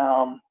 And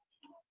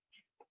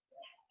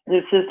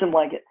this system,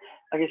 like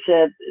I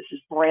said, this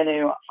is brand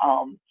new.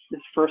 This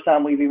is the first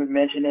time we've even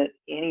mentioned it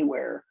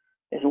anywhere.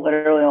 It's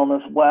literally on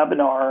this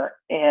webinar,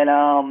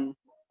 and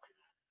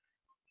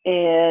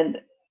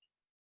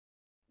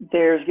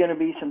there's going to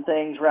be some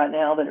things right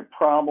now that it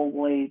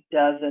probably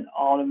doesn't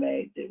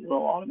automate that will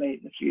automate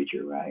in the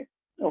future, right?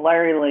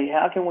 Larry Lee,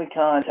 how can we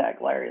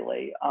contact Larry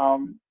Lee?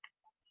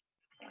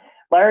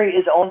 Larry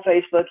is on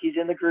Facebook. He's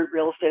in the group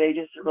Real Estate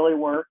Agents That Really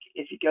Work.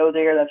 If you go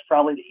there, that's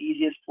probably the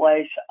easiest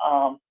place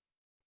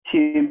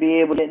to be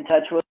able to get in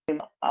touch with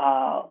him.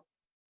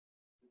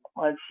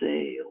 Let's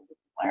see.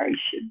 Larry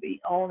should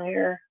be on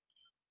here.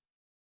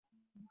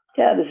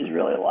 Yeah, this is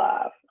really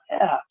live.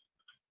 Yeah.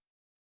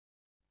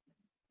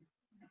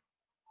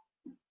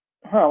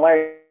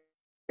 Larry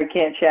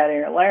can't chat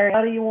here. Larry,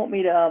 how do you want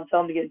me to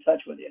tell him to get in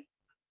touch with you?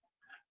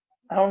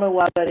 I don't know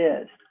why that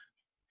is.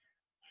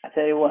 I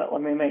tell you what,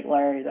 let me make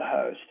Larry the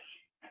host.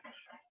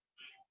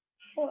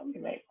 Let me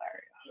make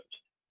Larry the host.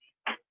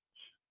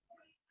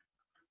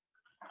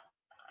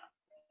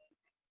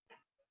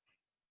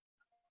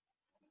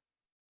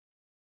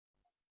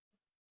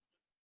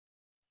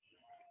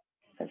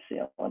 Let's see,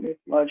 let me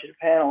promote you to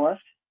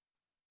panelist.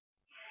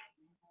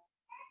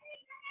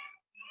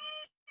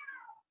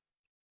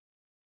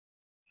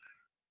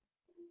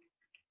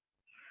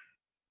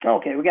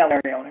 Okay, we got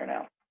Larry on here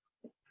now.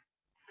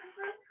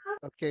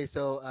 Okay,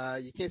 so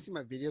you can't see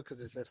my video because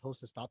it said host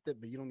has stopped it,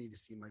 but you don't need to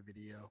see my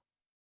video.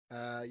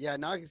 Yeah,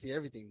 now I can see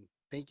everything.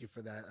 Thank you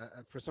for that.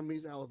 For some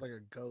reason, I was like a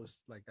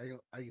ghost. Like I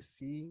can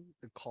see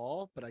the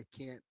call, but I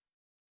can't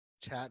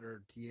chat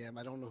or DM.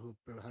 I don't know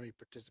how many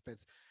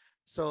participants.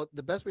 So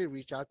the best way to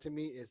reach out to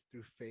me is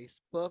through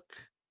Facebook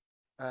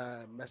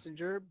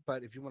Messenger.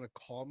 But if you want to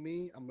call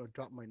me, I'm gonna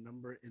drop my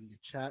number in the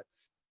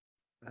chats.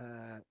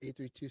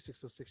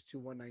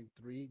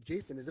 832-606-2193.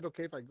 Jason, is it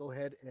okay if I go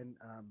ahead and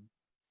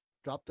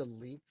drop the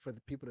link for the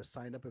people to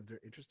sign up if they're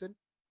interested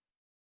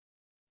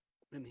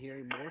in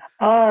hearing more?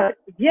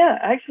 Yeah,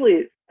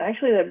 actually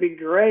that'd be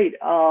great.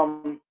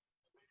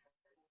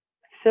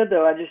 Said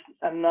though,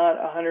 I'm not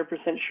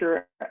 100%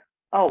 sure.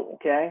 Oh,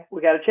 okay,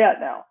 we got a chat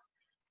now.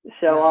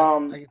 So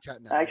I can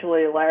chat now.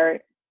 Actually, yes.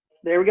 Larry,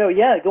 there we go.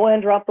 Yeah, go ahead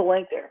and drop the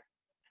link there.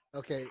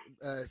 Okay,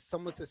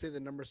 someone said say the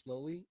number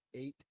slowly.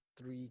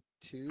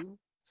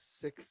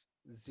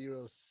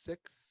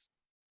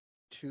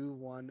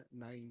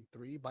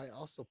 832-606-2193, but I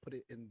also put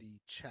it in the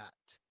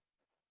chat.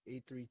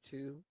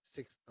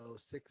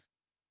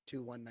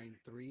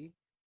 832-606-2193.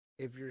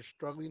 If you're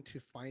struggling to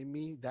find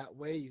me that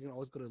way, you can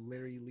always go to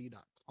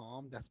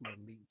larrylee.com. That's my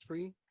link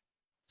tree.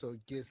 So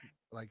it gives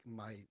like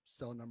my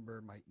cell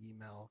number, my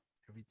email,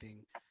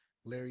 everything.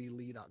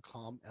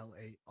 larrylee.com,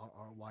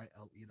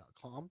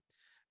 LARRYLE.com.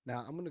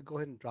 Now I'm going to go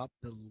ahead and drop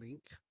the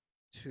link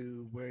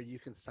to where you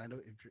can sign up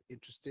if you're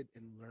interested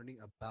in learning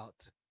about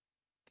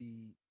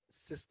the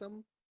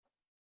system.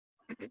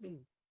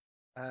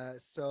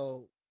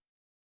 So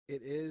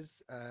it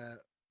is a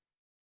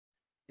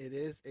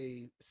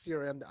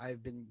CRM that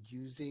I've been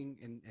using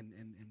and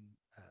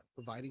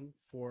providing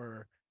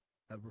for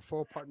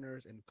referral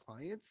partners and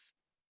clients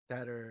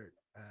that are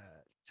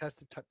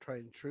tested,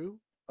 tried, and true.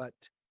 But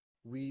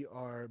we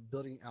are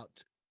building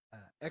out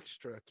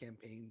extra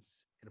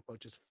campaigns and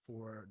approaches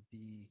for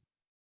the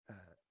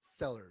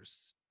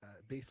sellers,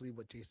 basically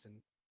what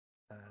Jason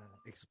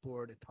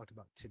explored and talked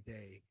about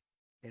today.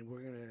 And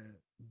we're going to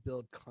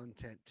build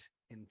content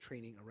and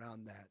training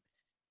around that.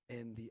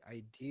 And the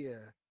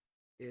idea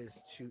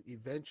is to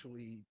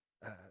eventually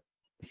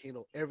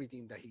handle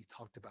everything that he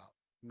talked about,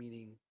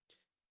 meaning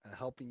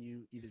helping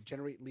you either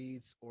generate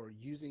leads or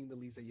using the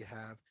leads that you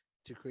have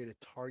to create a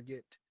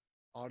target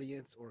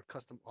audience or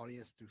custom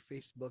audience through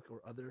Facebook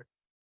or other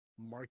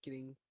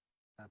marketing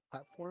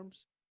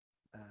platforms.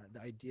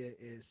 The idea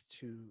is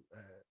to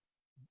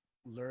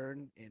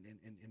learn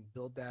and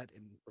build that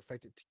and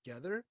perfect it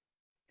together.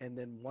 And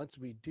then once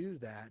we do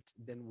that,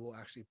 then we'll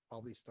actually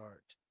probably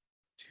start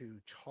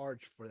to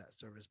charge for that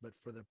service. But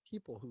for the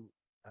people who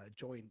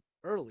join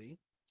early,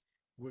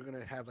 we're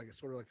gonna have like a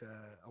sort of like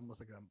a almost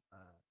like a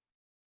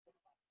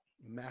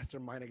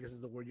mastermind, I guess is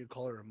the word you'd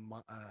call it, or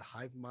a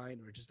hive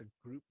mind, or just a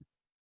group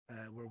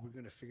where we're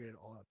gonna figure it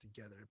all out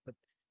together. But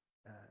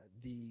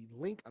the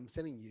link I'm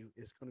sending you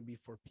is going to be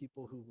for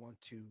people who want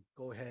to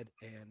go ahead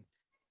and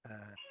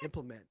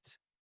implement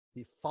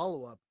the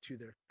follow up to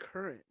their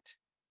current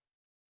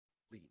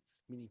leads,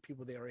 meaning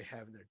people they already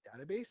have in their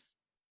database,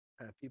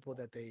 people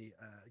that they,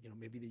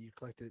 maybe that you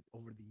collected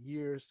over the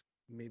years.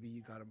 Maybe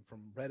you got them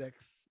from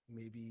Redx.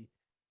 Maybe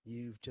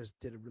you've just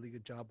did a really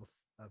good job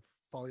of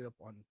following up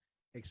on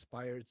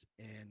expireds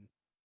and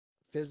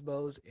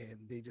FISBOs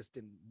and they just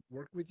didn't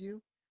work with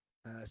you.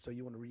 So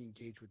you want to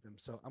re-engage with them.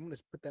 So I'm going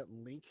to put that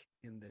link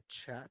in the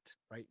chat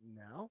right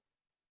now.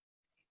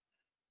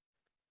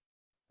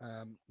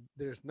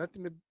 There's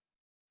nothing to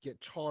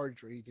get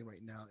charged or anything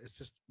right now. It's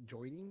just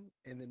joining,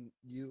 and then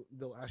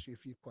they'll ask you a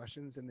few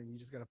questions, and then you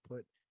just got to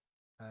put,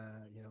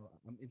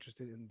 I'm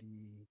interested in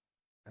the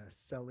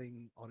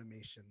selling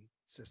automation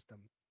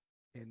system.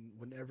 And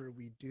whenever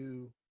we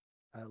do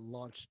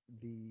launch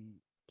the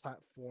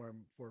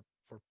platform for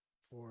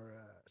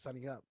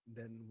signing up,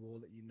 then we'll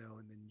let you know,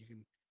 and then you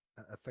can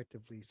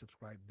effectively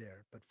subscribe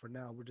there. But for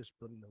now, we're just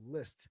building a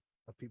list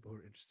of people who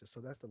are interested. So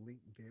that's the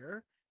link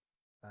there.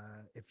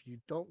 If you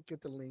don't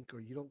get the link, or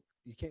you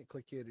can't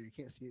click it, or you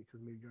can't see it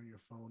because maybe you're on your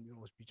phone, you can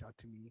always reach out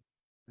to me.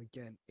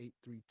 Again,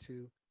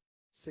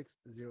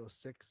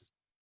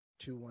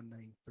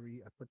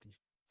 832-606-2193. I put the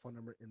phone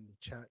number in the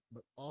chat,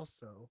 but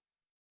also,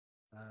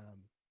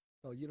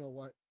 you know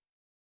what?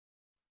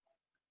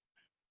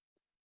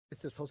 It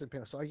says host and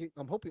panel. So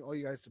I'm hoping all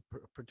you guys,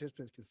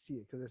 participants, can see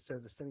it because it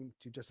says it's sending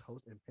to just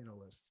host and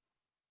panelists.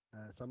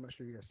 So I'm not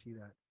sure you guys see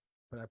that,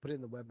 but I put it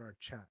in the webinar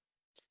chat.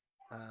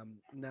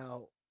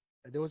 Now,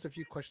 there was a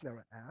few questions that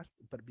were asked,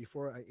 but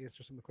before I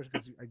answer some of the questions,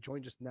 because I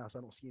joined just now, so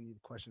I don't see any of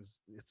the questions.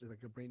 It's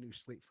like a brand new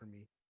slate for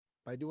me.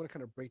 But I do want to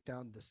kind of break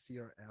down the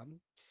CRM.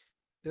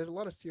 There's a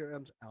lot of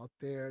CRMs out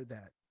there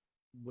that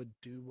would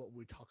do what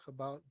we talk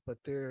about,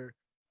 but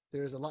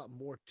there's a lot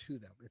more to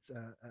them. It's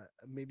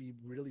maybe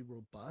really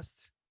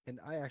robust, and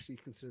I actually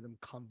consider them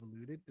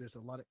convoluted. There's a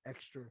lot of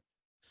extra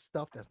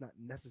stuff that's not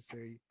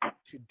necessary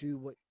to do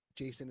what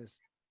Jason is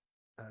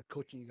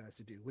coaching you guys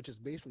to do, which is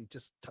basically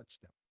just touch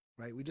them,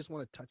 right? We just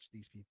want to touch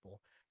these people,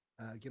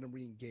 get them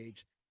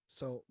re-engaged.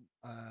 So,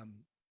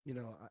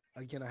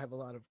 again, I have a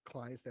lot of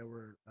clients that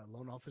were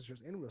loan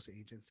officers and real estate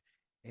agents,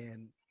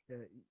 and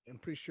I'm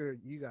pretty sure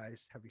you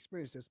guys have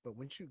experienced this, but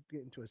once you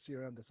get into a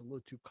CRM that's a little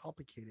too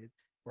complicated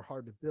or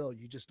hard to build,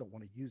 you just don't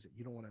want to use it.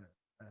 You don't want to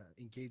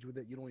engage with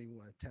it. You don't even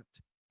want to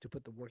attempt to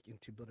put the work in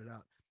to build it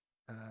out.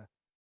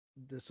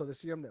 So the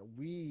CRM that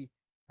we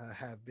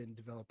have been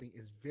developing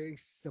is very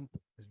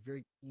simple. It's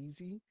very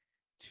easy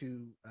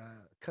to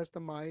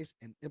customize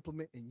and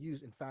implement and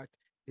use. In fact,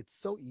 it's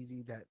so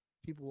easy that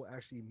people will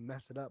actually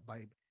mess it up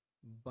by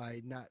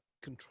not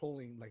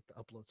controlling like the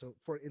upload. So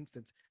for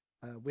instance,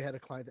 we had a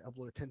client that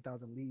uploaded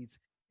 10,000 leads,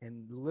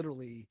 and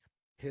literally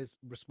his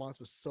response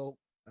was so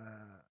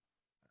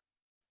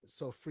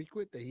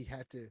frequent that he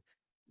had to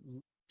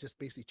just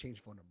basically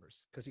change phone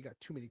numbers because he got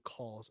too many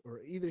calls,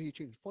 or either he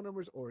changed phone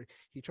numbers or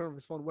he turned off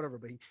his phone, whatever.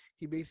 But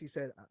he basically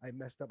said, I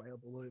messed up. I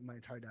uploaded my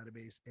entire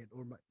database,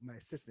 or my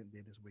assistant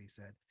did, is what he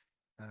said.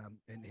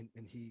 And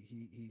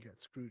he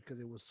got screwed because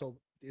it was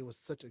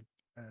such a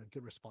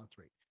good response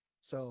rate.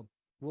 So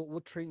we'll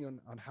train you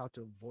on how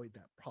to avoid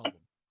that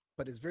problem.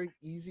 But it's very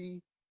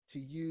easy to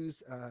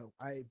use.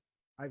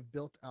 I've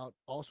built out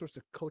all sorts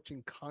of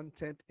coaching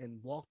content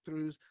and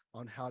walkthroughs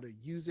on how to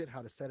use it,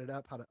 how to set it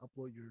up, how to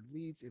upload your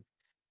leads. If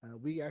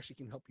we actually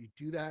can help you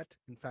do that.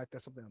 In fact,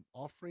 that's something I'm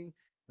offering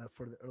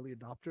for the early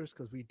adopters,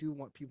 because we do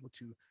want people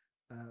to,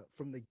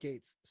 from the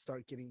gates,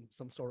 start getting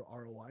some sort of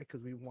ROI,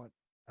 because we want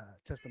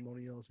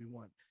testimonials. We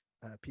want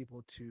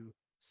people to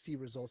see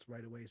results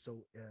right away,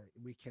 so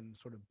we can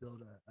sort of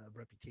build a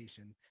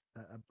reputation,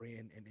 a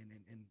brand, and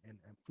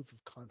proof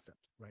of concept,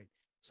 right?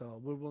 So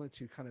we're willing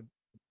to kind of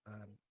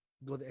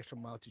go the extra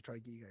mile to try to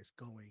get you guys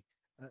going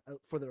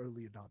for the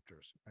early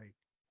adopters, right?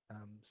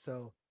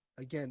 So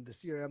again, the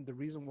CRM, the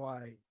reason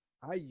why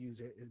I use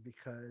it is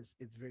because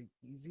it's very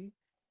easy,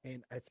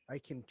 and I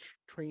can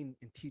train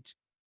and teach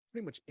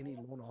pretty much any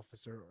loan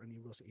officer or any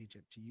real estate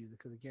agent to use it.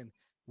 Because again,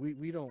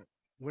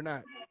 we're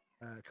not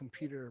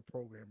computer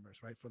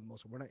programmers, right? For the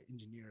most part, we're not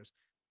engineers,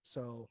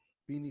 so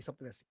we need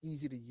something that's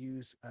easy to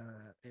use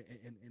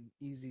and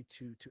easy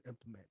to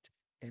implement,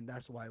 and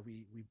that's why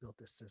we built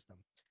this system.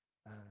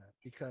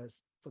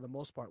 Because for the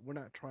most part, we're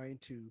not trying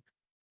to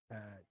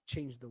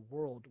change the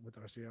world with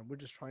our CRM. We're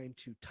just trying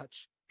to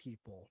touch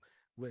people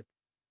with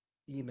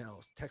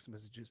emails, text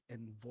messages,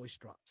 and voice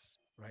drops,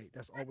 right?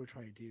 That's all we're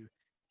trying to do,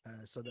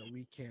 so that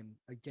we can,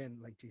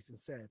 again, like Jason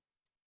said,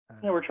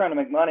 Yeah, we're trying to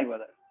make money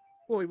with it.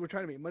 Well, we're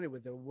trying to make money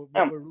with them.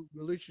 Yeah. We're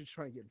literally just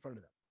trying to get in front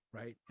of them,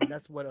 right? And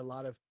that's what a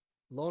lot of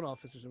loan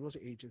officers and real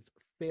estate agents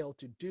fail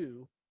to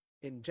do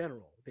in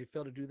general. They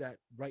fail to do that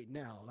right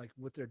now, like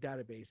with their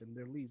database and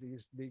their leads.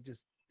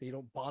 They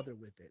don't bother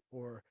with it,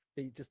 or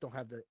they just don't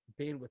have the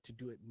bandwidth to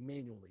do it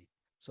manually.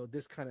 So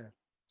this kind of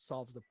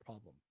solves the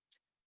problem.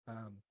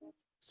 Um,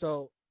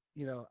 so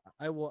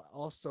I will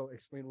also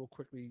explain real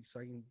quickly so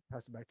I can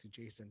pass it back to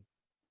Jason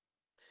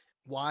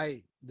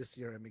why the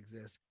CRM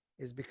exists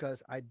is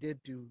because I did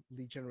do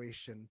lead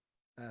generation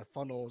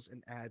funnels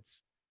and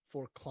ads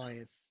for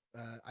clients.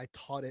 I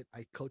taught it,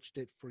 I coached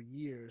it for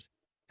years,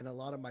 and a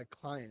lot of my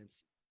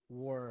clients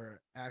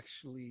were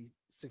actually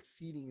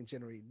succeeding in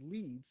generating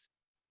leads,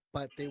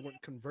 but they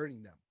weren't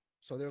converting them.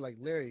 So they're like,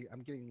 Larry,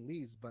 I'm getting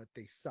leads, but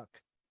they suck,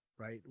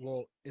 right?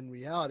 Well, in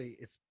reality,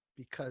 it's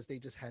because they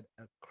just had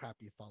a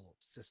crappy follow-up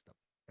system,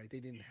 right? They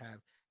didn't have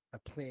a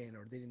plan,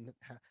 or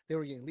they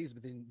were getting leads,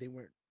 but they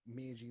weren't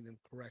managing them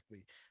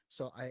correctly.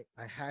 So I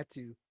had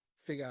to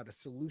figure out a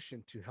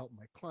solution to help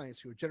my clients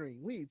who are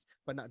generating leads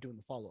but not doing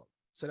the follow-up.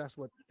 So that's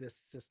what this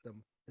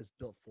system is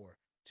built for,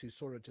 to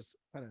sort of just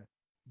kind of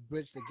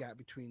bridge the gap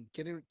between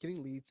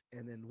getting leads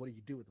and then what do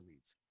you do with the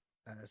leads.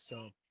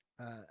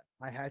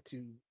 I had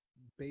to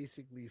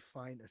basically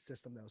find a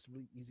system that was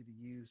really easy to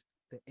use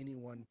that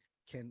anyone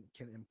can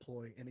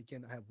employ. And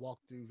again, I have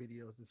walkthrough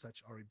videos and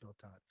such already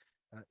built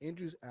out.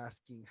 Andrew's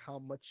asking how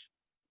much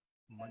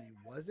money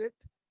was it?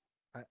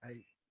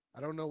 I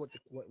don't know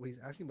what he's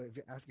asking, but if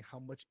you're asking how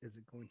much is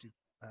it going to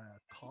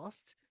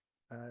cost,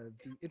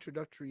 the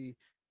introductory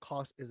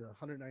cost is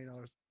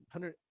 $199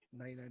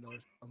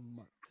 a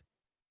month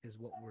is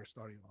what we're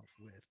starting off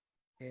with.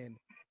 And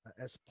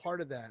as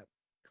part of that,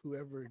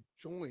 whoever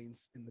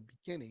joins in the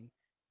beginning,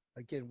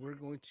 again, we're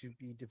going to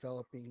be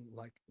developing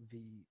like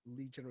the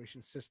lead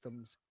generation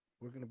systems.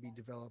 We're going to be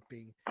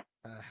developing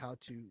how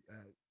to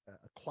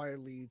acquire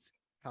leads,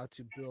 how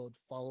to build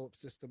follow-up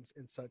systems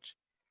and such.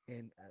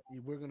 And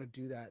we're going to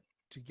do that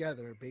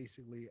together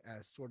basically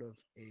as sort of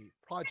a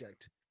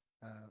project.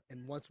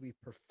 And once we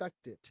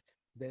perfect it,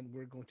 then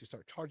we're going to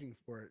start charging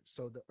for it.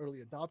 So the early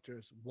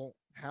adopters won't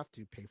have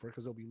to pay for it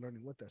because they'll be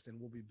learning with us and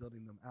we'll be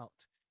building them out.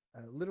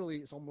 Literally,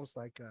 it's almost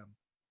like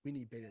we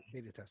need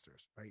beta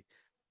testers, right?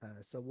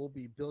 So we'll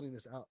be building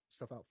this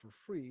stuff out for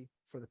free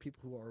for the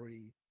people who are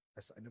already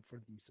signed up for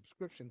the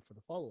subscription for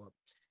the follow-up.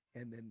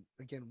 And then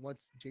again,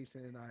 once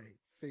Jason and I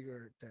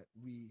figure that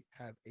we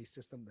have a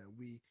system that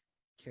we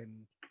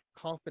can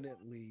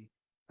confidently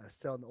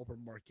sell in the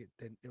open market,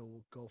 then it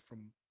will go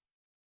from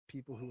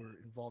people who are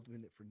involved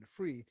in it for the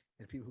free,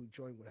 and people who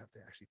join would have to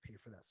actually pay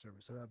for that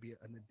service. So that'll be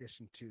an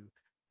addition to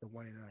the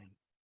 $1.99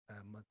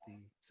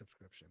 monthly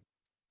subscription.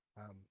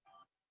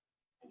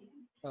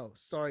 Oh,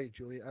 sorry,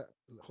 Julie.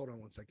 Hold on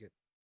one second.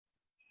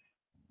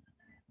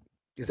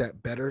 Is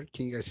that better?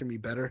 Can you guys hear me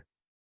better?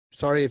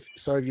 Sorry if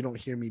you don't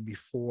hear me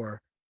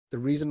before. The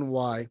reason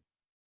why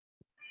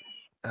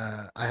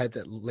I had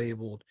that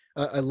labeled,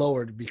 I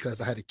lowered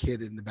because I had a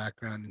kid in the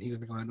background and he was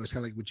making a noise,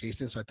 kind of like with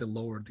Jason, so I had to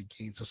lower the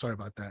gain. So sorry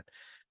about that.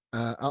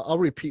 I'll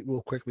repeat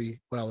real quickly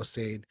what I was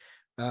saying.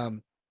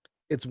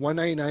 It's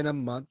 $199 a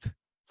month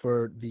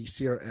for the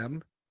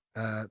CRM.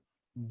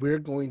 We're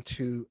going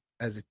to,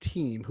 as a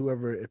team,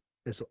 whoever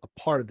is a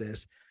part of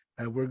this,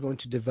 we're going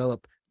to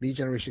develop lead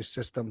generation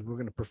systems. We're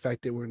going to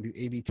perfect it. We're going to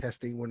do A/B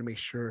testing. We're going to make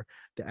sure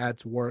the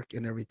ads work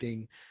and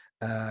everything.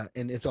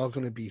 And it's all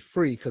going to be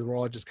free because we're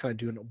all just kind of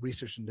doing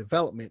research and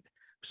development.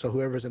 So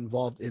whoever's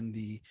involved in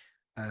the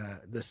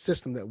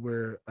system that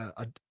we're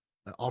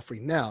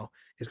offering now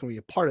is going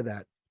to be a part of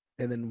that.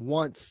 And then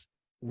once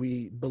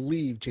we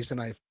believe Jason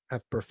and I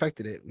have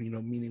perfected it,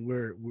 meaning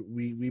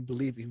we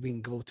believe if we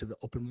can go to the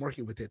open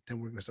market with it, then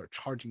we're going to start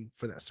charging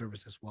for that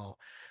service as well.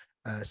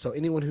 So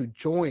anyone who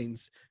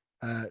joins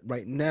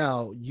right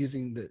now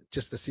using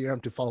just the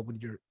CRM to follow up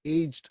with your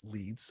aged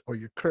leads or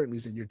your current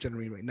leads that you're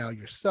generating right now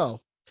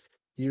yourself,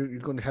 you're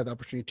going to have the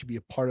opportunity to be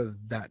a part of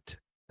that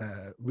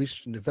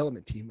research and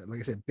development team. And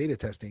like I said, beta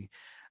testing,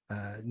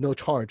 no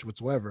charge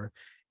whatsoever.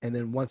 And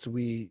then once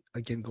we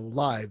again go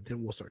live,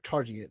 then we'll start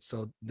charging it.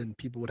 So then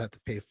people would have to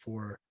pay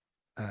for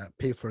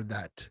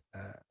that,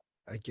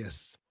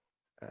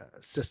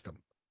 system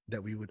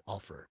that we would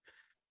offer.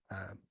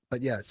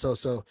 But yeah, so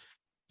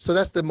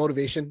that's the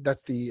motivation.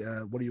 That's the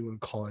what do you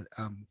want to call it?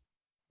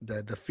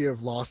 The fear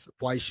of loss.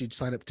 Why you should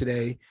sign up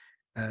today.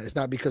 It's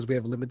not because we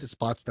have limited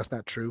spots. That's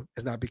not true.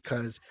 It's not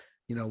because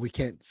we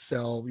can't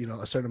sell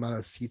a certain amount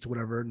of seats or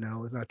whatever.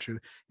 No, it's not true.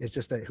 It's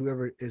just that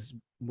whoever is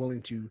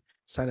willing to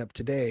sign up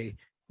today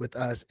with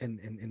us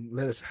and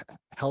let us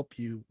help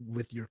you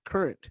with your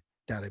current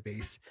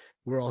database,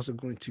 we're also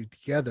going to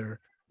together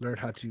learn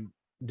how to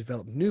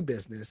develop new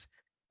business.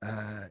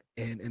 And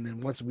then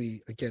once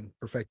we again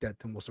perfect that,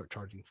 then we'll start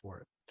charging for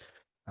it.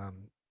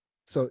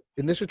 So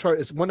initial charge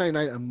is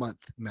 $199 a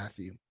month,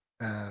 Matthew.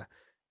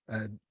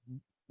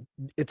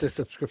 It's a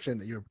subscription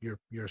that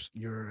you're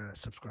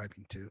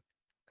subscribing to,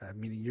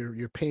 meaning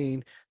you're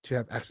paying to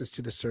have access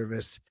to the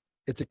service.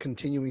 It's a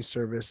continuing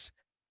service.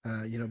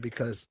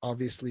 because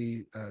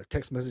obviously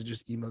text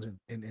messages, emails,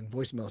 and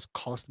voicemails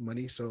cost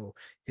money. So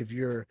if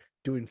you're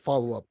doing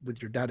follow-up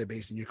with your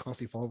database and you're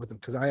constantly following with them,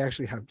 because I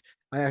actually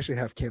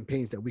have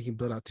campaigns that we can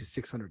build out to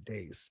 600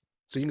 days.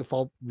 So you can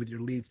follow up with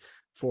your leads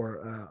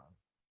for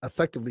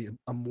effectively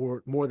a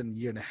more than a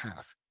year and a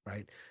half,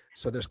 right?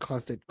 So there's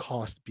constant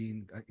cost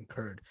being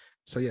incurred.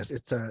 So yes,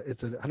 it's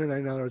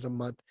 $199 a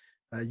month.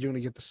 You're going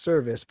to get the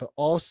service, but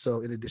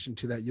also in addition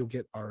to that, you'll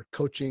get our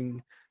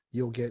coaching,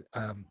 you'll get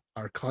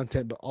our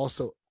content, but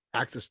also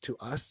access to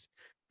us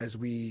as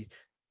we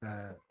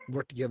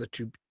work together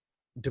to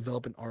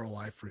develop an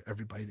ROI for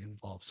everybody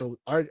involved. So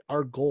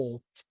our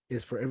goal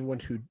is for everyone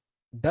who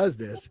does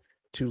this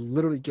to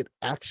literally get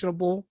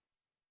actionable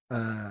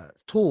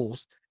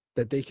tools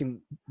that they can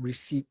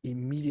receive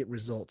immediate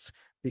results,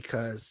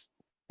 because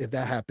if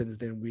that happens,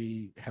 then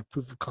we have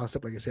proof of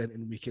concept, like I said,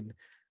 and we can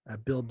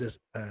build this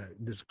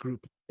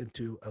group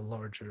into a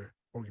larger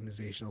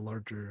organization, a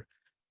larger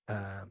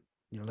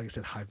like I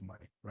said, hive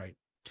mind, right?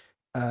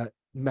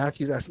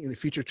 Matthew's asking, in the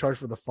future, charge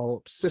for the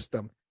follow-up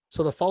system.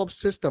 So the follow-up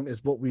system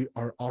is what we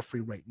are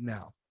offering right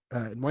now.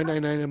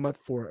 $199 a month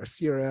for a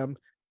CRM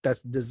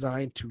that's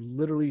designed to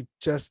literally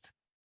just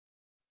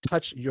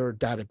touch your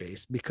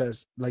database,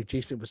 because like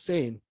Jason was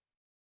saying,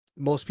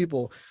 most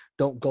people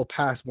don't go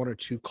past 1 or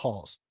 2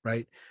 calls,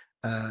 right?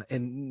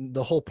 And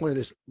the whole point of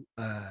this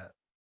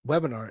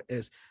webinar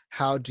is,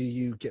 how do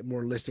you get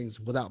more listings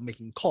without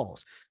making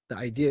calls? The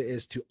idea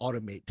is to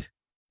automate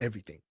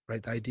everything,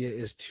 right? The idea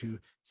is to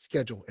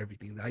schedule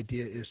everything. The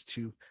idea is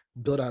to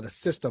build out a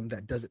system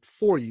that does it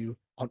for you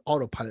on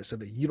autopilot so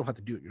that you don't have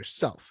to do it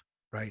yourself,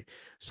 right?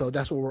 So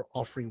that's what we're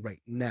offering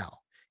right now,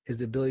 is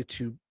the ability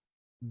to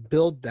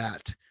build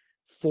that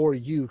for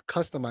you,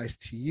 customized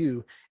to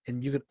you,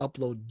 and you can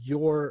upload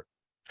your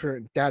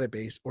current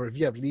database, or if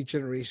you have lead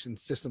generation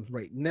systems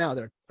right now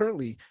that are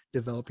currently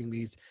developing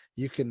leads,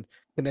 you can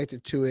connect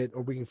it to it,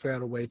 or we can figure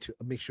out a way to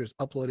make sure it's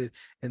uploaded,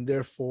 and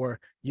therefore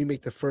you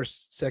make the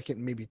first,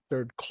 second, maybe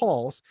third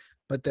calls,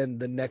 but then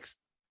the next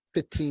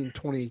 15,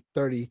 20,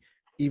 30,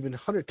 even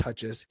 100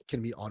 touches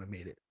can be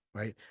automated,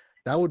 right?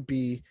 That would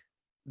be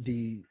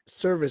the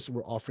service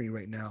we're offering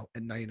right now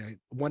at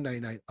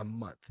 $199 a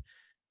month.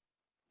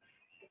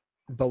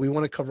 But we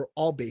want to cover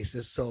all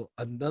bases. So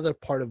another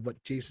part of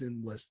what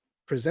Jason was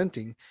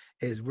presenting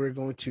is we're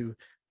going to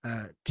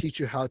teach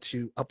you how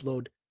to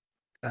upload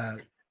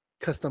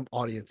custom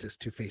audiences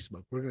to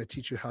Facebook. We're going to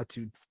teach you how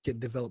to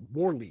develop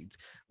more leads.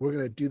 We're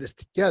going to do this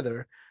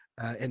together,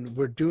 and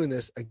we're doing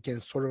this again,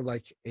 sort of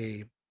like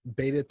a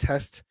beta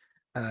test,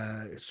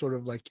 sort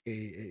of like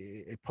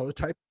a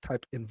prototype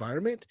type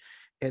environment.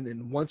 And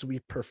then once we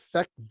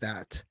perfect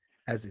that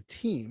as a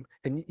team,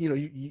 and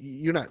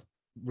you're not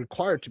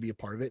required to be a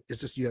part of it,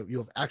 it's just you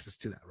have access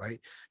to that, right?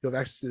 You have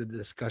access to the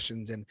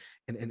discussions and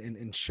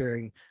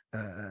sharing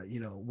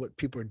what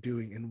people are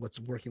doing and what's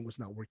working, what's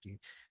not working.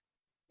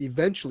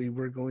 Eventually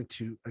we're going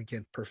to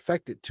again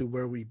perfect it to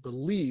where we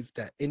believe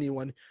that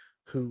anyone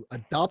who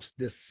adopts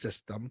this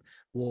system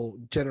will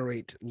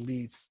generate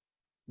leads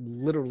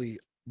literally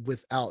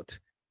without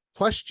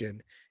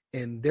question,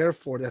 and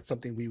therefore that's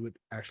something we would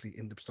actually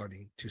end up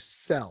starting to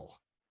sell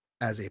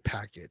as a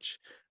package,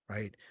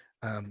 right?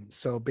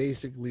 So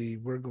basically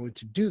we're going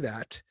to do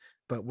that,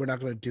 but we're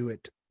not going to do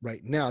it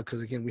right now,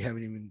 because again, we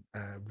haven't even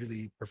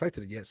really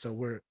perfected it yet. So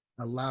we're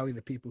allowing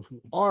the people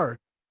who are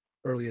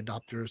early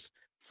adopters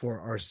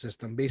for our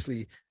system,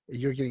 basically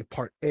you're getting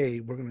part A,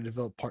 we're going to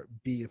develop part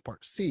B and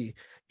part C.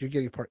 You're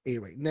getting part A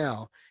right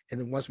now,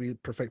 and then once we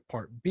perfect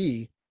part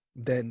B,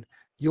 then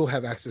you'll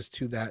have access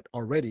to that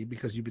already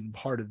because you've been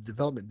part of the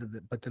development.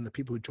 But then the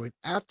people who join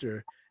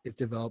after it's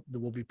developed,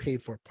 will be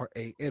paid for part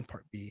A and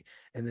part B.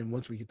 And then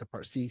once we get to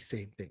part C,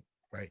 same thing,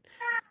 right?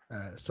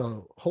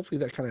 So hopefully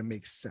that kind of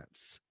makes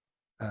sense.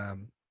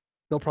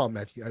 No problem,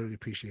 Matthew. I really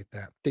appreciate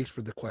that. Thanks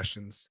for the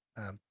questions.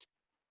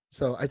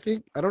 So I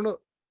don't know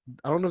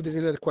if there's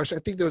any other question.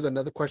 I think there was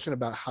another question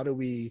about how do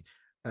we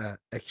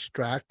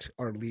extract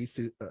our leads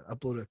to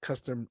upload a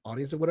custom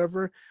audience or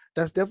whatever.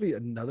 That's definitely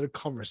another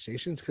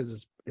conversation,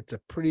 because it's a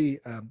pretty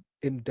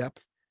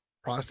in-depth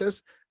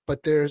process.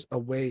 But there's a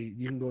way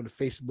you can go into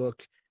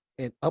Facebook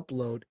and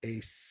upload a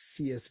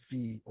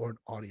CSV or an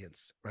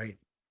audience, right?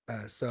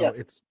 So yep.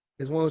 It's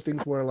one of those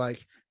things where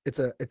like it's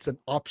an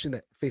option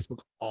that Facebook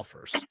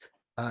offers.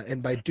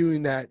 And by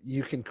doing that,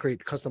 you can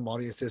create custom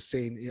audiences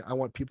saying, I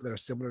want people that are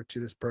similar to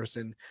this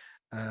person.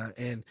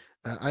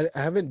 I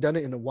haven't done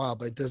it in a while,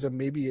 but there's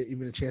maybe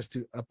even a chance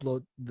to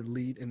upload the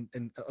lead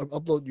and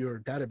upload your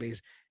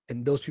database,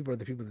 and those people are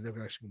the people that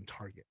they're actually going to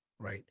target,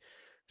 right?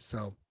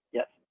 So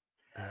yes.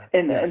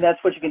 And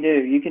that's what you can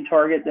do. You can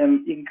target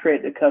them. You can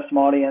create the custom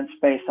audience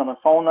based on a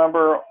phone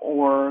number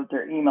or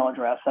their email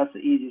address. That's the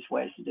easiest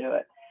ways to do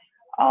it.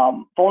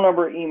 Phone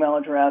number, email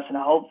address, and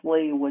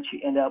hopefully what you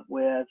end up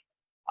with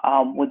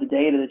the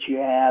data that you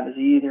have is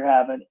you either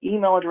have an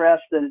email address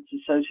that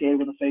it's associated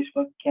with a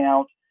Facebook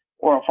account,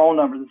 or a phone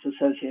number that's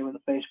associated with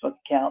a Facebook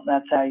account. And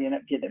that's how you end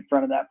up getting in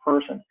front of that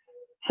person.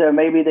 So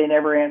maybe they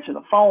never answer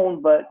the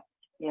phone, but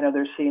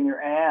they're seeing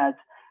your ads.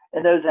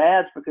 And those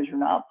ads, because you're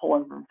not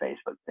pulling from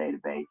Facebook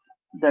database,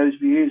 those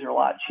views are a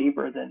lot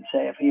cheaper than,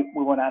 say, if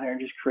we went out here and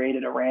just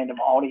created a random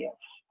audience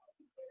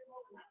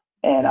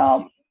and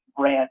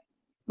Yes.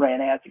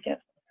 ran ads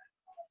against.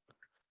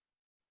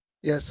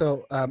 Yeah,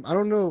 so I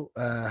don't know.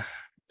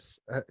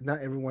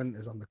 Not everyone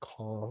is on the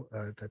call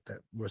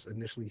that was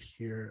initially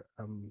here.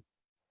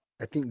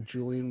 I think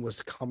Julian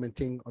was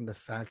commenting on the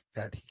fact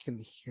that he can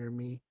hear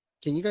me.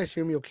 Can you guys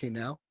hear me okay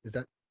now? Is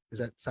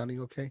that sounding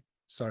okay?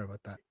 Sorry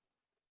about that.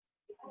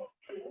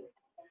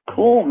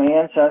 Cool,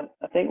 man. So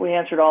I think we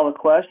answered all the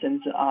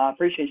questions. I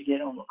appreciate you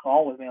getting on the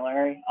call with me,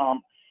 Larry.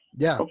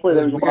 Yeah. Hopefully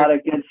there was a lot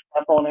of good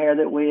stuff on here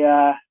that we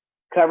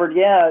covered.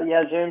 Yeah.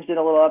 Zoom's did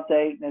a little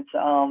update, and it's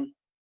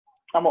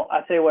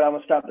I tell you what, I'm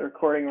gonna stop the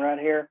recording right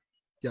here.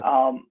 Yep.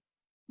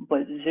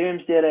 But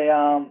Zoom's did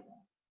a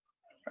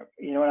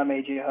you know what, I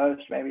made you a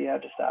host. Maybe you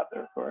have to stop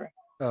the recording.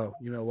 Oh,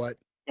 you know what?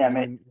 Yeah,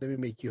 let me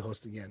make you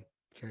host again.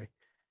 Okay.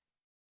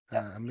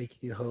 I'm making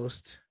you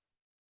host.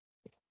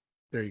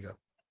 There you go.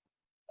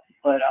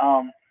 But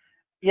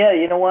yeah,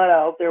 you know what?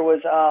 I hope there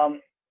was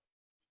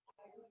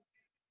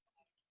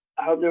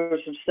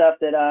some stuff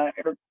that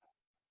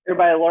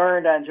everybody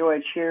learned. I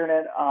enjoyed sharing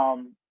it. A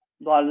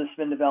lot of this has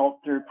been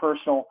developed through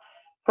personal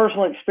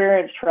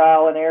experience,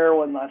 trial and error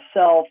with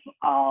myself.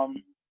 A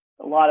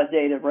lot of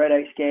data Red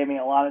X gave me,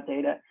 a lot of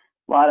data,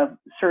 a lot of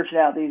searching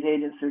out these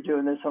agents that are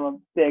doing this on a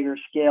bigger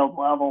scaled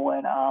level.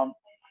 And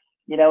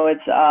you know,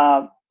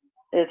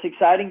 it's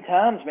exciting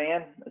times,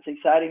 man. It's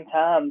exciting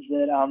times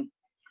that I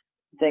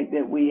think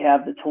that we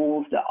have the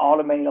tools to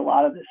automate a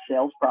lot of this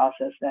sales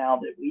process now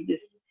that we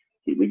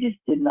just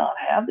did not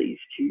have these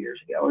 2 years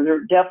ago,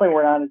 or definitely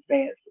we're not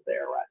advanced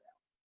there right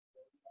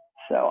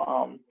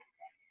now.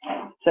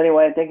 So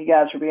anyway, thank you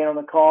guys for being on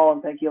the call,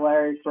 and thank you,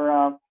 Larry,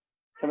 for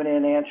coming in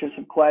and answering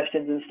some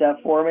questions and stuff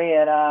for me.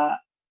 And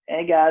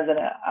hey guys, and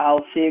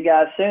I'll see you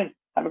guys soon.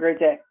 Have a great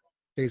day.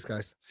 Thanks,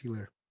 guys. See you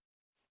later.